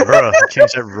 it's like, bro,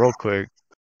 change that real quick.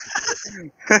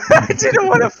 I didn't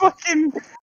want to fucking.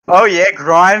 Oh yeah,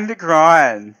 grind to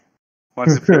grind.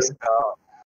 Once it picks it up.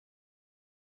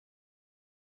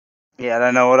 Yeah, I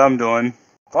don't know what I'm doing.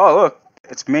 Oh look,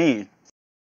 it's me.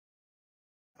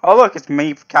 Oh look, it's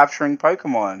me capturing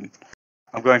Pokemon.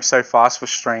 I'm going so fast for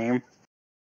stream.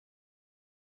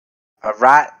 A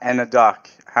rat and a duck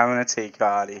having a tea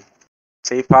party.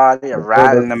 Tea party, a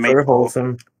rat and a very meatball.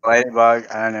 wholesome. Ladybug,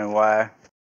 I don't know why.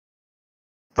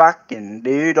 Fucking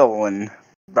doodling,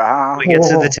 brah. We get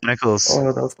to the tentacles.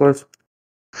 Oh, that was close.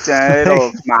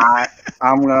 Doodles, mate.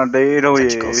 I'm gonna doodle you.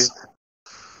 Tentacles.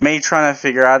 Me trying to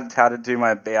figure out how to do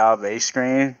my BRB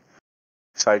screen.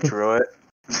 So I drew it.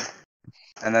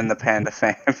 And then the panda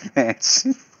fan fans.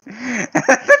 And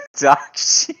the duck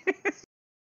shit.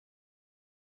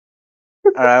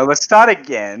 Alright, let's start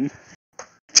again.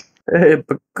 Hey,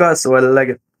 Picasso, I like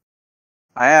it.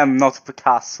 I am not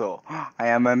Picasso. I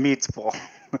am a meatball.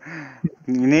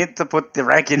 You need to put the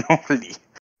regularly.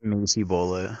 Meaty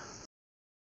baller.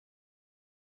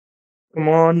 Come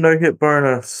on, no hit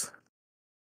bonus.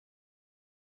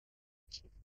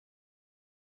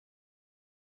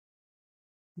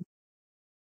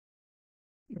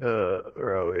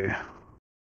 Where are we?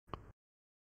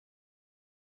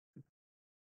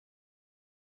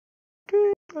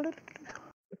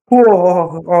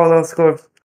 Whoa, oh, that was close.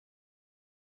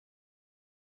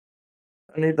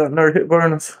 I need that no hit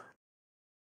bonus.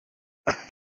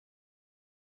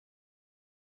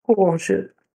 Oh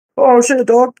shit. Oh shit,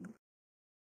 dog.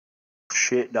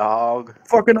 Shit, dog.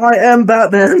 Fucking I am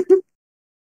Batman.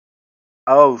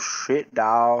 Oh, shit,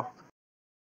 dog.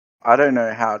 I don't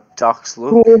know how ducks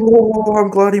look. Oh, I'm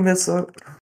glad he missed that.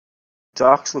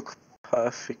 Ducks look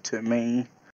perfect to me.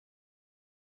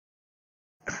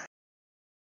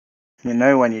 You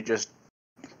know when you're just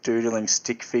doodling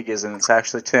stick figures and it's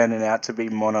actually turning out to be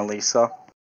Mona Lisa?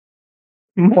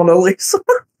 Mona Lisa.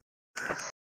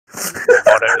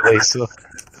 Mona Lisa.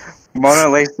 Mona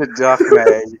Lisa duck,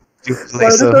 mate. Why did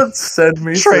Lisa. that send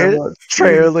me so much?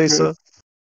 Trey Lisa.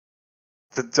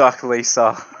 The duck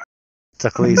Lisa.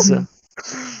 Duck Lisa.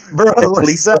 Bro, Duck what's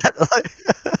Lisa.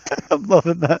 that? I'm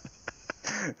loving that.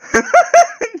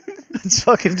 It's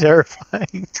fucking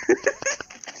terrifying.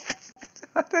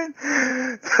 I don't...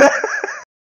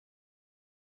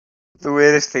 The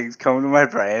weirdest things come to my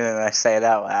brain and I say it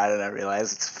out loud and I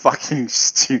realize it's fucking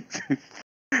stupid.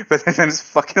 But then it's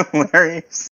fucking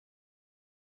hilarious.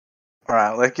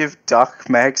 Alright, let's give Duck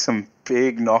Meg some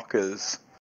big knockers.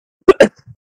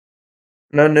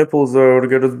 No nipples though to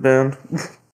get us banned.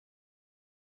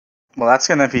 Well, that's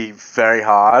gonna be very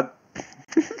hard.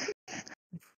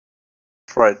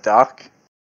 For a duck.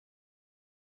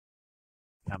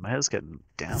 Yeah, my head's getting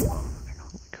down long.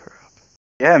 Holy crap.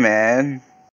 Yeah, man.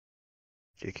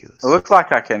 Ridiculous. It looks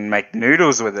like I can make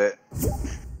noodles with it.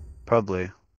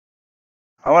 Probably.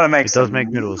 I want to make It does make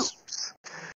noodles.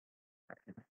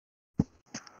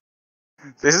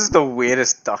 This is the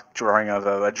weirdest duck drawing I've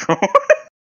ever drawn.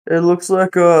 It looks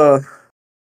like kind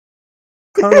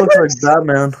of looks like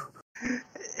Batman.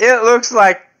 It looks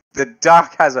like the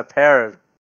duck has a pair of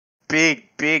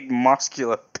big,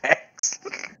 muscular pecs.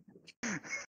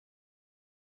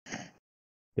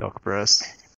 Duck breast.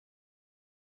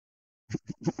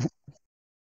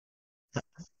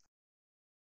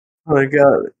 Oh my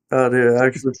god, out here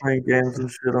actually playing games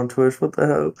and shit on Twitch. What the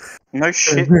hell? No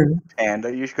shit,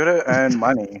 Panda. You gotta earn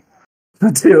money.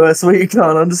 Dude, that's what you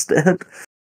can't understand.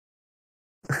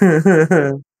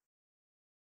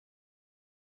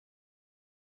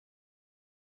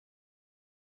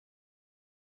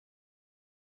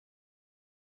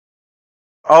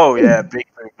 Oh yeah, big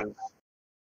boomers.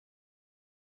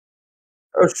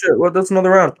 Oh shit! What? That's another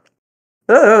round.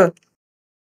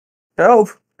 Help,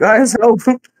 guys! Help!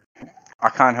 I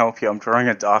can't help you. I'm drawing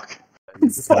a duck.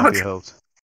 Can't Fuck! be helped.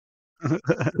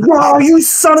 Wow, you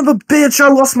son of a bitch! I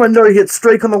lost my no-hit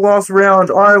streak on the last round.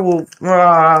 I will.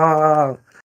 Ah.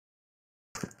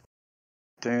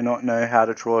 Do not know how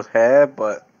to draw hair,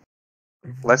 but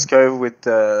let's go with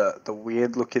the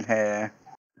weird looking hair.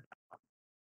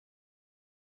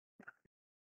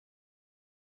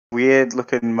 Weird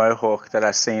looking mohawk that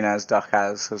I've seen as Duck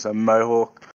has. It's a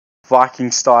mohawk, Viking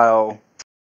style.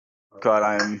 God,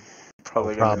 I'm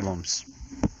probably gonna. Problems.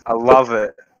 I love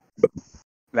it.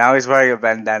 Now he's wearing a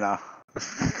bandana.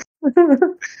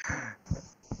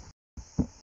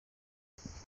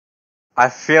 I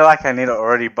feel like I need to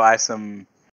already buy something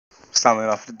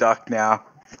off the Duck now.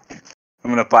 I'm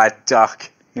gonna buy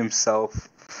Duck himself.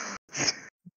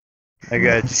 Okay,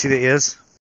 did you see the ears?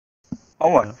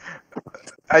 Oh my!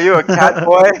 Are you a cat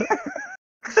boy?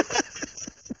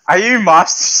 Are you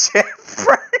Master Chef,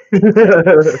 bro?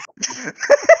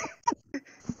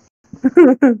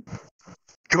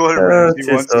 Gordon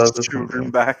Ramsay wants his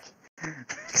children back,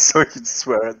 so he can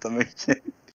swear at them again.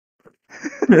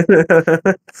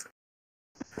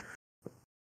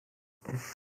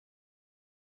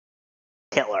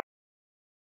 Killer.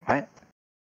 What?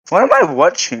 What am I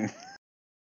watching?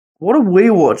 What are we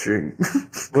watching?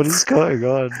 What is going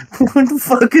on? What the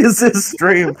fuck is this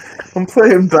stream? I'm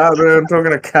playing Batman, talking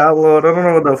to Cat Lord. I don't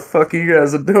know what the fuck you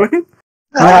guys are doing.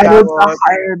 I Cat was Lord. a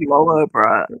hired Lola,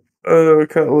 bro.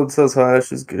 Cat Lord says hi.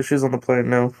 She's on the plane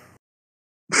now.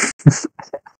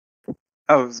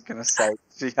 I was gonna say,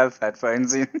 do you have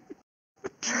headphones in?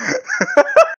 I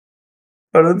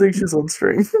don't think she's on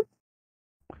stream.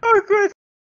 Oh, good.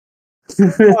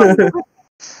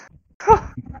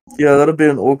 Yeah, that'll be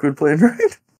an awkward plane ride.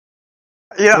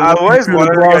 Yeah, I always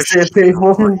wanted to go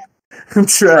people. I'm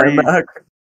trying back.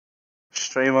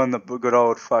 stream on the good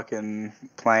old fucking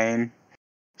plane.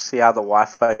 See how the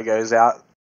Wi-Fi goes out.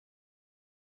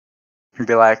 And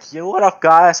be like, yo, what up,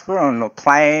 guys? We're on the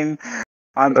plane.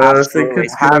 I'm I think absolutely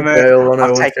it's gonna hammered. fail when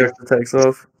I've I taken check the takes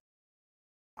off.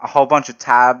 a whole bunch of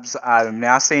tabs. I'm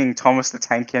now seeing Thomas the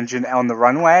Tank Engine on the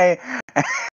runway.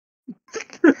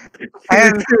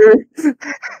 and,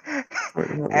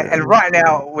 and right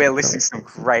now, we're listening to some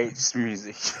great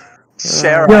music.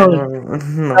 Share Yo.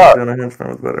 No, gonna henchman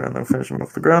was better, and then finish him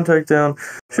off the ground takedown.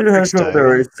 Shoot a henchman with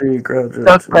their AC, grab it,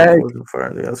 Duck leg.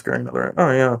 fire the S green another.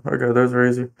 Oh yeah, okay, those are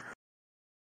easy.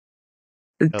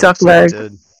 Duck leg.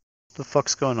 Dead. The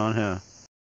fuck's going on here?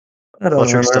 I don't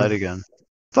Buttricks know. died again.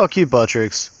 Fuck you,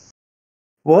 Buttricks.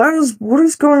 What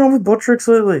is going on with Buttricks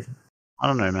lately? I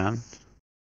don't know, man.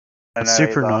 I It's know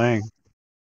super either. annoying.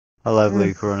 I love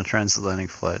League. We're on a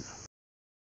transatlantic flight.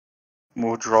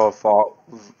 We'll draw a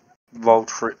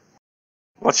Voltrix.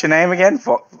 What's your name again?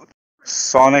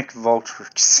 Sonic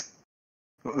Voltrix.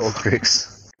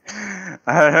 Voltrix.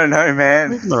 I don't know,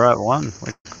 man. Even the right one.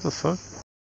 Like, what the fuck?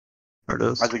 There it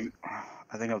is.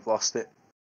 I think I've lost it.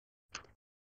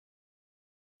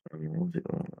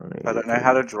 I don't know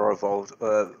how to draw a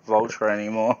Voltra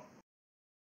anymore.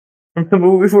 Remember,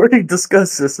 we've already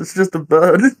discussed this. It's just a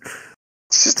bird.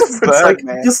 It's just a bird,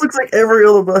 man. It just looks like every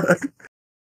other bird.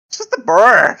 It's just a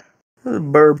bird. It's a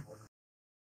bird.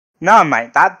 No,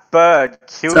 mate, that bird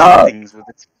kills Stop. things with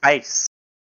its face.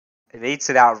 It eats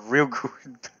it out real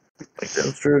good.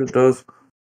 Damn straight it does.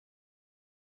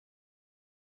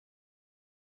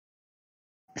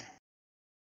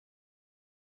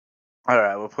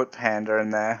 Alright, we'll put Panda in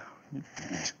there.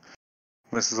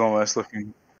 This is almost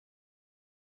looking...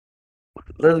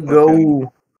 Let's Okay.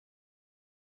 go.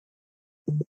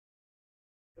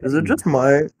 Is it just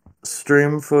my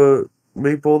stream for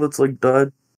Maple that's like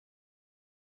died?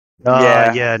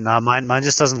 Yeah. Yeah, nah, mine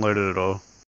just doesn't load it at all.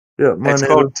 Yeah, mine It's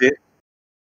either. called...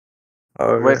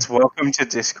 Oh, It's welcome to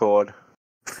Discord.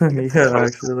 okay. Yeah,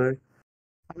 actually.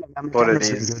 What it Camera's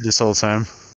been is. good this whole time.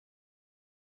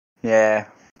 Yeah.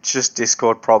 It's just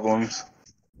Discord problems.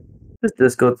 Just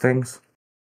Discord things.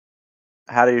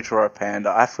 How do you draw a panda?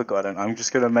 I've forgotten. I'm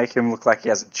just gonna make him look like he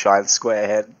has a giant square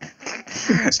head.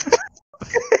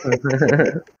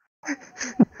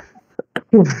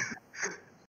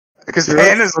 Because Yeah,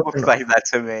 pandas that's look fucking like that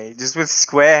to me. Just with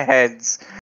square heads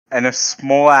and a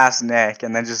small ass neck,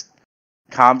 and then just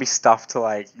can't be stuffed to,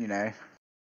 like, you know,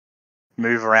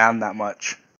 move around that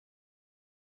much.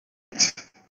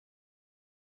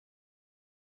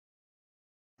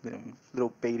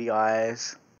 Little beady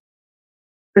eyes.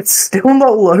 It's still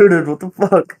not loaded. What the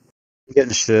fuck?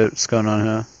 Getting shit. What's going on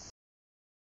here?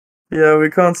 Yeah, we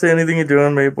can't see anything you're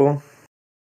doing, Maple.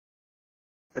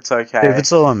 It's okay. If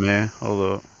it's all on me,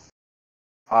 although.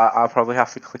 I'll probably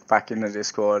have to click back into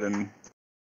Discord and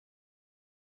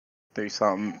do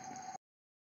something.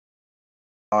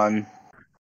 On.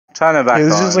 Turn it back Yeah, on.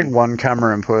 this is just like one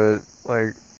camera input.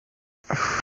 Like,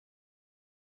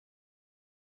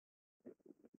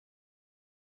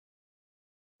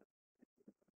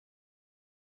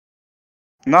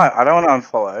 No, I don't want to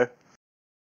unfollow.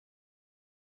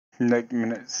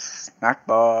 Minutes snack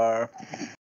bar.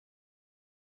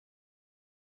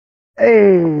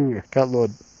 hey, got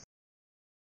Lord.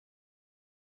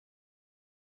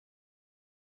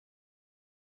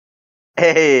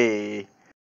 Hey.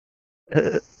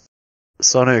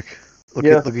 Sonic, look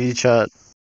Yeah. at your chat.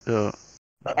 Yeah.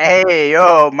 Hey,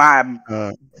 yo,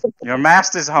 Uh, your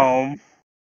master's home.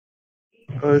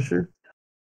 Oh, sure.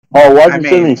 Oh, why I did you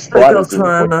send mean- me Take spiders? your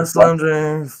time, nice Slam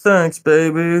Jam. Thanks,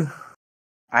 baby.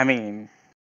 I mean,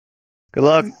 good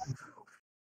luck.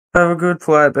 Have a good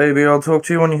flight, baby. I'll talk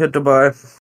to you when you hit Dubai.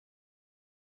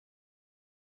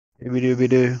 Doobie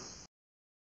doo.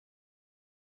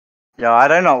 yo, I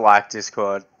do not like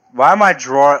Discord. Why am I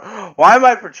Why am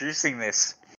I producing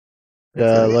this?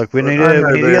 Yeah, look, we need I to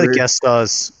know, get a baby. guest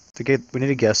stars we need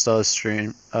a guest stars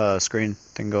screen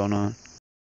thing going on.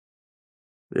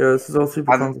 Yeah, this is all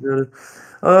super I'm- complicated.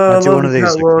 I'll do Love one of you, these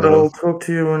Cat like Lord. later. I'll talk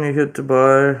to you when you hit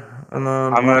Dubai, and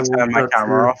then I'm gonna I will turn my catch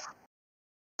camera you off.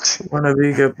 whenever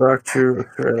you get back to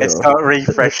Australia. It's not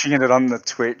refreshing it on the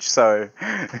Twitch, so.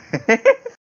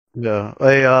 Yeah.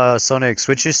 Hey, Sonic,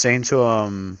 switch your scene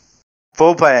to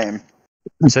Full game.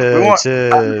 We want-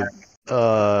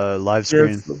 live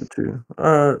screen. Yes, love you too.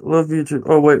 Love you too.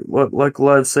 Oh wait, what? Like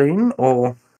live scene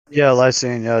or? Yeah, live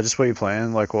scene. Yeah, just what you're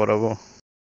playing, like whatever.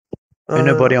 Ain't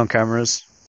nobody on cameras.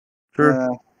 Sure. Yeah.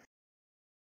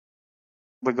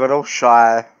 We got all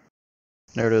shy.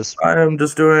 There it is. I am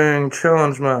just doing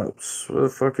challenge maps. Where the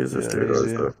fuck is this Yeah, dude?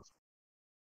 easy. Oh,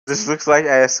 This looks like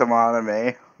ASMR to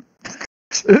me.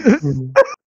 it's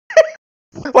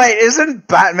Wait, isn't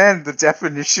Batman the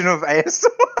definition of ASMR?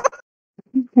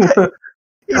 there.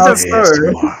 He's How a,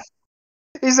 so?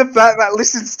 he's a bat that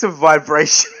listens to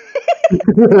vibration.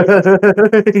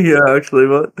 Yeah, actually,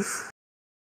 what?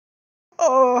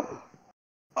 Oh,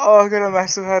 I got a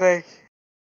massive headache.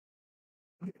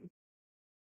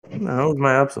 No, that was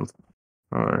my absence.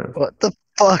 Alright. What the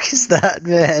fuck is that,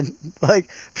 man? Like,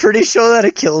 pretty sure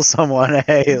that'd kill someone,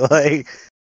 hey? Like,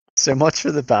 so much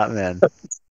for the Batman.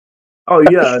 Oh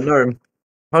yeah, no,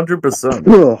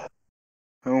 100%.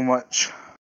 How much?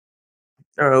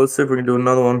 Alright, let's see if we can do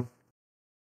another one.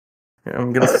 Yeah,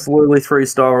 I'm gonna slowly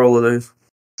 3-star all of these.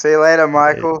 See you later,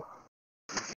 Michael.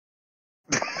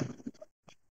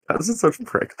 This is such a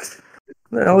prick.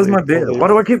 The hell is my beer? Why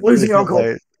do I keep losing alcohol?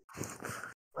 One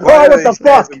Oh, of what the these days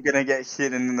fuck? I'm gonna get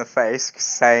hit in the face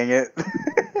saying it.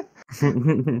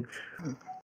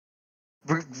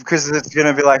 Because it's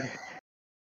gonna be like,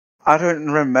 I don't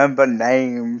remember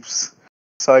names,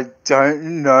 so I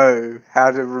don't know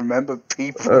how to remember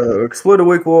people. Exploit a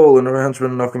weak wall in a henchman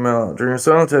and knock him out. During a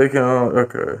silent takeout.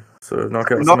 Okay, so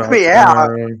knock out. Knock smash, me out?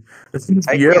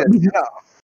 Take me Yeah. to dinner.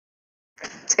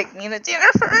 Take me to dinner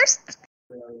first.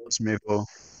 It's me, Paul.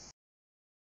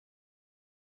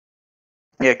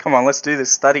 Yeah, come on, let's do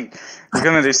this study. We're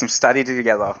gonna do some study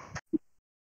together.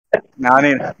 Now I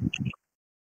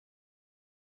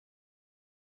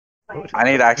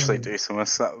need to actually do some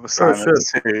assignments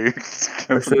too.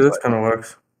 Actually, this kind of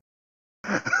works.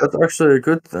 That's actually a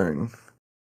good thing.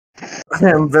 I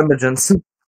am vengeance.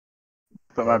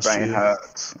 But my brain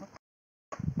hurts.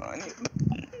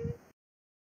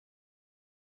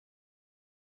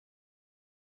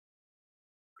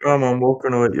 Come on,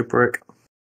 walking away, you prick.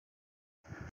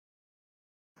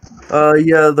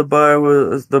 Yeah, the buy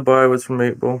was from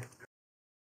April.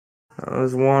 That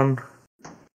was one.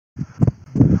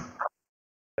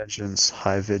 Vengeance,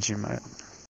 high Vegemite.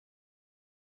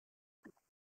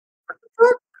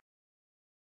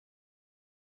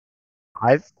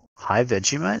 High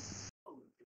Vegemite?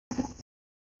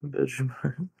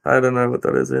 I don't know what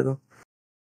that is either.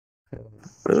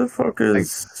 Where the fuck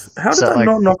is? How is did that that like-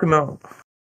 not knock him out?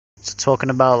 Is it talking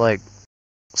about like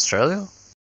Australia?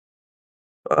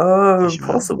 Vegemite?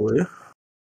 Possibly.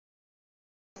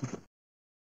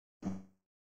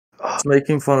 It's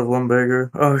making fun of lumbago.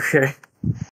 Okay.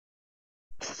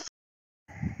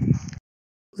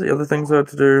 The other things I had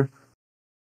to do.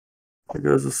 It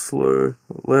goes a slow.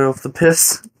 Lay off the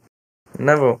piss.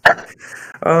 Never.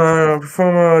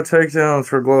 Perform a takedown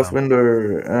through a glass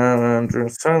window and turn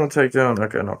the takedown.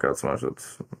 Okay, knockout smash.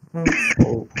 That's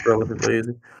all relatively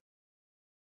easy.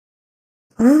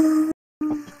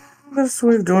 Best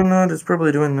way of doing that is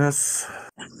probably doing this.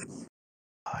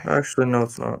 Actually, no,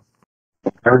 it's not.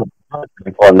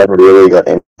 I never really got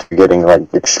into getting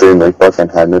like extremely fucking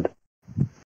hammered.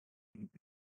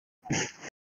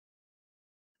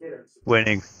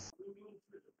 Winning.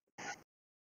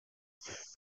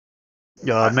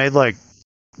 Yeah, I made like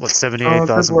what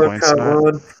 78,000 Good luck, points tonight.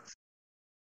 Lord.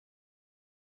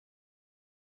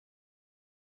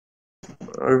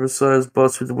 Oversized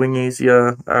butts with wingies,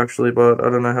 yeah, actually, but I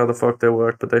don't know how the fuck they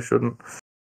work, but they shouldn't.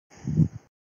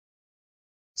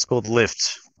 It's called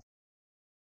lift.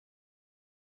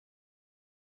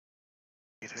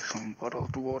 Some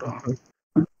bottled water.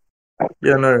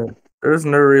 Yeah, no, there's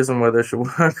no reason why they should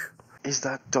work. Is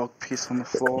that dog piss on the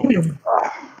floor?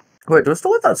 Wait, do I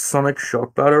still have that sonic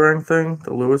shock battering thing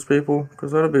to lures people?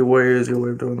 Because that'd be a way easier way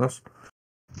of doing this.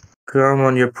 Come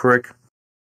on, you prick.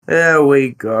 There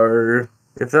we go.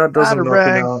 If that doesn't knock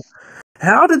him out.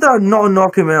 How did that not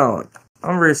knock him out?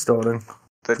 I'm restarting.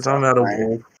 Because I'm out of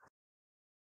wall.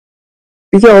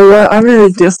 Yo, what? I'm in a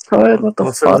Discord? What the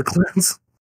Also fuck? the cleanse.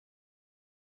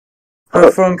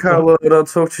 Have fun, Carlo. I'll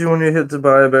talk to you when you hit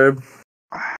Dubai, babe.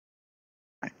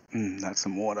 That's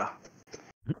some water.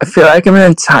 I feel like I'm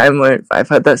in a time loop. I've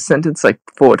had that sentence like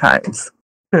 4 times.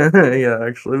 Yeah,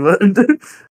 actually, but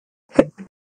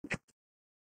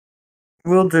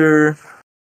will do.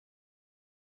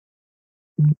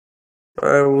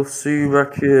 I will see you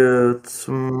back here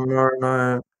tomorrow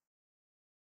night.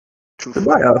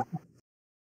 Dubai.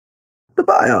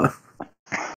 Dubai.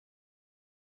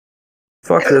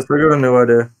 Fuck this, I got a new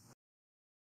idea.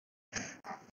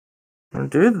 I'll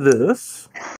do this.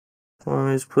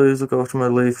 Please look after my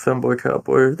leaf, fanboy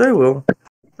cowboy. They will.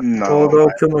 No. Or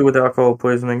they'll kill me with alcohol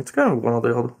poisoning. It's kind of one or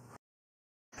the other.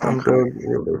 I'm dog.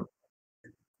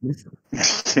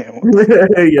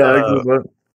 Yeah, good one.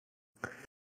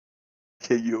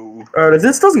 Okay, you. Alright, if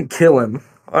this doesn't kill him,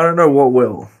 I don't know what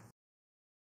will.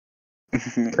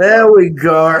 There we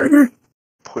go.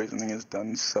 Poisoning is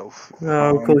done self.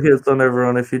 Cool hits on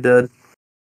everyone if you're dead.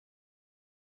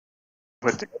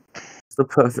 But It's the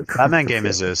perfect. Batman game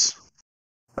is this?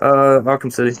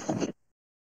 Arkham City.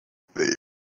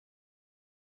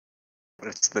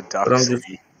 it's the Dark But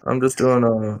City. I'm just doing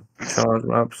challenge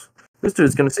maps. This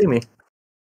dude's gonna see me.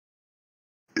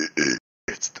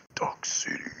 It's the Dark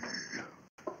City.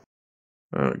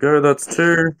 There we go, that's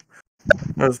 2.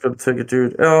 I just gotta take a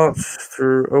dude out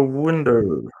through a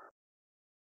window.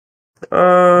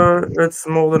 It's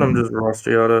more than I'm just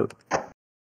rusty at it.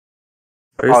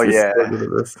 I used to be so good at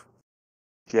this.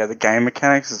 Yeah, the game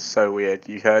mechanics is so weird.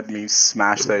 You heard me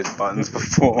smash those buttons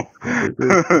before.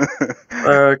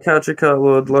 Catch a cat,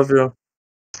 Lord, love you.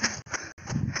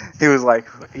 He was like,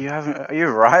 are you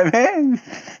right, man?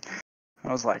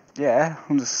 I was like, yeah,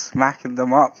 I'm just smacking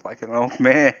them up like an old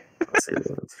man. Let's see that,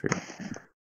 that's true.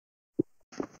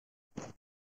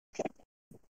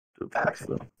 Do a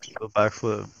backflip. Do a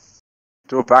backflip.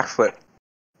 Do a backflip.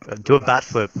 Do a bat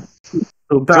flip. Do a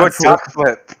Do a backflip. duck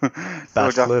flip.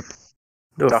 Bat flip.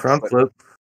 Do a duck front flip.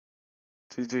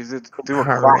 flip. Do a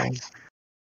quack.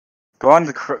 Go on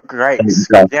the grates.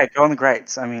 Yeah. Yeah, go on the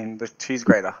grates. I mean, the cheese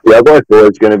grater. The other four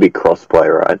is going to be crossplay,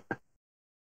 right?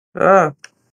 Ah.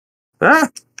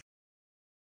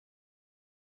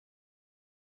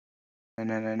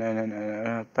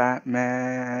 No,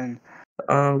 Batman.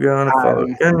 I'm gonna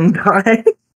Adam. fucking die.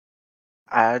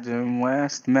 Adam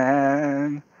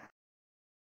Westman.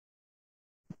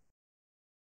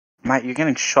 Mate, you're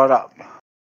getting shot up.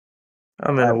 I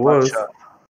mean, by it a was. butcher.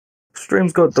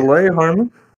 Stream's got delay,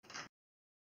 homie.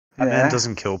 Batman Yeah.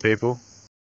 doesn't kill people.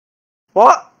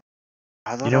 What?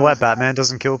 I thought You know it why was Batman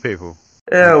doesn't kill people?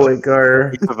 There we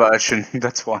go. a version.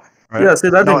 That's why. Right? Yeah, see,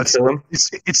 that No, didn't kill him.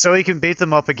 it's so he can beat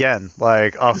them up again,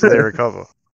 like after they recover.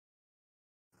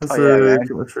 That's Oh, yeah, man.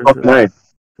 chemistry Oh, shit. no.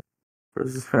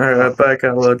 Alright, back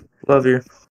out, lad. Love you.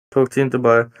 Talk to you in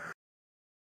Dubai.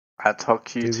 I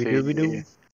talk you to Dooby-dooby-doo. you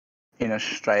in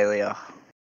Australia.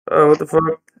 Oh, what the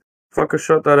fuck? Fucker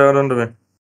shot that out under me.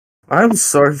 I'm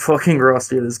so fucking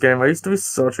rusty at this game. I used to be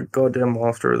such a goddamn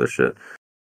master of this shit.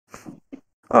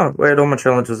 Oh, wait, all my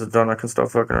challenges are done. I can stop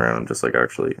fucking around and just, like,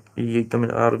 actually yeet them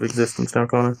out of existence now,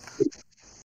 Connor.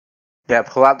 Yeah,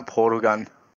 pull out the portal gun.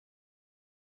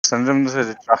 Send them to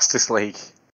the Justice League.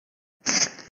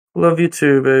 Love you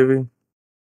too, baby.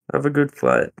 Have a good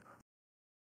flight.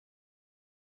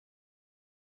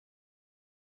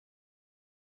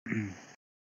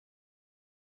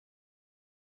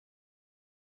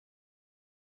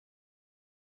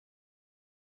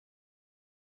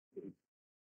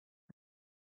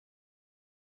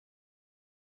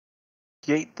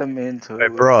 Yeet them into Hey,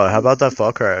 bro, how about that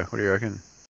Far Cry? What do you reckon?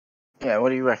 Yeah, what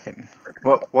do you reckon?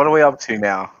 What are we up to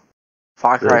now?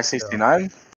 Far Cry Yeah.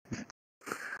 69?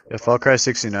 Yeah, Far Cry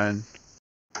 69.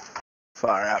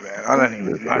 Far out, man. I don't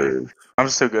even know. I'm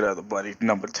still good at the bloody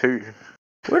number 2.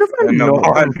 Where have I And number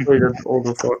not 1. completed all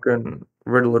the fucking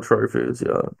Riddler trophies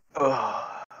yet?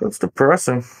 Ugh. That's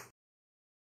depressing.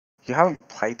 You haven't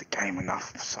played the game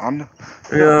enough, son.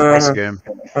 Yeah, Nice game.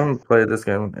 I haven't played this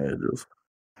game in ages.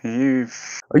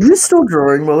 You've... Are you still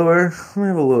drawing, by the way? Let me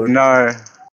have a look. No.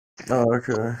 Oh,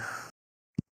 okay.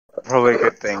 Probably a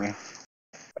good thing.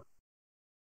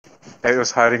 It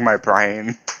was hurting my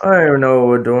brain. I don't even know what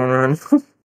we're doing right now.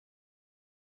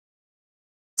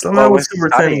 Somehow Well, we're we're still retaining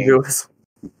studying. viewers.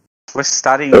 We're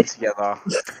studying together.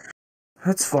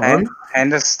 That's fun.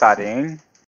 Panda's studying.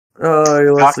 Oh,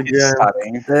 you lost Duck the is game.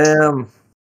 studying. Damn.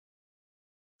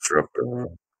 Dropped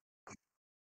it.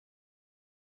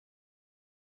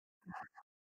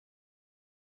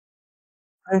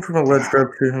 Aim from a ledge, grab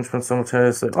 2 henchmen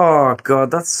simultaneously. Oh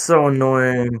god, that's so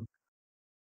annoying.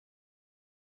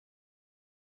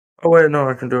 Oh wait, no,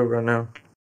 I can do it right now.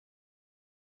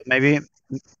 Maybe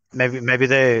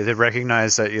they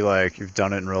recognize that you've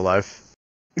done it in real life.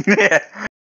 Yeah.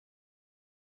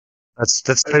 That's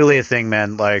totally a thing,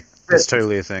 man. Like that's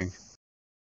totally a thing.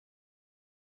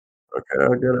 Okay, I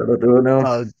get it. I'll do it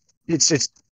now. It's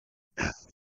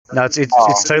no, it's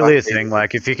Oh, totally a fuck thing. it.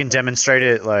 Like if you can demonstrate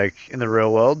it like in the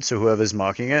real world to whoever's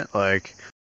marking it, like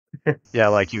yeah,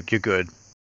 like you're good.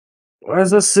 Why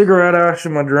is there cigarette ash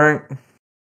in my drink?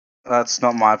 That's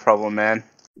not my problem, man.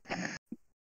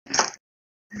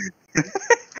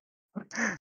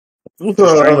 Just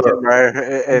drink it, bro.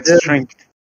 It's drink.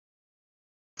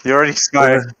 You already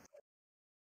smoked.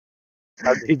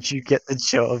 How did you get the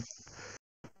job?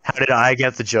 How did I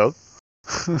get the job?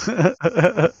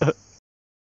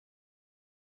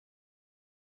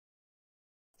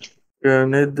 Yeah, I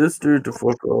need this dude to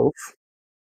fuck off.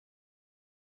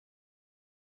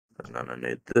 And then I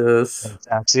need this.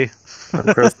 Taxi. I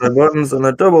press my buttons and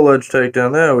a double edge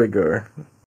takedown. There we go.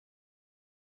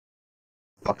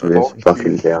 After this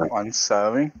fucking guy. One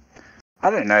serving. I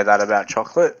didn't know that about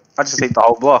chocolate. I just eat the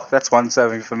whole block. That's one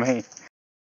serving for me.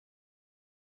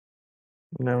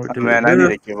 Now we Oh, do man, this. I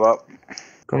need to give up.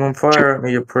 Come on, fire at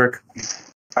me, you prick.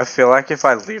 I feel like if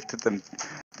I lived at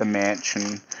the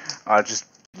mansion, I'd just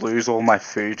lose all my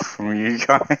food from you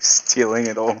guys stealing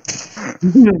it all.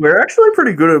 We're actually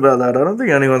pretty good about that. I don't think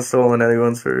anyone's stolen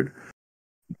anyone's food.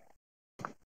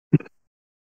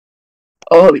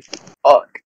 Holy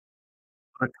fuck.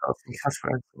 I can't think that's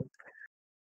right.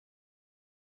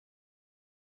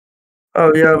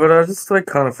 Oh yeah, but I just like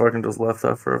kind of fucking just left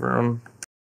that for everyone.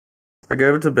 I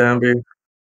gave it to Bambi.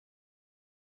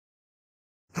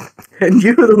 And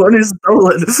you were the one who stole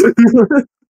it.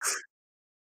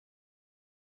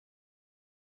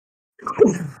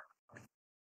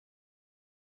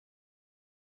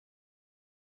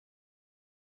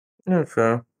 Yeah,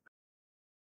 fair.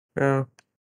 Yeah.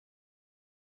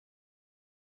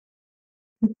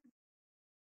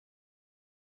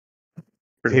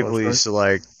 Pretty People much, right? used to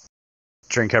like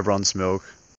drink everyone's milk.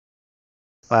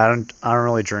 I don't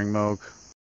really drink milk.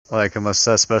 Like unless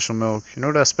that's special milk. You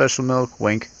know that special milk?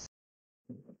 Wink.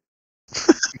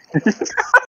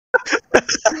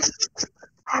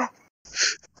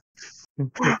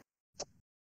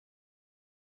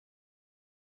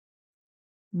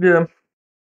 Yeah.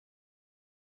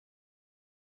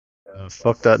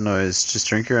 Fuck that noise. Just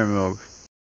drink your own milk.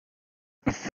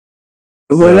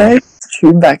 Would Yeah. I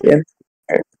tune back in?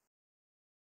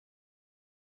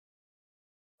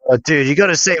 Dude, you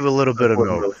gotta save a little bit of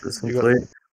milk. You got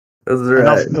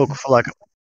enough milk for like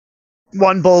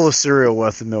one bowl of cereal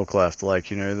worth of milk left.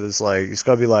 Like, you know, there's like, it's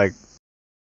gotta be like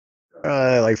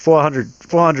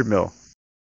 400 mil,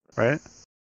 right?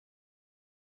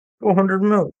 400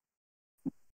 mil.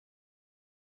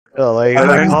 Yeah, like, I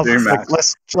like don't half, do like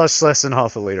math. less than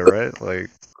half a liter, right? Like,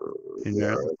 you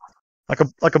know,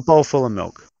 like a bowl full of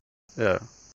milk. Yeah.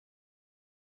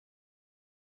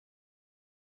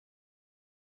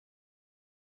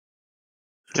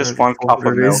 Just 1 cup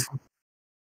of milk.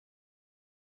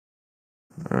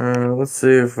 Let's see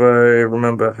if I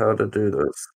remember how to do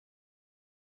this.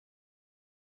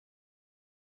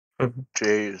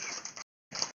 Jeez.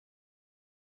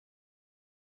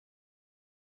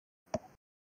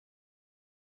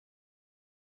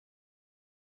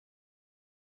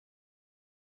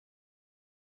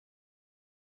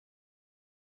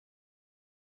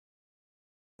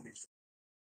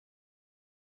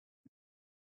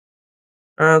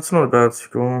 It's not a bad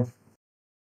score.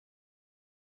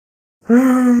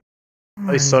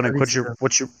 Hey Sonic, what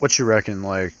you reckon?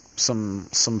 Like some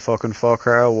fucking Far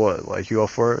Cry or what? Like you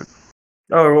off for it?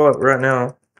 Oh, what? Right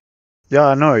now? Yeah,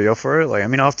 I know you're for it. Like I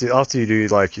mean, after you do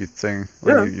like your thing,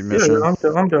 like Yeah, your yeah, mission.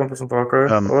 I'm down for some Far Cry.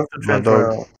 I'll have to My change dog.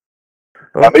 I'll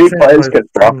How have to many change players my can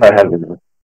stream Far Cry have name. in it?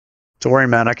 Don't worry,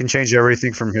 man. I can change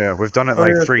everything from here. We've done it Oh,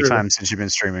 like yeah, 3 true. times since you've been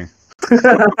streaming.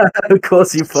 Of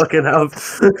course you fucking have.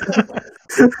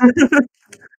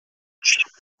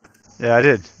 Yeah, I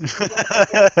did.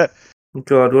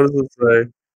 God, what does it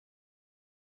say?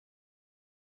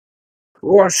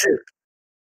 Oh shit!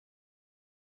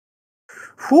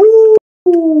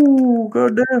 Whoo!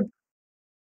 Goddamn!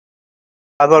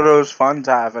 I thought it was fun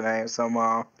to have an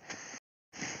ASMR.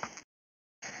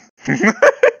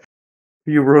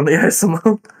 You ruined the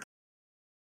ASMR.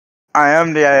 I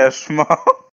am the ASMR.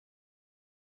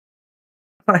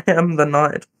 I am the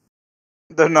knight.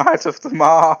 The Knight of the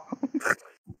Mar.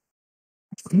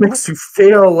 Makes you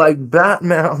feel like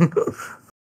Batman.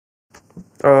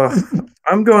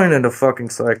 I'm going into fucking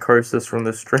psychosis from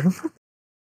this stream.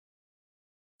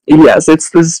 Yes, it's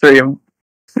the stream.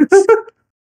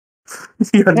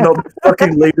 You're not the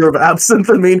fucking leader of absinthe.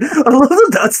 I mean, I love that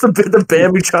that's the bit that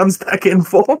Bambi chimes back in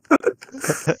for.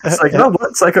 It's like, oh,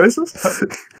 what? Psychosis?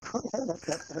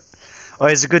 Oh,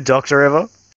 he's a good doctor ever.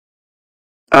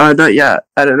 Not yet.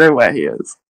 I don't know where he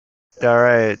is.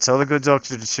 Alright, tell the good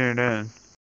doctor to tune in.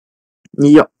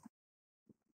 Yup.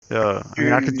 Yeah, I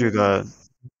mean, I could do that.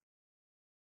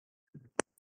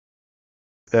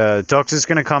 The doctor's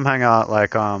gonna come hang out,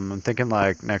 like, I'm thinking,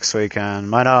 like, next weekend.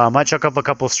 Might chuck up a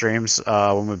couple streams,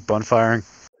 when we're bonfiring.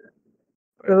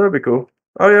 Yeah, that'd be cool.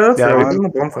 Oh, yeah, that's Yeah, right. we- We're doing the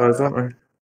bonfires, aren't we?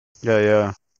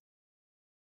 Yeah.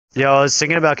 Yeah, I was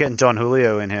thinking about getting Don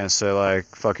Julio in here, so, like,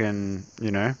 fucking,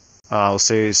 you know, we'll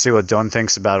see what Don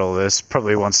thinks about all this.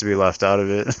 Probably wants to be left out of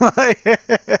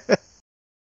it.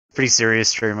 Pretty serious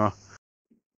streamer.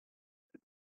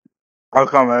 I'll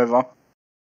come over.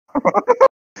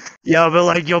 Yeah, but,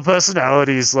 like, your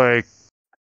personality is, like,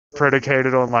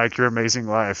 predicated on, like, your amazing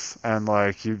life, and,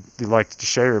 like, you like to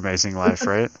share your amazing life,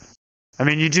 right? I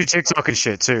mean, you do TikTok and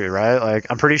shit too, right? Like,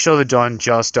 I'm pretty sure the Don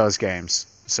just does games.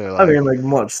 So, I like, mean, like,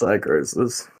 much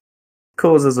psychosis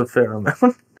causes a fair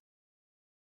amount.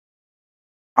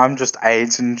 I'm just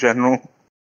AIDS in general.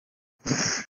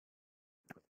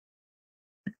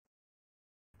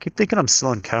 keep thinking I'm still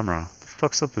on camera. What the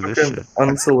fuck's up with this Fucking shit?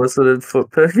 unsolicited foot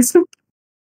pics.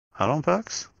 Add-on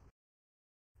packs?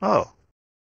 Oh.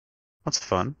 That's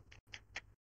fun.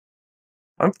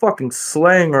 I'm fucking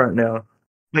slaying right now.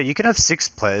 Wait, you can have 6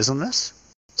 players on this?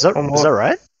 Is On that what?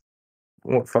 right?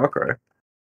 What, Far Cry?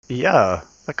 Yeah.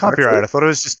 That can't be Actually? right. I thought it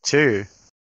was just 2.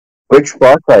 Which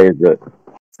Far Cry is it?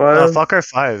 5? Far Cry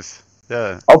 5.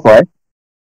 Yeah. I'll play.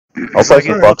 I'll play like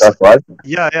some it Far looks- Cry 5.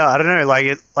 Yeah, I don't know,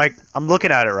 like, I'm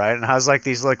looking at it, right, and it has, like,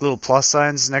 these, like, little plus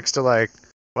signs next to, like,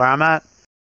 where I'm at,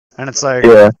 and it's like,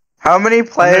 Yeah. How many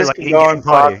players like, can go on in-game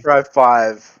party. Far Cry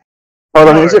 5? Hold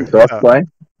on, No, is it crossplay?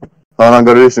 Hold on, I've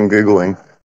got to do some Googling.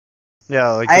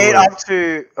 yeah, like, 8 you're, up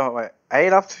to... Oh, wait.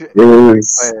 8 up to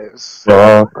Is players.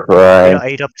 Far Cry.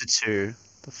 8 up to 2.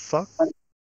 The fuck?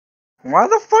 Why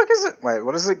the fuck is it... Wait,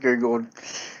 what is it googled?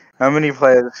 How many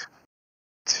players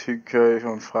to go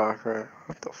on Far Cry?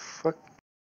 What the fuck?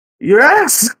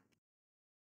 Yes!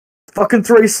 Fucking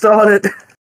 3 started.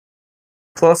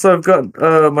 Plus, I've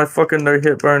got my fucking no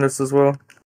hit bonus as well.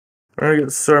 I'm gonna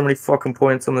get so many fucking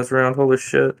points on this round. Holy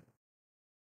shit.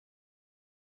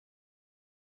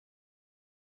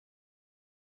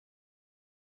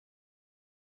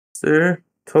 See?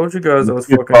 Told you guys I was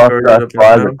Just fucking pass good that at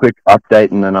fire, a man. quick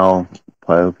update, and then I'll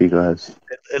play with you guys.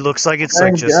 It looks like it's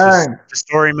Gang, like just gang. the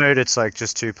story mode. It's like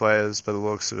just 2 players by the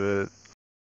looks of it.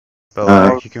 But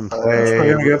Uh, like you can We're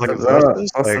play gonna get like for a that.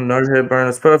 versus. Plus Like a no hit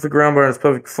bonus, perfect ground bonus,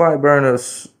 perfect fight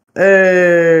bonus.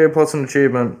 Hey, plus an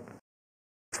achievement.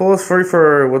 Flawless free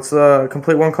throw. What's that?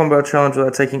 Complete one combat challenge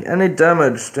without taking any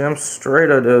damage. Damn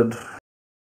straight I did.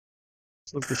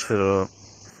 let's look this shit up.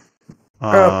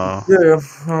 Yeah,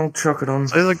 I'll chuck it on.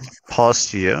 So like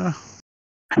past year.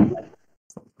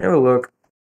 Have a look.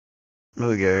 There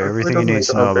we go. Hopefully Everything it you doesn't need make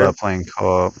to it know okay. about playing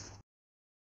co-op.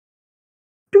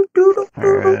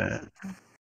 Alright.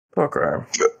 Fuck right.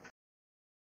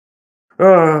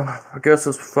 I guess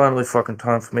it's finally fucking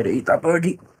time for me to eat that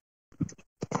bogey.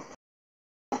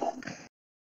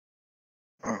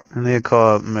 And the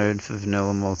co-op mode for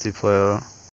vanilla multiplayer.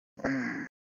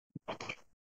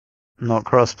 Not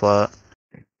cross-plat.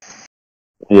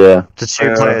 yeah. To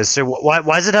 2 players. So why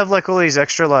does it have like all these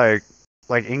extra like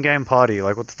in-game party?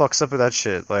 Like what the fuck's up with that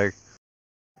shit? Like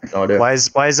No idea. why is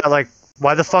that like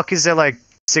why the fuck is there like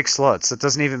 6 slots? That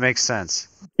doesn't even make sense.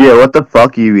 Yeah, what the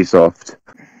fuck, Ubisoft?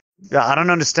 Yeah, I don't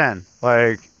understand.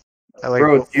 Like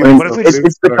Bro, it's what if we It's, just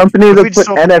it's the company If we that just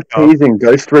put all pick NFTs in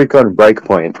Ghost Recon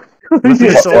Breakpoint. if we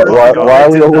just all Why, pick up- why are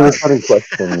we did all of a that. sudden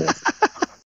questioning this?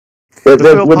 If we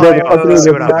all With the pick up, company let's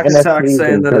see that what put happens. Mac Attack NFTs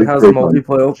saying in that it Ghost has a Recon.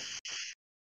 multiplayer.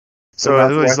 So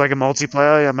that's it was why. like a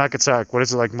multiplayer, yeah, Mac Attack. What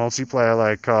is it like multiplayer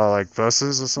like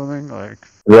versus or something? Like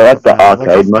Yeah, that's the like, I arcade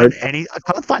can't find mode.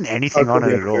 I can't find anything Oh, on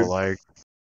could it be at all. weird. Like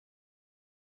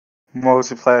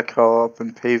Multiplayer co-op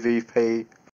and PvP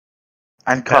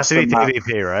and it has to be custom map.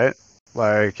 PvP, right?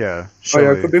 Like yeah, Oh yeah,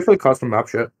 surely. it could be for the custom map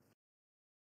shit.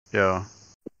 Yeah.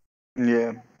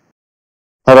 Yeah.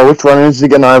 Hold on, which one is it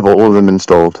again? I have all of them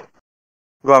installed.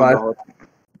 Vanguard.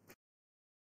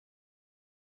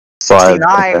 Five,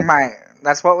 69, okay. mate.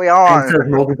 That's what we And are. it says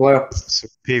multiplayer. So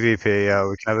PvP, yeah,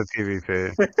 we can have a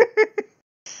PvP.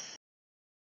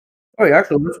 Oh yeah,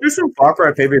 actually, let's do some Far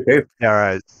Cry PvP. Yeah,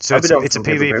 right. So I'll be down it's a for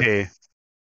PvP.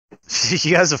 PvP.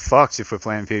 You guys are fucked if we're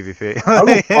playing PvP. I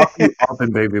will fuck you up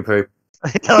in PvP.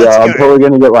 Yeah, Yeah, let's I'm go. probably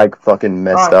gonna get like fucking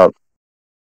messed up.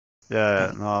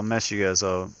 Yeah, no, I'll mess you guys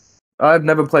up. I've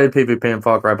never played PvP in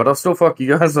Far Cry, but I'll still fuck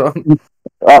you guys up.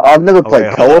 I've never Oh, played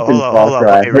wait, co-op in Far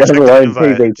Cry, Wait, let restricted alone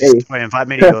invite. PvP. Just, wait, invite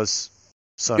me to yours.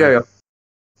 So, Yeah, yeah.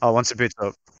 Oh, once it boots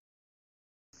up.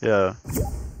 Yeah.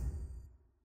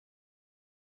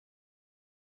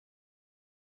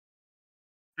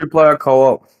 Two-player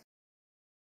co-op.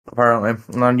 Apparently.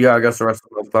 And then, yeah, I guess the rest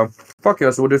of the time. Fuck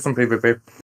yeah, so we'll do some PvP.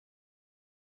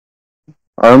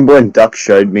 I remember when Duck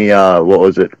showed me, what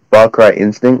was it? Far Cry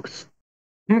Instincts?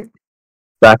 Hmm.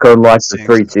 Back on like the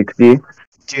Instincts. 360.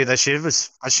 Dude, that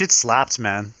shit slapped,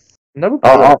 man. Never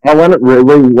played I went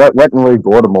and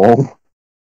re-bought them all.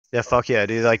 Yeah, fuck yeah,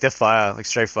 dude. Like, they're fire. Like,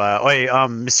 straight fire. Wait,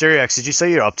 Mysteriox, did you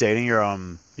say you're updating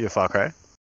your Far Cry?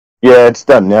 Yeah, it's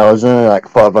done now. It's only like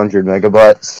 500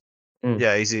 megabytes.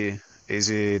 Yeah, easy.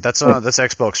 Easy. That's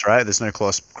Xbox, right? There's no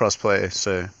cross-play,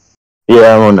 so...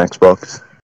 Yeah, I'm on Xbox.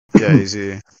 Yeah,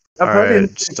 easy. I've heard the Alright,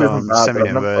 Instinct just, isn't bad, send me but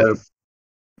an I've never invite.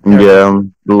 played it. Yeah,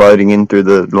 I'm loading in through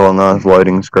the long ass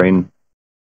loading screen.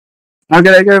 I'm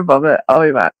gonna go above it. I'll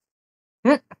be back.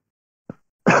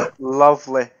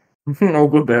 Lovely. Oh,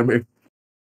 good, baby.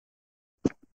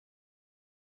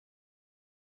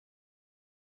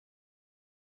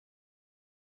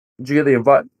 Did you get the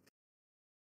invite?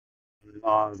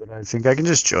 No, but I think I can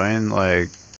just join, like...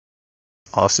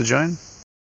 Ask to join?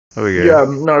 There we go. Yeah,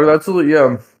 no, that's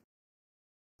yeah.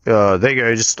 There you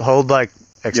go. Just hold like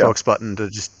Xbox button to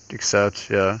just accept.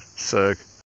 Yeah. So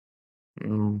I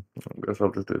guess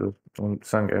I'll just do this.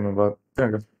 Send game invite.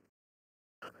 There you go.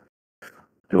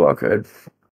 Do arcade.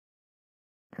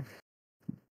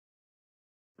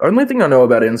 Only thing I know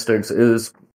about Instincts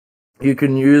is you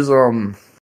can use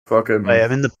fucking wait,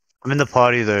 I'm in the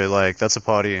party though. Like that's a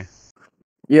party.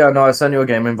 yeah. No, I sent you a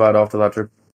game invite after that too.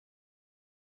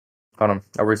 Hold on,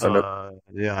 I'll resend it.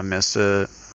 Yeah, I missed it.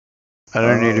 I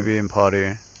don't need to be in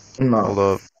party. No. Hold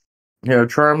up. Yeah,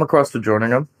 try and request to joining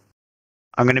him.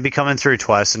 I'm gonna be coming through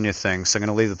twice on your thing, so I'm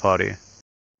gonna leave the party.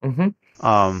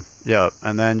 Yeah,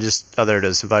 and then just there it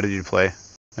is. Invited you to play.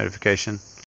 Notification.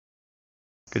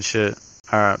 Good shit.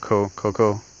 All right, cool.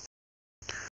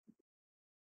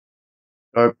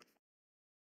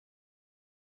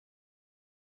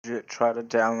 Try to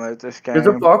download this game. There's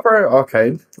a Far Cry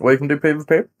arcade where you can do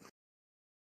PvP.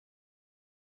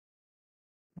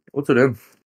 What's it in?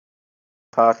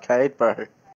 Arcade, bro.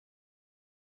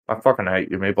 I fucking hate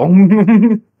you, Maple.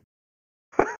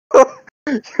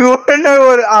 You wanna know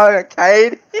what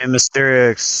arcade? Hey,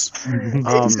 Mysteriox.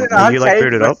 It's an Are you like arcade,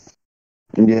 booted bro. up?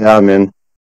 Yeah, I'm in.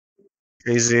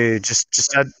 Easy.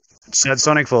 Just add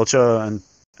Sonic Vulture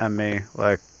and me.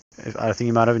 Like, I think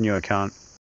you might have a new account,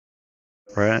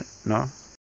 right? No,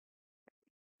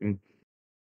 Mm.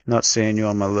 not seeing you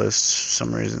on my list for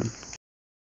some reason.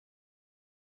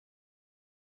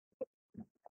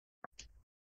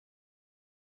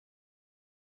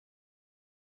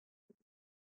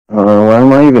 Why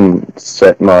am I even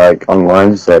set my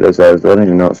online status as? I don't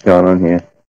even know what's going on here.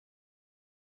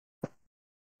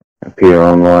 Appear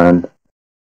online.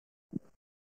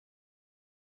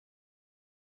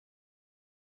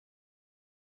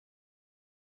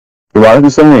 Why did you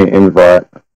send me an invite?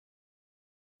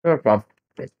 Okay.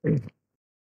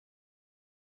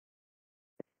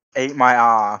 Ate my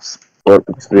ass.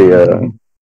 What's the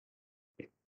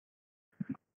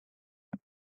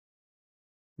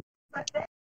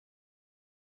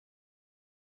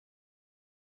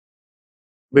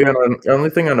But yeah, the only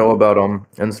thing I know about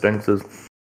instincts is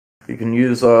you can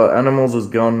use animals as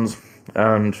guns,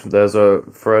 and there's a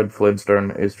Fred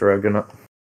Flintstone Easter egg in it.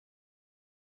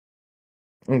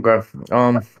 Okay.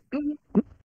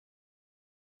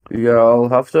 Yeah, I'll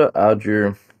have to add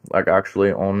you, like,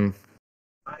 actually on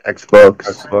Xbox?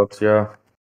 Xbox. Yeah.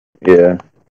 Yeah.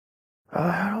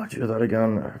 How do I do that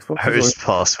again? Xbox is Host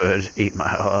password. Eat my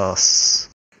ass.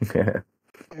 always...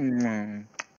 Mm.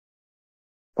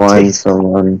 Find Jeez.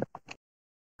 someone.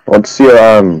 What's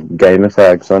your gamer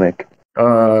tag, Sonic?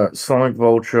 Sonic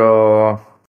Vulture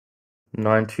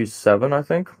 927, I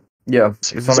think. Yeah,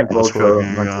 See if Sonic it's Vulture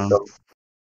working 927.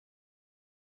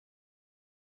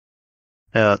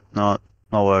 Yeah, not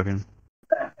working.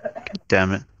 God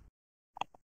damn it.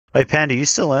 Wait, Panda, you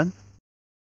still in?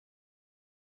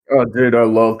 Oh, dude, I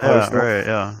love Yeah, Postal. right,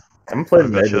 yeah. I haven't played Oh,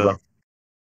 in ages, gotcha. though. I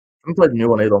haven't played the new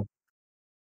one either.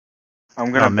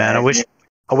 I'm gonna Oh man, I ban wish you.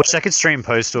 I could stream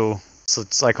Postal. So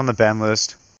it's like on the ban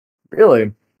list.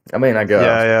 Really? I mean, I guess.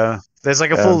 Yeah. There's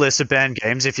like a Yeah. full list of banned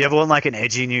games. If you ever want like an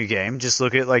edgy new game, just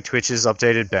look at like Twitch's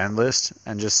updated ban list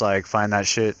and just like find that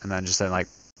shit, and then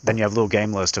then you have a little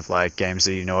game list of like games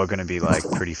that you know are gonna be like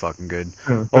pretty fucking good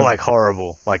or like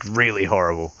horrible, like really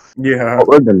horrible. Yeah. What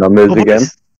were the numbers again?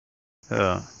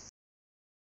 Yeah.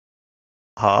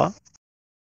 Huh?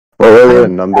 What were the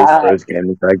numbers for those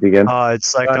gamer tags again?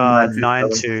 It's like 927.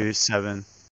 927.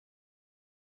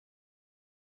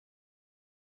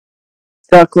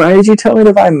 Duck, why did you tell me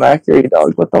to buy Mercury,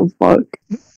 dog? What the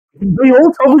fuck? We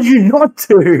all told you not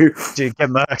to. Dude, get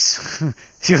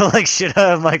Mercs. You were like shit.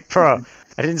 I'm like, bro.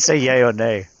 I didn't say yay or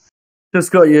nay.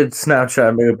 Just got your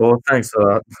Snapchat mobile. Thanks for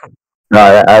that. No,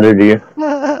 I added you.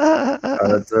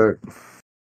 That's it.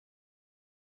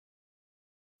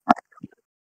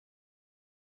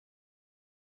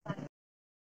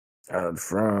 Add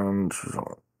friend.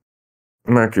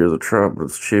 Mercury is a trap, but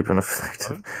it's cheap and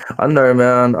effective. I know,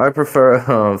 man. I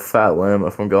prefer Fat Limb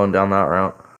if I'm going down that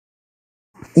route.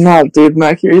 No, dude,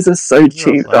 Mercury's are so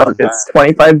cheap, dog. It's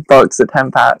 $25 a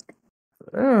 10-pack.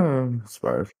 I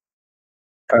suppose.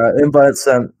 Invite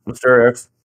sent, Mr. X.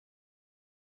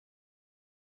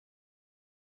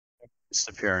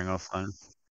 Disappearing offline.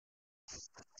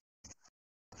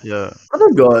 Yeah. I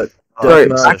don't got Bro,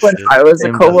 Deathmatch. back when shit. I was a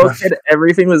Game co-op deathmatch. kid,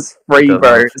 everything was free, Deathmatch.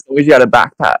 bro. As long as you had a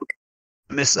backpack.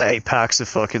 Miss the 8 packs of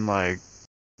fucking like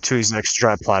 2's next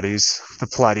dry platties. The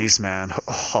platties, man.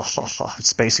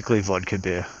 It's basically vodka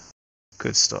beer.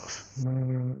 Good stuff.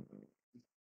 The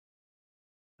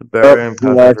berry and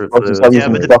passion fruit Xbox is flavors. having Yeah,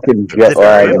 some but fucking The jet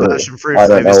berry lag. and passion fruit I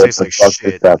don't know flavors what taste the like fuck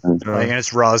shit. just happened. Like, and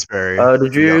it's raspberry.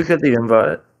 Did you Yuck. get the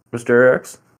invite, Mr.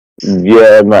 X?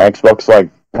 Yeah, my Xbox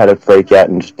had a freak out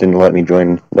and just didn't let me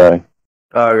join though.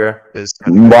 Oh, okay. It's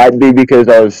Might be because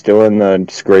I was still in the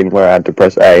screen where I had to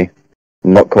press A.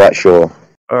 Not quite sure.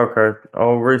 Okay,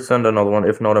 I'll resend another one.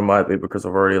 If not, it might be because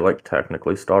I've already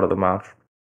technically started the match.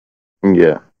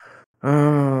 Yeah.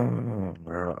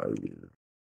 Where are you?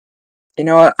 You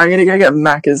know what? I'm gonna go get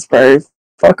Macca's, bro.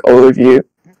 Fuck all of you.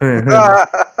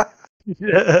 Fuck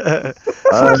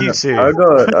you too. I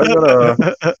got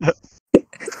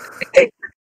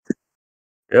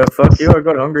yeah, fuck you. I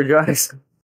got Hungry Jack's.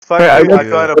 Fuck Hey, I you, I got-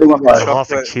 got a block of Half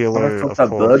Half a chocolate. kilo How much of that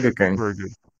pork. Burger King? Very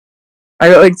good. I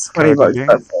got like $20 Burger King?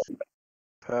 left.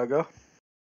 Burger.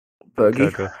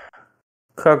 Burgie. Coco.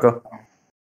 Coco.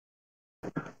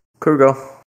 Cougar.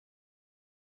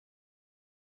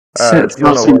 Shit, It's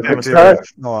not Chelsea, working. Effective.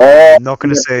 No, I'm not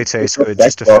gonna say it tastes good,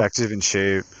 just effective and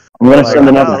cheap. I'm gonna Like, send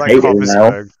another like hate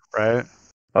email. Coppersberg, right?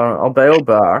 I'll bail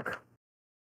back.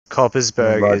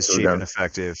 Coppersberg Invite is you cheap again. and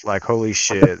effective. Like, holy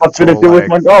shit. fuck's It's gonna all do with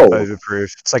my goal? overproof.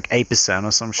 It's like 8%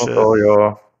 or some shit. Oh,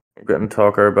 yeah. I'm getting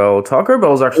Taco Bell. Taco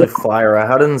Bell's actually fire. I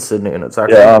had it in Sydney, and it's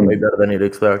actually Yeah, way better than you'd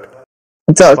expect.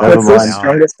 Doug, Never what's the mind.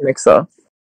 strongest mixer?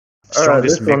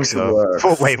 Strongest this one should mixer. work.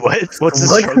 Oh, wait, what? What's the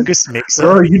What? strongest mixer?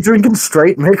 Bro, are you drinking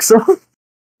straight mixer?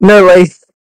 No,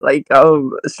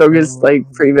 strongest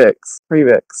premix.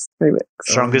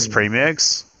 Strongest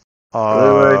premix?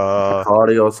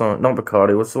 Bacardi or something. Not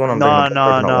Bacardi. What's the one I'm No, thinking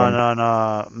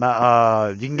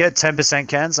of? You can get 10%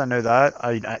 cans. I know that.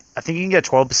 I think you can get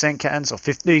 12% cans or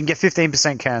 50. You can get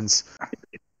 15% cans.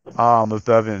 Of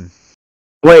bourbon.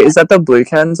 Wait, is that the blue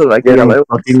cans or like the Getting yellow?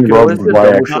 fucking You always robbed get by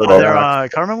double extra shot. No, Oh, they're yeah. I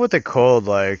can't remember what they're called.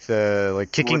 Like the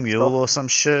kicking mule or some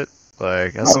shit.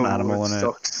 Like has some animal in it.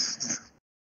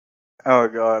 Oh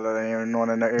god, I don't even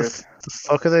want to know. The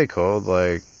fuck are they called?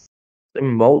 Like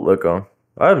Malt liquor.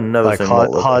 I've never like seen malt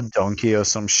liquor. hard donkey or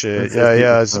some shit. It's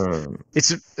Yeah. 50%.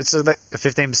 It's like a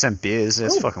 15% beer.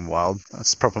 It's fucking wild.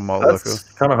 That's proper malt liquor. That's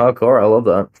kind of hardcore. I love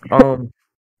that.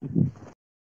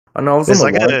 I know I was There's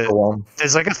on the like line for one.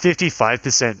 There's like a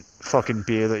 55% fucking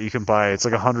beer that you can buy. It's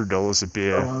like $100 a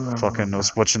beer. Fucking I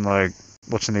was watching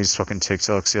these fucking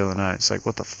TikToks the other night. It's like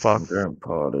what the fuck?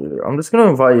 Party. I'm just gonna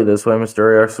invite you this way,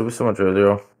 Mr. X. It'll be so much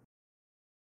easier.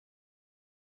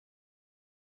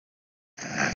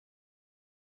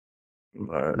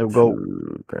 No go.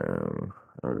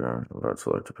 Okay, let's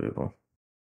select the people.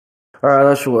 Alright,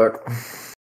 that should work.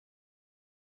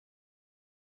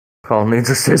 Call needs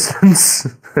assistance.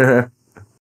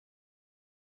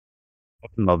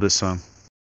 Love this song. Is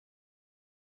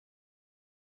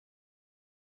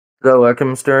that working,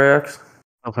 Mr. X?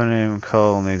 Open name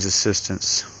Cole needs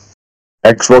assistance.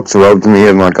 Xbox robbed me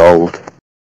of my gold.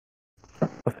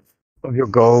 Of your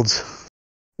gold.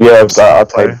 Yeah, I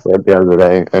paid for it the other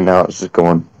day, and now it's just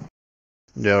gone.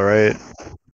 Yeah, right.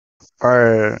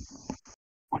 Alright.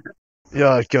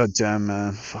 Yeah, goddamn,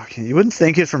 man. Fucking, you wouldn't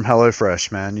think it from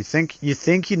HelloFresh, man. You think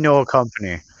you know a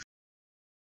company.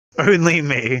 Only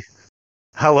me.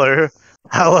 Hello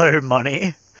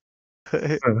money.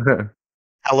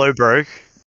 Hello broke.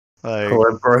 Like,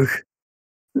 Hello, broke.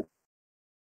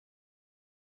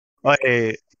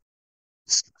 hey,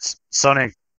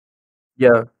 Sonic,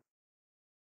 Yeah.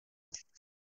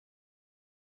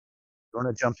 you want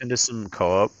to jump into some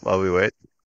co-op while we wait?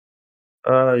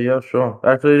 Yeah, sure.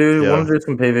 Actually, do you Yeah. want to do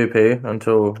some PvP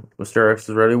until Mr. X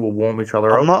is ready? We'll warm each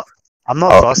other up. I'm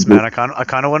not fussed, man. I kind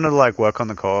of want to like work on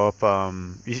the co-op.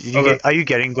 Okay. Are you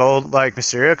getting gold like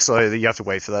Mysterious, or you have to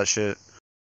wait for that shit?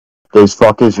 These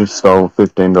fuckers just stole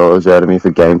 $15 out of me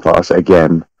for Game Pass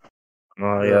again.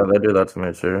 Oh, yeah, they do that to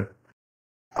me too.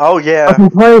 Oh I yeah. can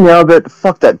play now, but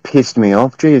fuck, that pissed me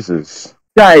off. Jesus.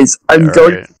 Guys, I'm Yeah,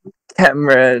 going right. to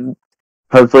Cameron.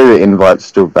 Hopefully the invite's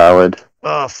still valid.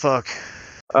 Oh fuck.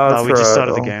 Oh, No, that's we just right.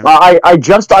 started the game. I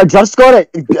just got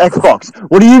it. Xbox.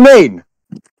 What do you mean?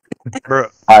 Bro,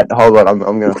 Alright, hold on.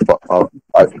 I'm gonna.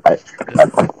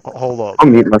 hold up. I'll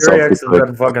mute Mr. myself. X is about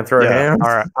to fucking throw Yeah. hands.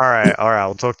 All right.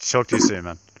 I'll talk to you soon,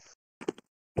 man.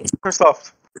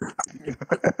 Christoph.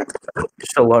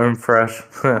 Shalom fresh.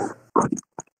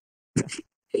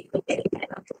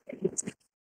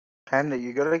 Panda,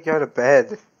 you gotta go to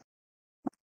bed.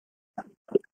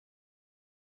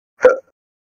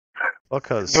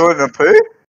 Because Doing a poo?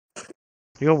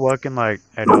 you're working like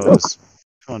 8 hours.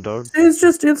 Come on, dog. It's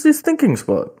his thinking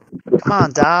spot. Come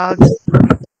on, dog.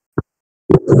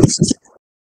 What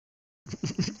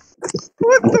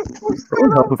the fuck's It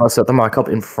would help if I set the mic up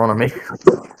in front of me.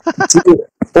 Dude,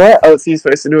 what else are you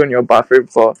supposed to do in your bathroom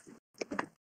for?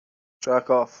 Jerk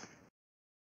off.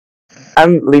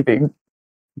 I'm leaving.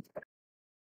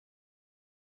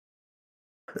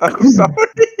 I'm sorry.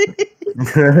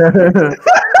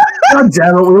 God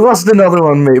damn it, we lost another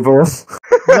one, Meatballs.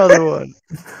 Another one.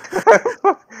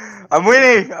 I'm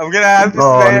winning. I'm gonna have this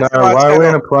Oh man no, for my why are we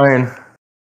in channel. a plane?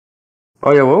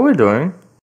 Oh yeah, what are we doing?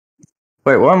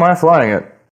 Wait, why am I flying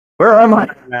it? Where am I?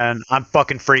 Man, I'm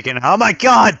fucking freaking. Oh my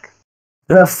god!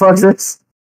 The fuck this?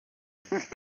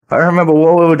 I remember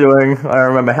what we were doing. I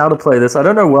remember how to play this. I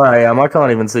don't know where I am. I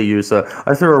can't even see you, so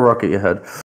I threw a rock at your head.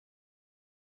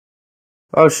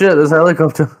 Oh shit, there's a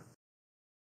helicopter.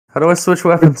 How do I switch I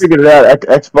weapons? figured it out.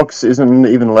 Xbox isn't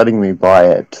even letting me buy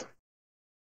it.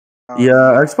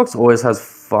 Yeah, Xbox always has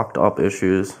fucked up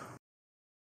issues.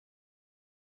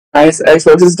 Nice,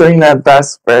 Xbox is doing that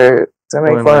best, bro. To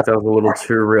make Feeling fun. like that was a little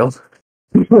too real.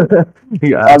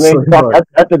 Yeah, I mean, absolutely. fuck,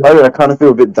 at the moment, I kind of feel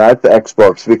a bit bad for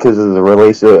Xbox because of the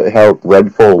release of how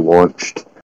Redfall launched.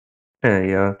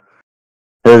 Yeah.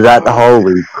 There's that,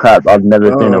 holy crap, I've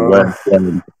never seen a worse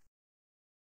game.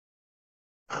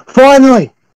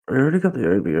 Finally! We already got the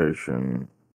aviation.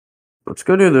 Let's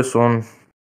go do this one.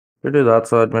 Go do that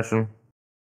side mission.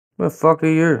 Where the fuck are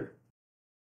you?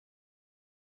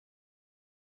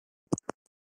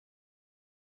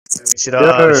 Should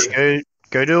go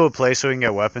go to a place where we can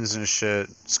get weapons and shit.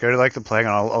 Just go to like the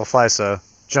playground. I'll fly, sir.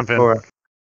 Jump in. Alright.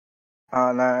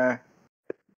 Oh no,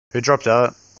 Who dropped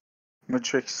out?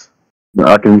 Matrix.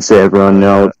 I can see everyone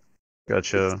now.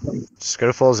 Gotcha. Just go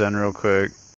to Falls End real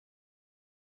quick.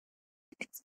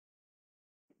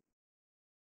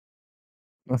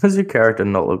 Why does your character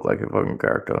not look like your fucking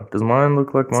character? Does mine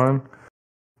look like mine?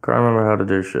 Can't remember how to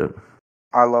do shit.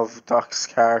 I love Duck's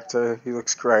character. He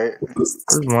looks great. What does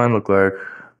mine look like?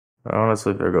 I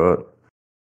honestly forgot.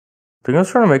 I think I was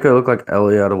trying to make it look like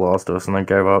Ellie out of Last of Us and I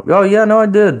gave up. Oh yeah, no I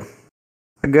did.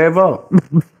 I gave up.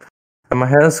 And my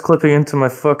hair's clipping into my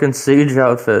fucking Siege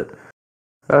outfit.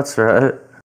 That's right.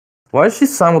 Why does she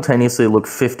simultaneously look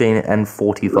 15 and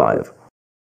 45?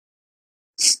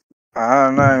 I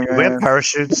don't know, Do we have man.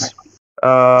 parachutes?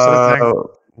 thing?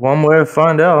 One way to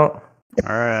find out.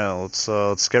 Alright,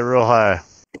 let's get real high.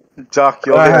 Duck,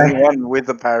 you're the Alright. only one with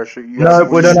the parachute. You No, guys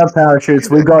we don't have parachutes.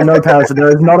 We've got no parachute.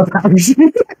 There is not a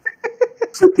parachute.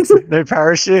 No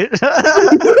parachute?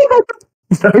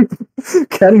 No,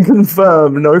 can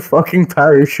confirm, no fucking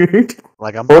parachute.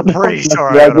 Like, I'm What the pretty fuck? sure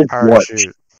I Yeah, got a just watch.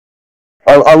 parachute.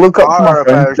 I look up to Fire my a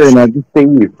friends and I just see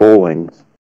you falling.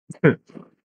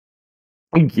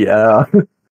 Yeah.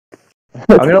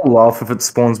 I'm gonna laugh if it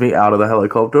spawns me out of the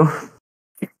helicopter.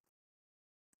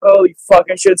 Holy fuck,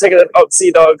 I should have taken it out,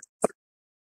 Sea Dog.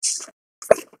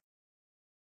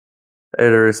 Hey,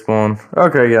 to respawn.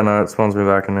 Okay, yeah, no, it spawns me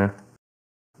back in there.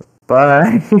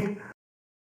 Bye.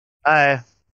 Hi.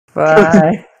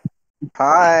 Bye.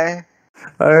 Hi.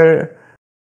 Alright.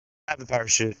 I have the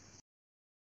parachute.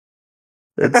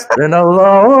 It's been a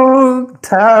long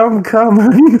time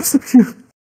coming.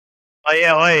 Oh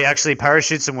yeah, wait, actually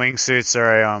parachutes and wingsuits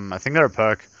are I think they're a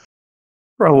perk.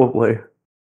 Probably. I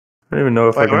don't even know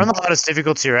if I Wait, we're on can. the hardest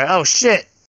difficulty, right? Oh shit!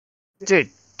 Dude,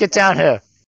 get down here.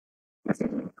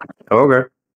 Okay.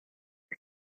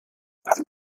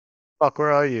 Fuck,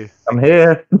 where are you? I'm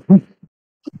here.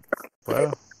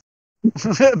 Well.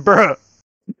 Bro.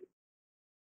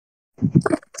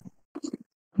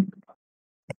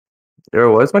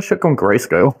 Yo, why is my shit going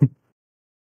grayscale?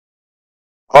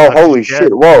 Oh, Fuck, holy yeah.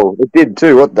 shit, whoa, it did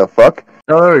too, what the fuck?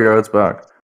 Oh, there we go, it's back.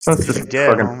 That's just Yeah,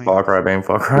 fucking homie. Far Cry being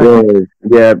Far Cry.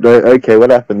 Yeah, okay, what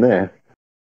happened there?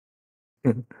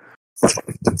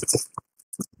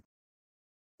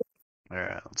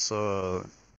 Alright, so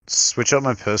switch up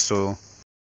my pistol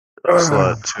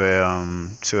slot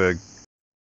to a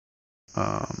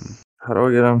How do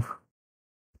I get him?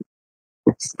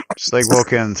 just like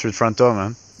walk in through the front door,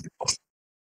 man.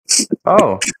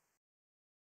 Oh.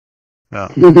 Yeah.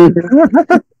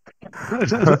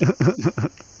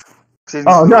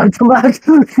 Oh no, come back!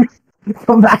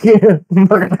 Come back here! I'm not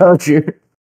gonna hurt you.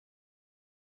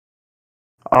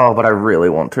 Oh, but I really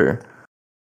want to.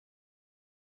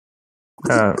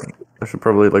 I should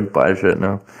probably like buy shit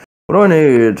now. What do I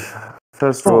need?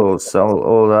 First of all, sell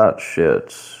all that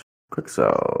shit. Quick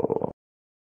sell.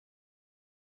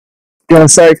 Yeah,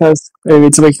 sorry, cuz. I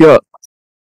need to wake you up.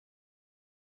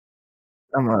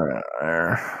 I'm alright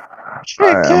there.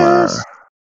 Chickens!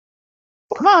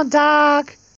 Come on,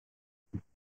 dog!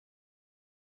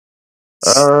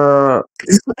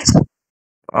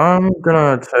 I'm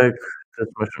gonna take this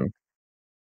mission.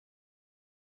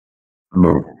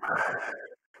 Boom.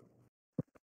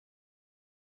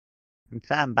 I'm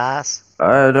fine, boss.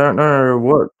 I don't know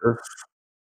what this.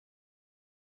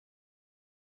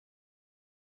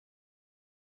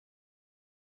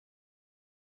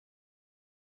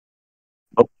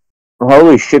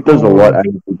 Holy shit, there's a lot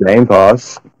added to Game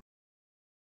Pass.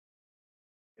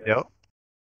 Yep.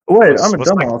 Wait, What's- I'm a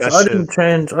what's like dumbass. that I shit? didn't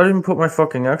change. I didn't put my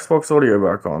fucking Xbox audio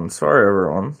back on. Sorry,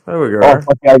 everyone. There we go. Oh,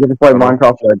 fuck yeah, I get to play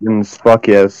Minecraft Legends, fuck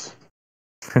yes.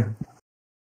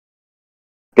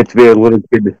 Get to be a little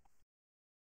kid.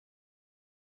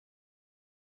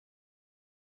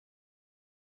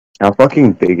 How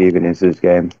fucking big even is this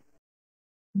game?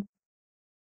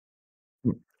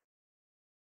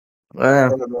 Eh,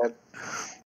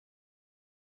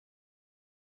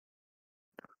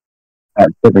 At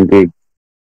 7 gig.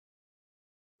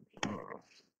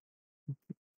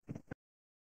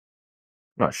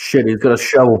 oh shit, he's got a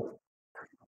shovel.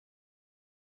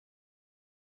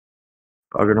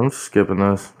 Okay, I'm skipping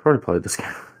this. I've already played this game.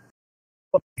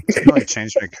 I'm gonna like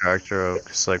change my character up,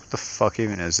 cause like, what the fuck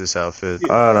even is this outfit?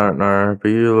 I don't know, but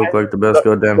you look like the best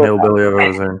goddamn hillbilly I've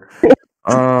ever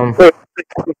seen.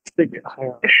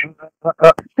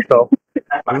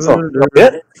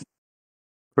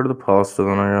 Go to the pasta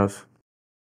then, I guess.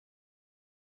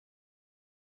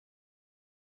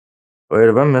 Wait,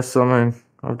 have I missed something?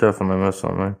 I've definitely missed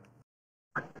something.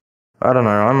 I don't know,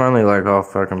 I'm only like half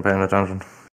fucking paying attention.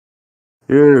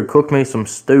 You cook me some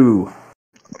stew.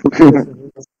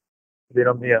 Bit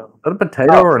on the Is that a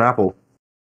potato or an apple?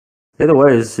 Either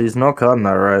way, he's not cutting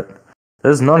that right.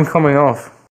 There's none coming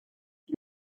off.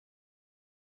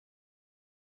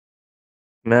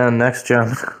 Man, next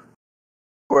gen.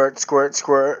 Squirt, squirt,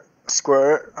 squirt,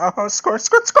 squirt. Squirt,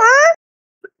 squirt, squirt.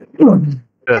 Good.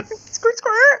 Squirt,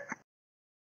 squirt.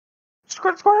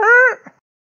 Squirt, squirt.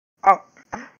 Oh,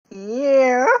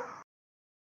 yeah.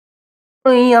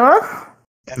 Yeah.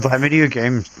 Invite me to your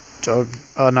game, dog.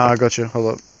 Oh no, I got you.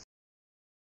 Hold up.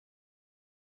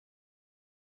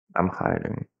 I'm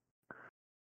hiding.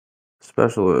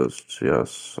 Specialists,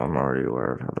 yes, I'm already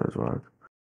aware of how those work.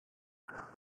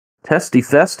 Testy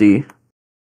Festy?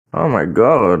 Oh my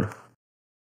god.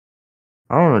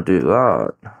 I want to do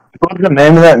that. The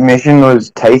name of that mission was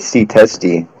Tasty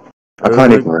Testy. I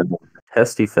can't even remember.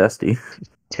 Testy Festy.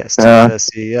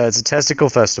 Testy. Yeah, it's a testicle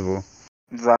festival.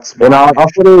 That's And I my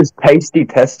thought it was Tasty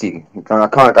Testy. I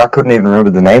couldn't even remember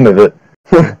the name of it.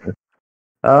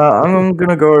 I'm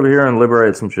gonna go over here and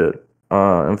liberate some shit.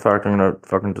 In fact, I'm gonna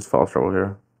fucking just fast travel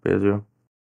here. Because you.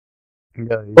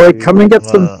 Yeah, Boy, come and get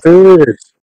some food.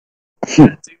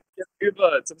 Dude, get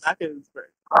Uber. It's a Macca's, bro.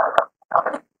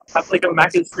 Have like a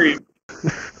Macca's stream.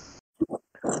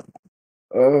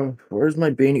 Where's my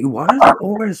beanie? Why is it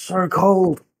always so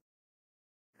cold?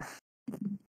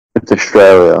 It's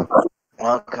Australia.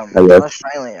 welcome I to guess.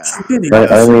 Australia. My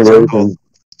only reason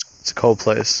It's a cold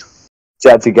place.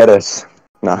 is out to get us.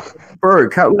 Nah. Bro,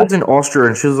 Kat lives in Austria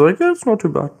and she's like, yeah, it's not too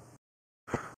bad.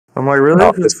 I'm like, really?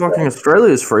 Not Because this fucking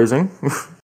Australia is freezing.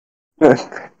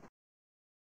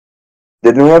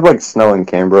 Didn't we have like snow in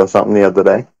Canberra or something the other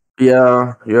day?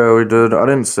 Yeah, we did. I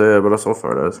didn't see it, but I saw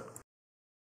photos.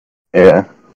 Yeah.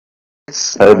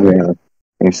 It's I didn't know.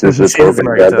 It's just a Cheers,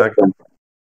 talking mate, about Zach.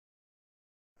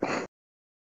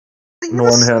 On the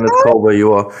one hand, it's cold where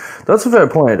you are. That's a fair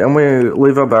point, and we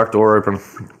leave our back door open,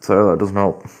 so that doesn't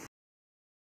help.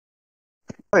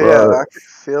 Oh yeah, I can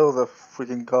feel the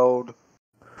freaking cold.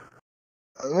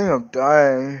 I think I'm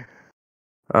dying.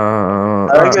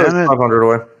 Alright, damn it. 500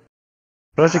 away.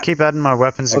 But I have to keep adding my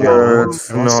weapons again. It's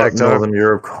One not sec, dog. Northern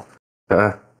Europe.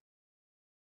 What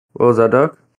was that,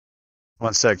 Doug?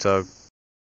 One sec, dog.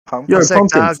 Pumpkin Yo, One sec, dog.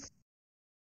 pumpkins.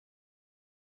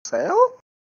 sale?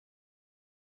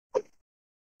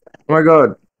 Oh my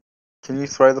god. Can you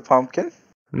throw the pumpkin?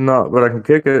 No, but I can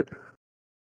kick it.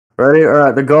 Ready?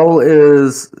 Alright, the goal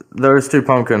is those 2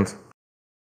 pumpkins.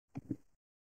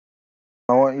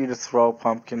 I want you to throw a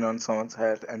pumpkin on someone's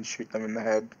head and shoot them in the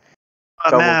head. Oh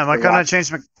Double man, why the can't I whack.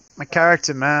 change my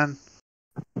character, man?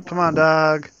 Come on,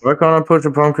 dog. Why can't I push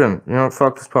a pumpkin? You know what?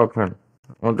 Fuck this pumpkin.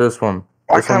 I want this one.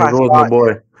 Why This one can't was I always my fight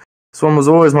boy. This one was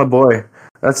always my boy.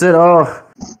 That's it. Oh.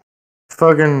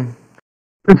 Fucking.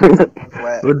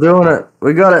 Where? We're doing it.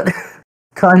 We got it.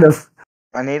 Kind of.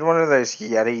 I need one of those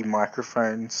Yeti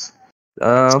microphones.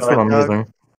 That's what Sorry, I'm Doug.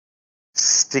 using.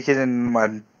 Stick it in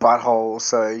my butthole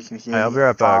so you can hear Hey, I'll me be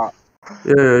right back.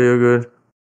 Yeah, you're good.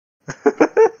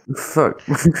 Fuck.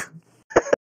 It's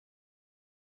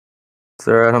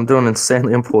alright, I'm doing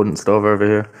insanely important stuff over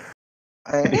here.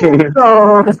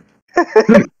 Go!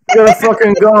 Gotta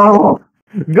fucking go!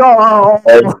 Go!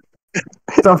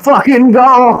 The fucking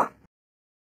go!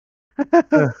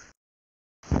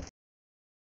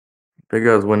 Big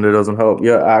ass window doesn't help.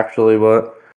 Yeah, actually,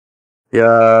 but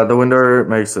yeah, the window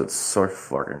makes it so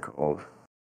fucking cold.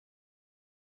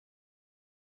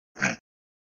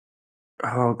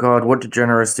 Oh god, what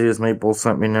degeneracy is Meatball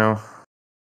sent me now?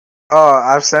 Oh,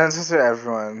 I've sent it to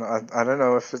everyone. I don't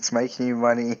know if it's making you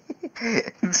money.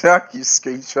 Doc, you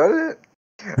screenshot it?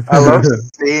 I love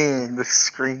seeing the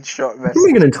screenshot You message.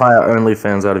 make an entire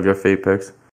OnlyFans out of your feet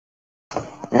pics.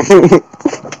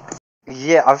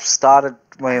 Yeah, I've started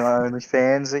my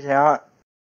OnlyFans account,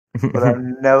 but I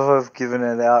never have given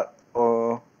it out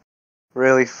or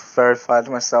really verified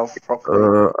myself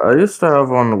properly. I used to have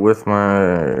one with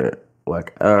my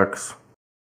ex,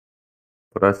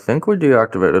 but I think we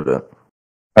deactivated it.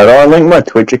 How do I link my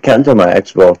Twitch account to my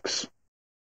Xbox?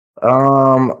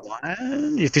 What?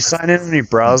 If you sign in your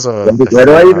browser, Where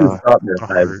do I even uh, start this?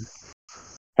 hard.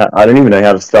 I don't even know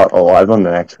how to start a live on the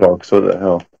Xbox. What the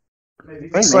hell?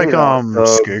 It's like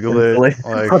just Google it.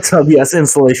 Like What's up? Yes,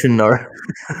 installation. No.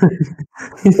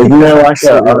 Isn't there like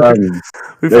a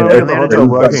We there's finally a got the hot stream tub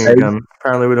working page? again.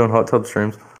 Apparently, we're doing hot tub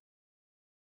streams.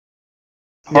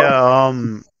 yeah,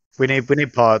 we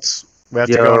need parts. We have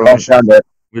to Yeah, go on a I mission. found it.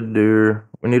 We do.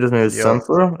 We need a new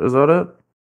sensor. Is that it?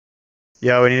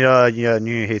 Yeah, we need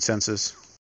new heat sensors.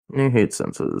 New heat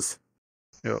sensors.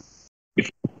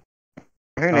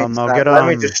 Who needs I'll that? get, Let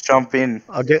me just jump in.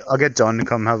 I'll get Don to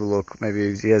come have a look.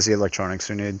 Maybe he has the electronics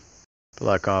we need. But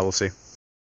like, we'll see.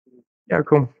 Yeah,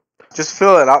 cool. Just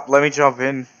fill it up. Let me jump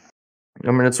in.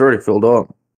 I mean, it's already filled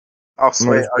up. Oh,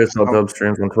 sweet. Dub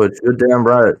streams on Twitch. You're damn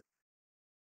right.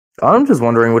 I'm just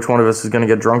wondering which one of us is gonna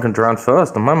get drunk and drown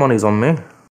first, and my money's on me.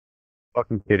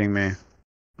 Fucking kidding me.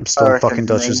 I'm still on reckon fucking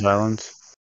Dutchess me. Island.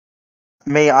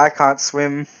 Me, I can't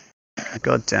swim.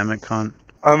 God damn it, cunt.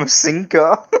 I'm a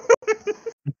sinker.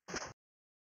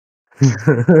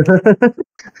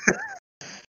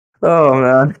 Oh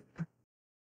man.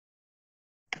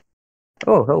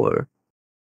 Oh, hello.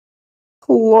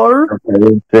 Hello.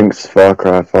 Thinks Far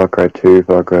Cry, Far Cry 2,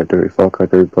 Far Cry 3, Far Cry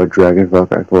 3, Blood Dragon, Far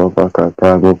Cry 4, Far Cry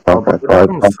Primal, Far Cry 5, Far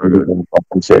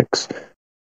Cry 6.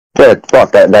 Yeah,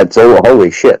 fuck that, that's all,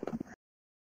 holy shit.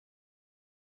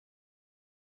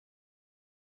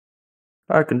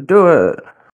 I can do it.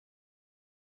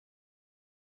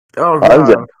 Oh I'm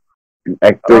god.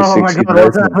 Oh my god,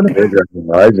 what's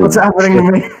happening? What's happening to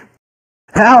me?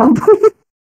 Help!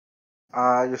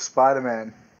 You're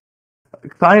Spider-Man.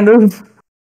 Kind of.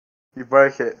 You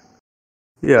broke it.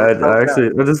 Yeah, I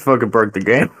just fucking broke the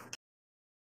game.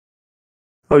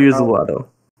 I'll use the ladder.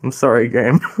 I'm sorry,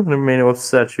 game. I didn't mean to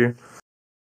upset you.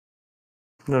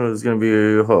 No, it's gonna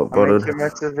be hot I mean, buttered. you're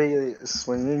meant to be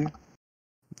swinging.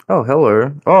 Oh,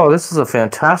 hello. Oh, this is a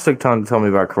fantastic time to tell me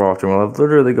about crafting. Well, I've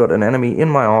literally got an enemy in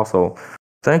my arsehole.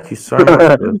 Thank you so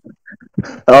much.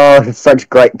 Oh, it's such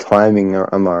great timing,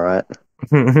 am I right?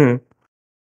 Dude.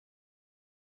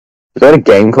 Is that a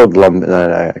game called Lumber?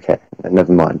 No, okay,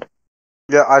 never mind.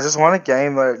 Yeah, I just want a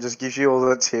game that just gives you all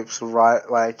the tips right,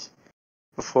 like,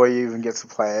 before you even get to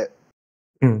play it.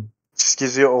 Just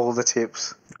gives you all the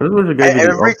tips.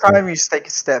 Every time you take a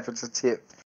step, it's a tip.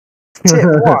 Tip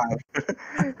 1.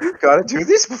 You gotta do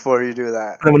this before you do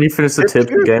that. And when you finish the tip,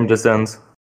 the game just ends.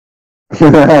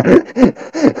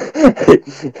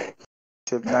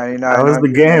 Tip 99. That was the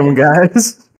game,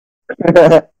 guys.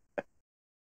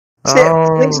 Tip,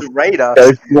 please rate us.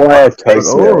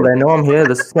 Oh, they know I'm here.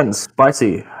 This is getting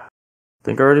spicy. I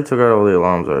think I already took out all the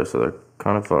alarms though, so they're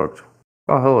kind of fucked.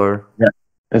 Oh, hello. Yeah.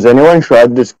 Has anyone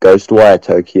tried this Ghostwire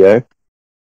Tokyo?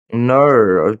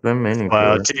 No, I've been meaning to.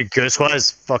 Wow, dude, Ghostwire is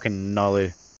fucking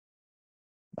gnarly.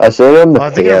 I saw it on the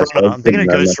I'm thinking PS. I'm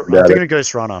thinking of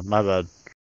Ghost Runner. My bad.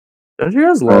 Don't you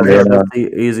guys love that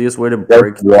the easiest way to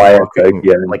break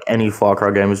like any Far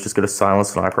Cry game is just get a silent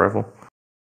sniper rifle,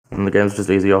 and the game's just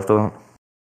easy after that.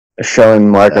 Showing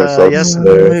Microsoft. Yes.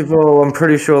 Well, I'm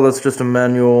pretty sure that's just a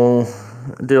manual.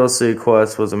 DLC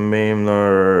quest was a meme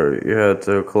though. You had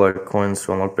to collect coins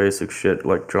to unlock basic shit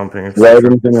like jumping.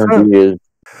 Ratings and reviews.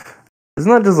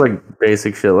 Isn't that just like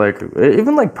basic shit? Like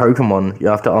even like Pokemon, you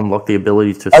have to unlock the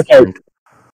ability to sprint.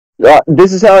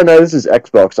 This is how I know this is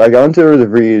Xbox. I go into the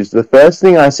reviews. The first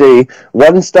thing I see,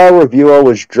 1-star reviewer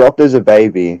was dropped as a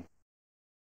baby.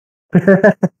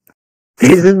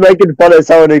 He's just making fun of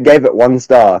someone who gave it 1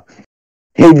 star.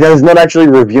 He's not actually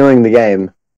reviewing the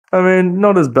game. I mean,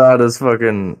 not as bad as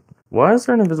fucking. Why is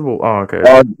there an invisible? Oh, okay.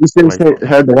 You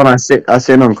heard the one I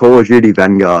seen on Call of Duty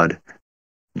Vanguard.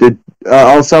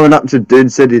 I'll sum it up to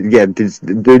dude said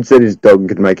dude said his dog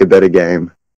could make a better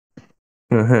game.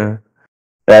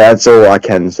 That's all I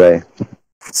can say.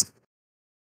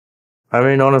 I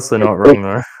mean, honestly, not wrong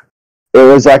though. It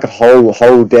was like a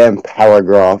whole damn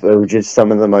paragraph. It was just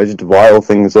some of the most vile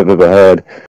things I've ever heard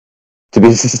to be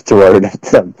just thrown at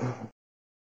them.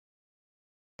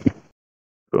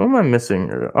 Who am I missing?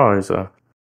 Oh, he's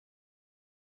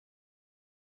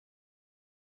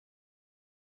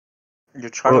You're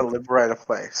trying to liberate a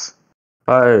place.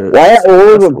 Why are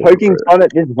all of them poking fun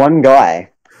at this one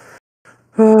guy?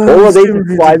 All of these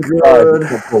are 5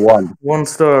 stars for 1. 1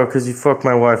 star because you fucked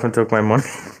my wife and took my money.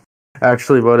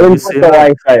 Actually, but if you see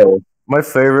that, my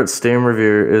favorite Steam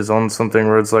review is on something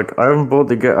where it's like, I haven't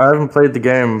played the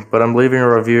game, but I'm leaving a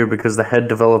review because the head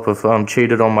developer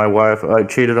cheated on my wife.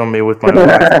 Cheated on me with my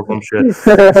wife or some shit.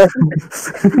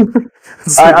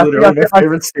 It's like literally my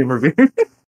favorite Steam review.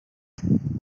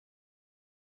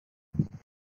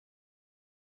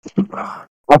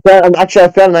 I found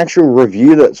an actual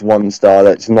review that's 1 star.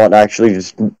 That's not actually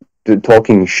just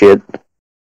talking shit.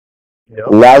 Yep.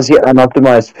 Lousy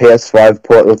unoptimized PS5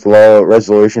 port with lower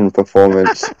resolution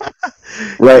performance.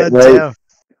 Fair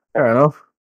enough.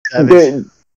 Dude,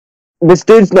 this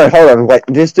dude's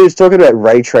This dude's talking about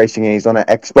ray tracing and he's on an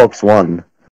Xbox One.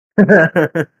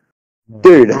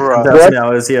 Dude, that's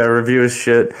now his review is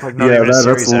shit. Like, that's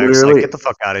literally like, get the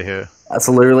fuck out of here. That's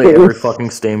literally every fucking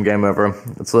Steam game ever.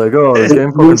 It's like, oh, this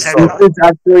game fucking sucks. It's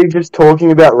actually just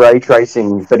talking about ray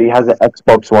tracing, but he has an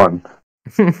Xbox One.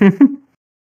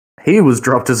 He was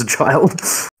dropped as a child.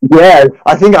 Yeah,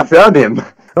 I think I found him.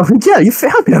 Oh, yeah, you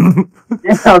found him.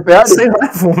 Yeah, I found him. Say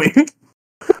that for me.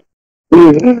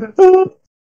 God,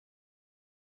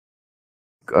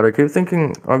 I keep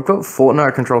thinking I've got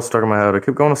Fortnite control stuck in my head. I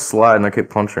keep going to slide and I keep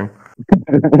punching.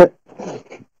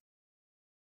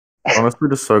 Honestly,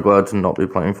 just so glad to not be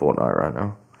playing Fortnite right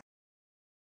now.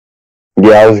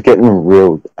 Yeah, I was getting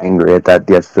real angry at that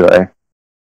yesterday.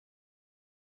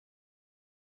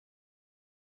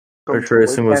 Come to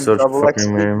Tracing was weekend such a double fucking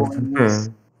XP meme. boys.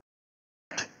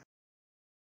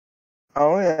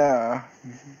 Oh yeah.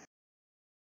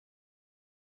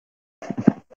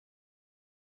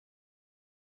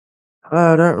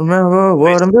 I don't remember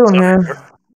what I'm doing here.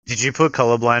 Did you put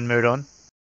colorblind mode on?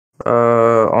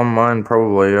 On mine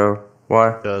probably, yeah.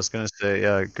 Why? Yeah, I was gonna say,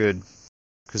 yeah, good.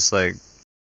 Because, like,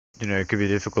 you know, it could be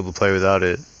difficult to play without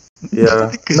it.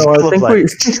 Yeah. 'Cause No, I think we.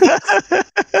 colorblind.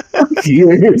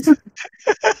 Yes.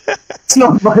 It's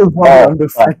not my fault. I'm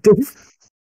defective.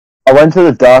 I went to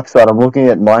the dark side. I'm looking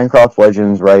at Minecraft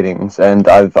Legends ratings, and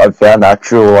I've found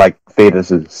actual like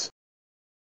fetuses.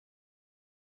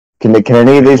 Can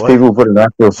any of these What? people put an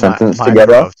actual sentence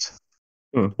together? Minecraft.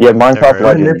 Yeah, Minecraft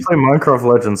Alright. They Legends. play Minecraft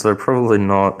Legends, so probably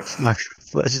not.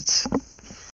 Minecraft Legends.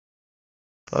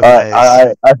 Okay.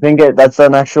 I think that's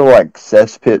an actual like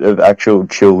cesspit of actual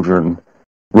children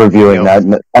reviewing Yo.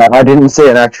 that. I didn't see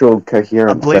an actual I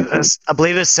coherent believe sentence. a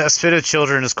cesspit of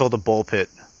children is called a ball pit.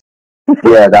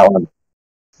 Yeah, that one.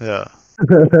 Yeah.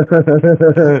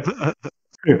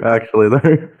 Actually,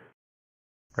 though.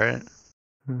 Right?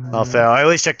 Oh, fair. I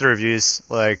always check the reviews.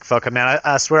 Like, fuck it, man.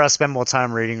 I swear I spend more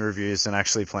time reading reviews than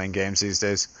actually playing games these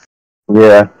days.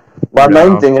 Yeah. My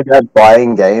main Yeah. thing about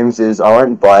buying games is I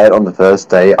won't buy it on the first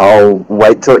day. I'll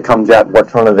wait till it comes out,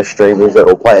 watch one of the streamers that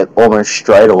will play it almost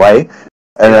straight away,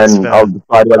 and Yeah, then I'll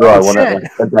decide whether I want it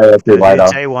like, a day or two Dude, later.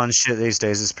 day one shit these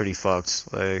days is pretty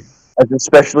fucked. Like,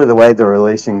 Especially the way they're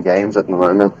releasing games at the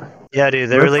moment. yeah, dude,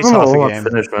 they Most release of them half are a all game.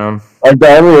 unfinished, man. Like,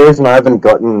 the only reason I haven't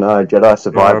gotten Jedi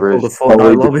Survivor called is the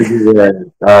Fortnite lobby.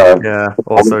 yeah, Yeah,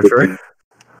 also true.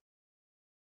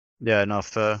 Yeah,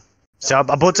 enough. So I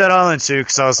bought Dead Island 2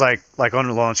 because I was like on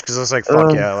launch because I was like,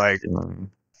 fuck yeah, like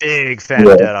big fan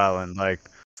Yeah. of Dead Island, like,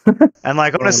 and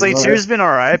like honestly, no. 2's been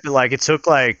alright, but like it took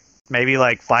like maybe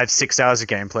like 5-6 hours of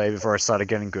gameplay before I started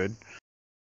getting good,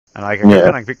 and like I got Yeah.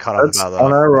 kind of a bit cut up That's about that.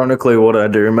 unironically what I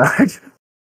do, Mac.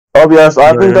 I'll be honest, I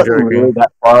haven't No, gotten joking. really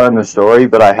that far in the story,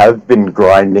 but I have been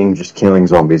grinding, just killing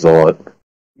zombies a lot.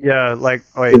 Yeah, like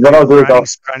wait, Is that all good?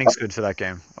 grinding's good for that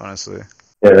game, honestly.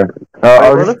 Yeah. Why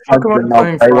I'll the just fuck am I I'll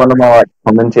playing play one of my like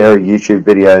commentary YouTube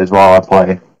videos while I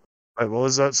play. Wait, what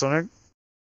was that, Sonic?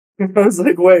 I was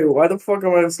like, wait, why the fuck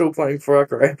am I still playing Far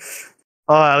Cry?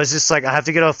 Oh, I was just like, I have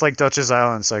to get off like Dutch's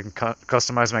Island so I can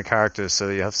customize my characters so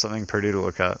you have something pretty to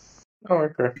look at. Oh,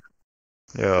 okay.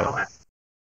 Yeah.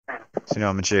 So, you know,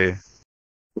 I'm a G.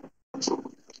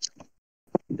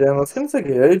 Damn, that's gonna take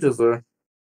ages, though.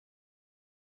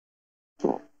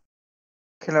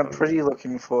 Looking up pretty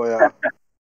looking for ya.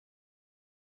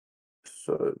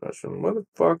 So, mission, where the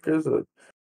fuck is it?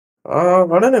 I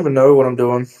don't even know what I'm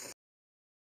doing.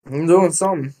 I'm doing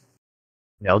something.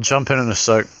 Yeah, I'll jump in a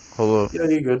sec. Hold up. Yeah,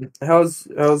 you good. How's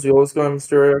yours going,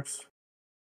 Mysterio X?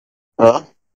 Huh?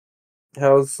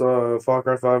 How's Far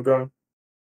Cry 5 going?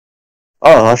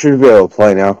 Oh, I should be able to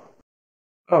play now.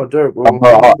 Oh, dope. I'm We'll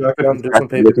go back out and do some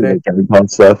looking PvP. at gameplay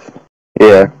stuff.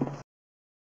 Yeah.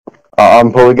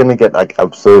 I'm probably gonna get like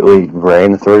absolutely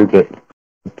ran through, but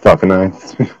fucking no.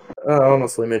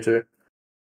 Honestly, me too.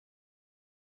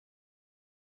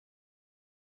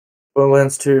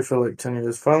 Borderlands 2 for like 10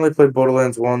 years. Finally played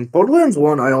Borderlands 1. Borderlands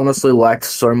 1 I honestly liked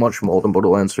so much more than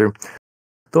Borderlands 2.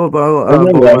 Thought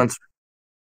about Borderlands...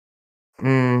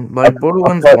 like,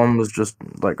 Borderlands 1 was just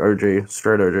like OG,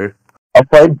 straight OG. I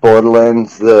played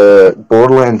Borderlands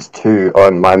 2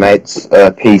 on my mate's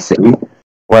PC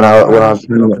when I was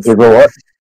playing it a lot.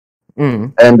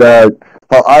 And I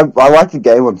like the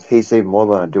game on PC more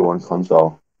than I do on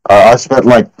console. I spent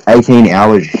like 18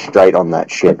 hours straight on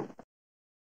that shit.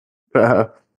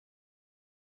 At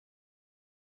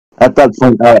that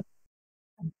point,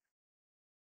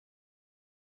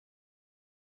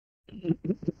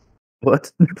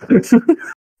 What?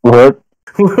 what?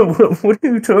 What are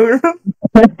you talking about?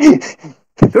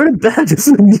 Go to bed.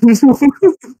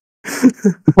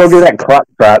 Probably that clap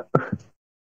crap.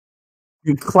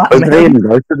 You clap, Was he man. in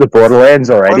most of the Borderlands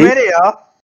already? I'm in here. I was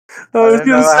I don't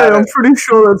gonna know say, how I'm to- pretty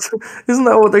sure that's... Isn't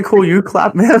that what they call you,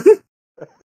 clap, man?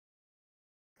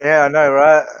 Yeah, I know,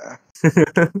 right?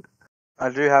 I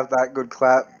do have that good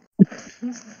clap.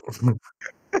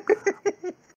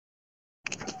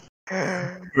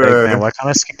 Like, man, why can't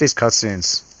I skip these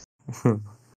cutscenes?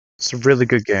 It's a really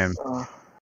good game.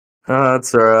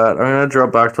 That's alright. I'm gonna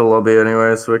drop back to the lobby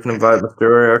anyway, so we can invite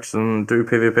Mysterio X and do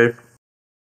PvP.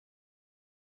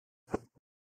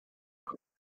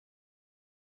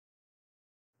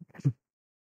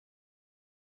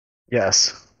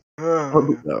 Yes.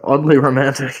 Oddly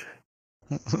romantic.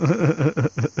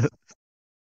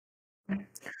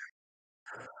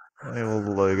 Label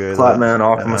the logo. Clapman that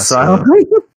Arkham mascot.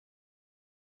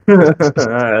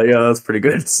 Asylum. Yeah, that's pretty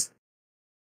good.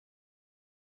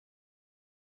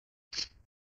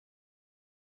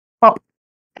 Oh.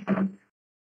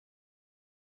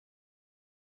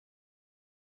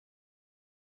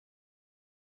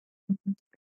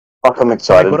 Fuck, I'm Like,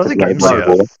 excited what for other the games do you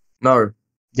No. have? No.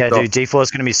 Yeah, Stop. dude, D4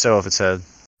 is gonna be so off its head.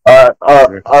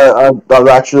 I'm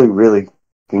actually really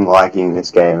liking this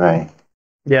game, eh?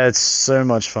 Yeah, it's so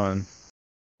much fun.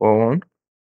 One.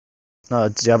 No,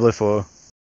 it's Diablo 4.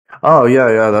 Oh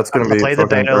yeah, that's gonna I be played the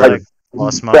fucking beta great. like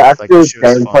last The month. Like, actual the shit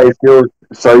was fun. gameplay feels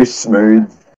so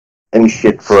smooth and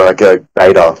shit for like a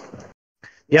beta.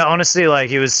 Yeah, honestly, like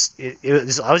it was.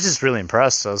 I was just really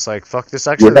impressed. I was like, "Fuck, this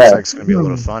actually looks Yeah, like it's gonna be a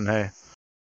lot of fun." Hey.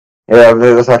 yeah,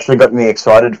 that's actually got me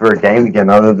excited for a game again,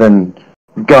 other than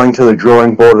going to the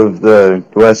drawing board of the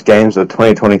worst games of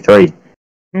 2023,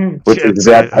 which Yeah, is that's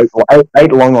about it.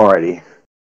 eight long already.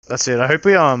 That's it. I hope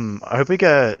we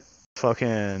get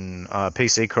fucking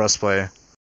PC crossplay.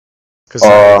 Cause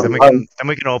like Uh, then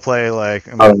we can all play like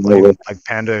really. like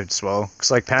Panda as well. Cause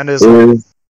like Panda's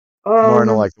more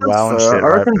into like That's WoW and fair. shit, I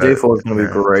right? reckon But D4 is gonna be yeah.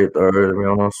 great though, to be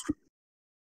honest.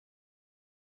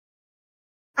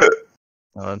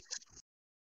 No,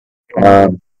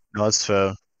 Um, no, it's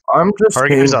fair. I'm just Horror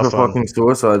games keen are for fun. fucking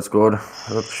Suicide Squad.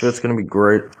 That shit's gonna be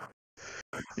great.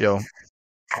 Yo,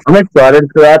 I'm excited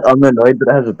for that. I'm annoyed that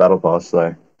it has a battle pass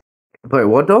though. Wait,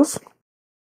 what does?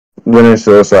 Winning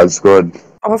Suicide Squad.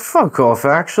 Oh, fuck off,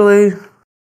 actually.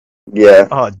 Yeah.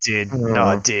 oh, dude, no,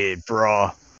 Uh, dude, bro,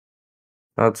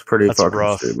 that's pretty that's fucking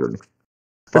rough. stupid.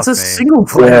 It's Fuck a me. single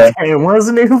player game,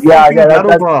 wasn't it? Yeah, Fucking yeah,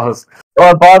 Battle Pass.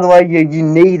 Oh, by the way, you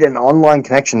need an online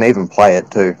connection to even play it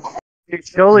too.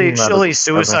 Surely, Not surely, a-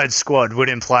 Suicide Squad would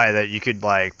imply that you could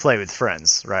like play with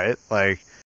friends, right? Like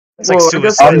it's Well, like I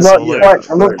guess Suicide I'm not Solo. quite.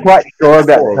 I'm not quite sure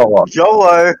about Four. co-op.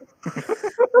 YOLO.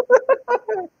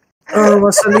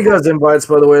 I'll send you guys invites,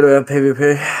 by the way, to have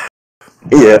PvP.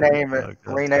 Yeah. Rename it. Oh,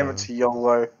 God Rename damn. it to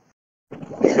YOLO.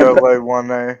 YOLO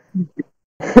 10.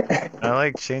 Can I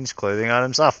like change clothing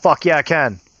items? Oh fuck yeah, I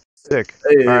can. Sick.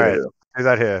 Hey. All right, do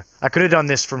that here. I could have done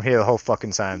this from here the whole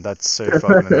fucking time. That's so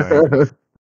fucking annoying.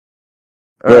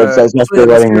 Yeah, it's actually so yeah,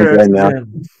 let's letting me get go it now.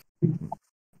 in.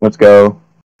 Let's go.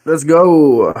 Let's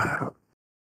go.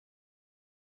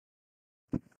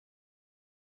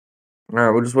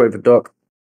 Alright, we'll just wait for Doc.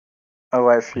 I'll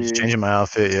wait for I'm just you. changing my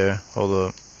outfit. Yeah, hold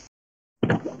up.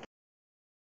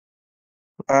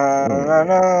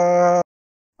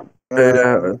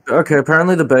 Okay,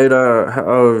 apparently the beta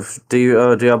of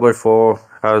Diablo 4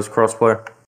 has crossplay.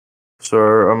 So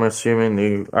I'm assuming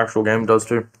the actual game does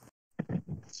too.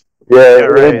 Yeah,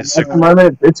 right, so- at the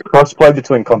moment it's crossplay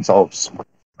between consoles.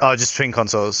 Oh, just between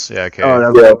consoles. Yeah, okay. Oh,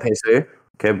 that's Yeah. on PC?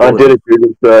 Okay, I bullet. did a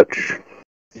Google search.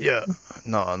 Yeah,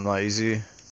 no, not easy.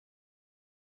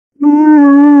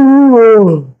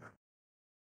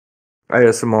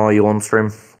 ASMR yawn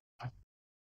stream.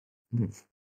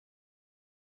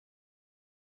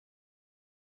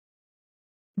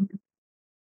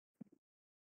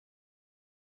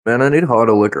 Man, I need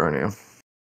harder liquor in here.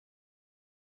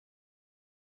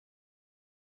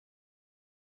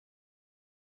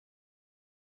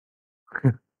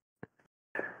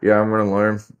 Yeah, I'm gonna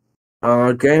learn.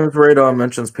 Games Radar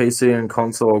mentions PC and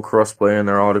console crossplay in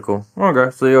their article.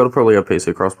 Okay, so yeah, it'll probably have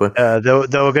PC crossplay.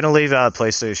 They were gonna leave out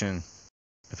PlayStation,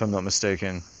 if I'm not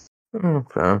mistaken.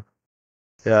 Okay.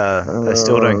 Yeah, they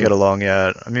still don't get along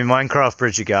yet. I mean, Minecraft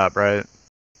bridged a gap, right?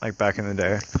 Like back in the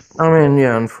day. I mean,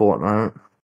 yeah, in Fortnite.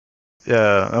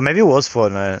 Yeah, or maybe it was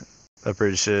Fortnite that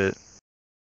bridged it.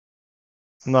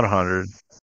 I'm not 100.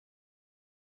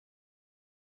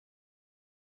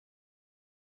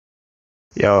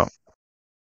 Yeah.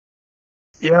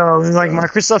 Yeah, I mean, like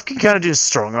Microsoft can kind of just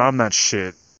strong arm that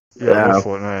shit. Yeah, with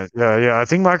Fortnite. Yeah. I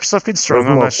think Microsoft can strong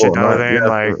arm more that shit now that Fortnite, they in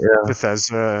like yeah.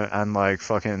 Bethesda and like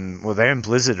fucking well, they in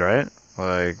Blizzard, right?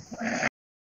 Like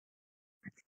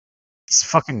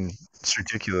it's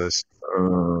ridiculous.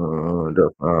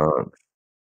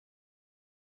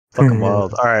 Fucking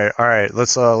wild. All right.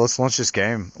 Let's launch this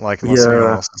game. Like unless anyone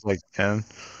Yeah. else is like can.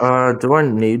 Do I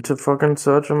need to fucking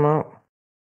search them out?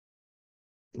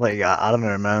 Like I don't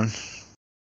know, man.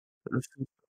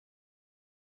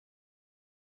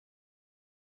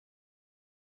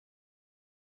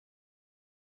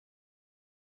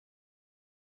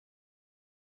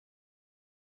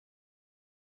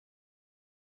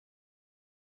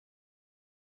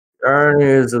 Irony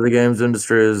is that the games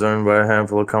industry is owned by a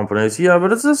handful of companies. Yeah,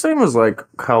 but it's the same as like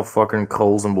how fucking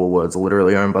Coles and Woolworths are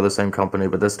literally owned by the same company,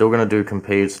 but they're still gonna do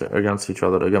compete against each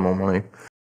other to get more money.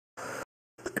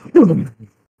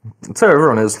 That's how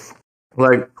everyone is.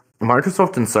 Like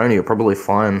Microsoft and Sony are probably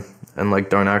fine and like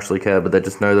don't actually care, but they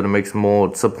just know that it makes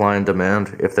more supply and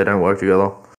demand if they don't work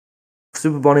together.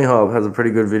 Super Bunny Hub has a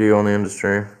pretty good video on the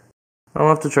industry. I'll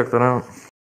have to check that out.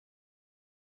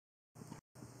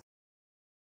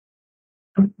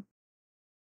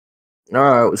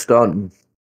 Alright, we're starting.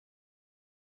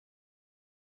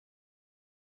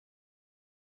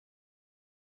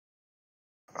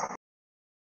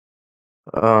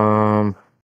 Well,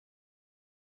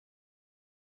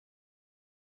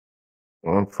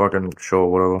 I'm fucking sure,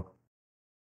 whatever.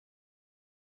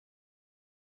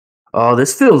 Oh,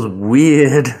 this feels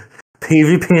weird.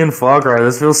 PvP and Far Cry,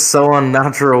 this feels so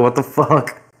unnatural, what the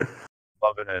fuck?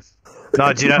 Loving it.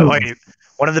 No, dude, like,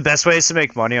 one of the best ways to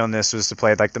make money on this was to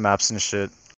play like the maps and shit.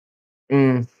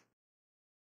 Mm.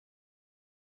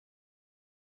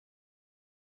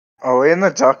 Are we in the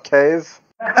duck cave?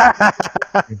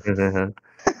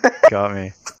 Got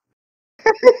me.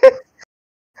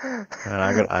 Man,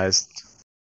 I got eyes.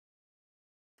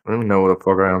 I don't even know what the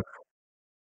fuck I am.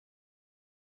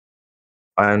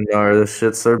 I know, this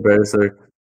shit's so basic.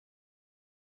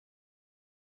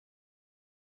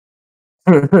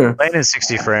 Playing in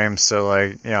 60 frames, so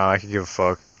like, yeah, I could give a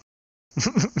fuck.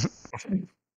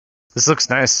 This looks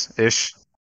nice-ish.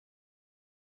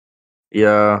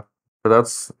 Yeah,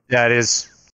 but Yeah, it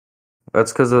is.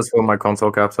 that's because that's what my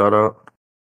console caps out at.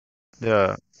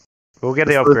 Yeah. We'll get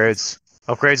the This upgrades.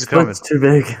 Upgrades are coming. It's too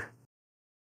big.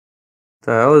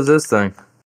 The hell is this thing?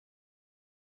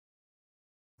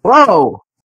 Whoa!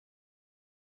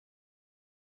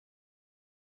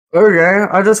 Okay,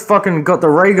 I just fucking got the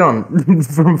ray gun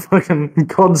from fucking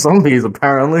COD Zombies,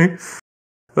 apparently.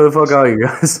 Who the fuck are you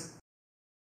guys?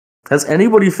 Has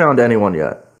anybody found anyone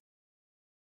yet?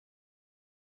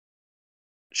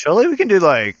 Surely we can do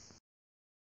like...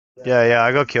 Yeah,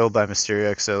 I got killed by Mysterio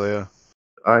X earlier.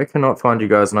 I cannot find you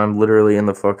guys, and I'm literally in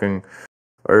the fucking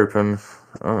open.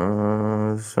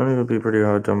 Sony would be pretty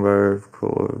hard done by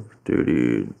Call of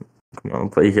Duty. Come on,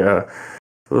 but yeah.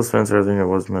 Phil Spencer, I think it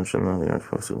was mentioned that the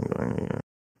Xbox was going. Yeah.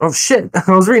 Oh shit!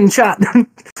 I was reading chat.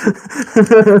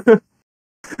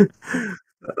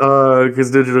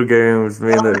 Because digital games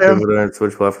mean that people don't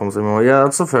switch platforms anymore. Yeah,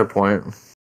 that's a fair point.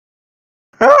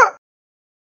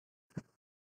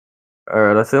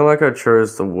 Alright, I feel like I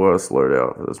chose the worst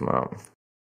loadout for this map.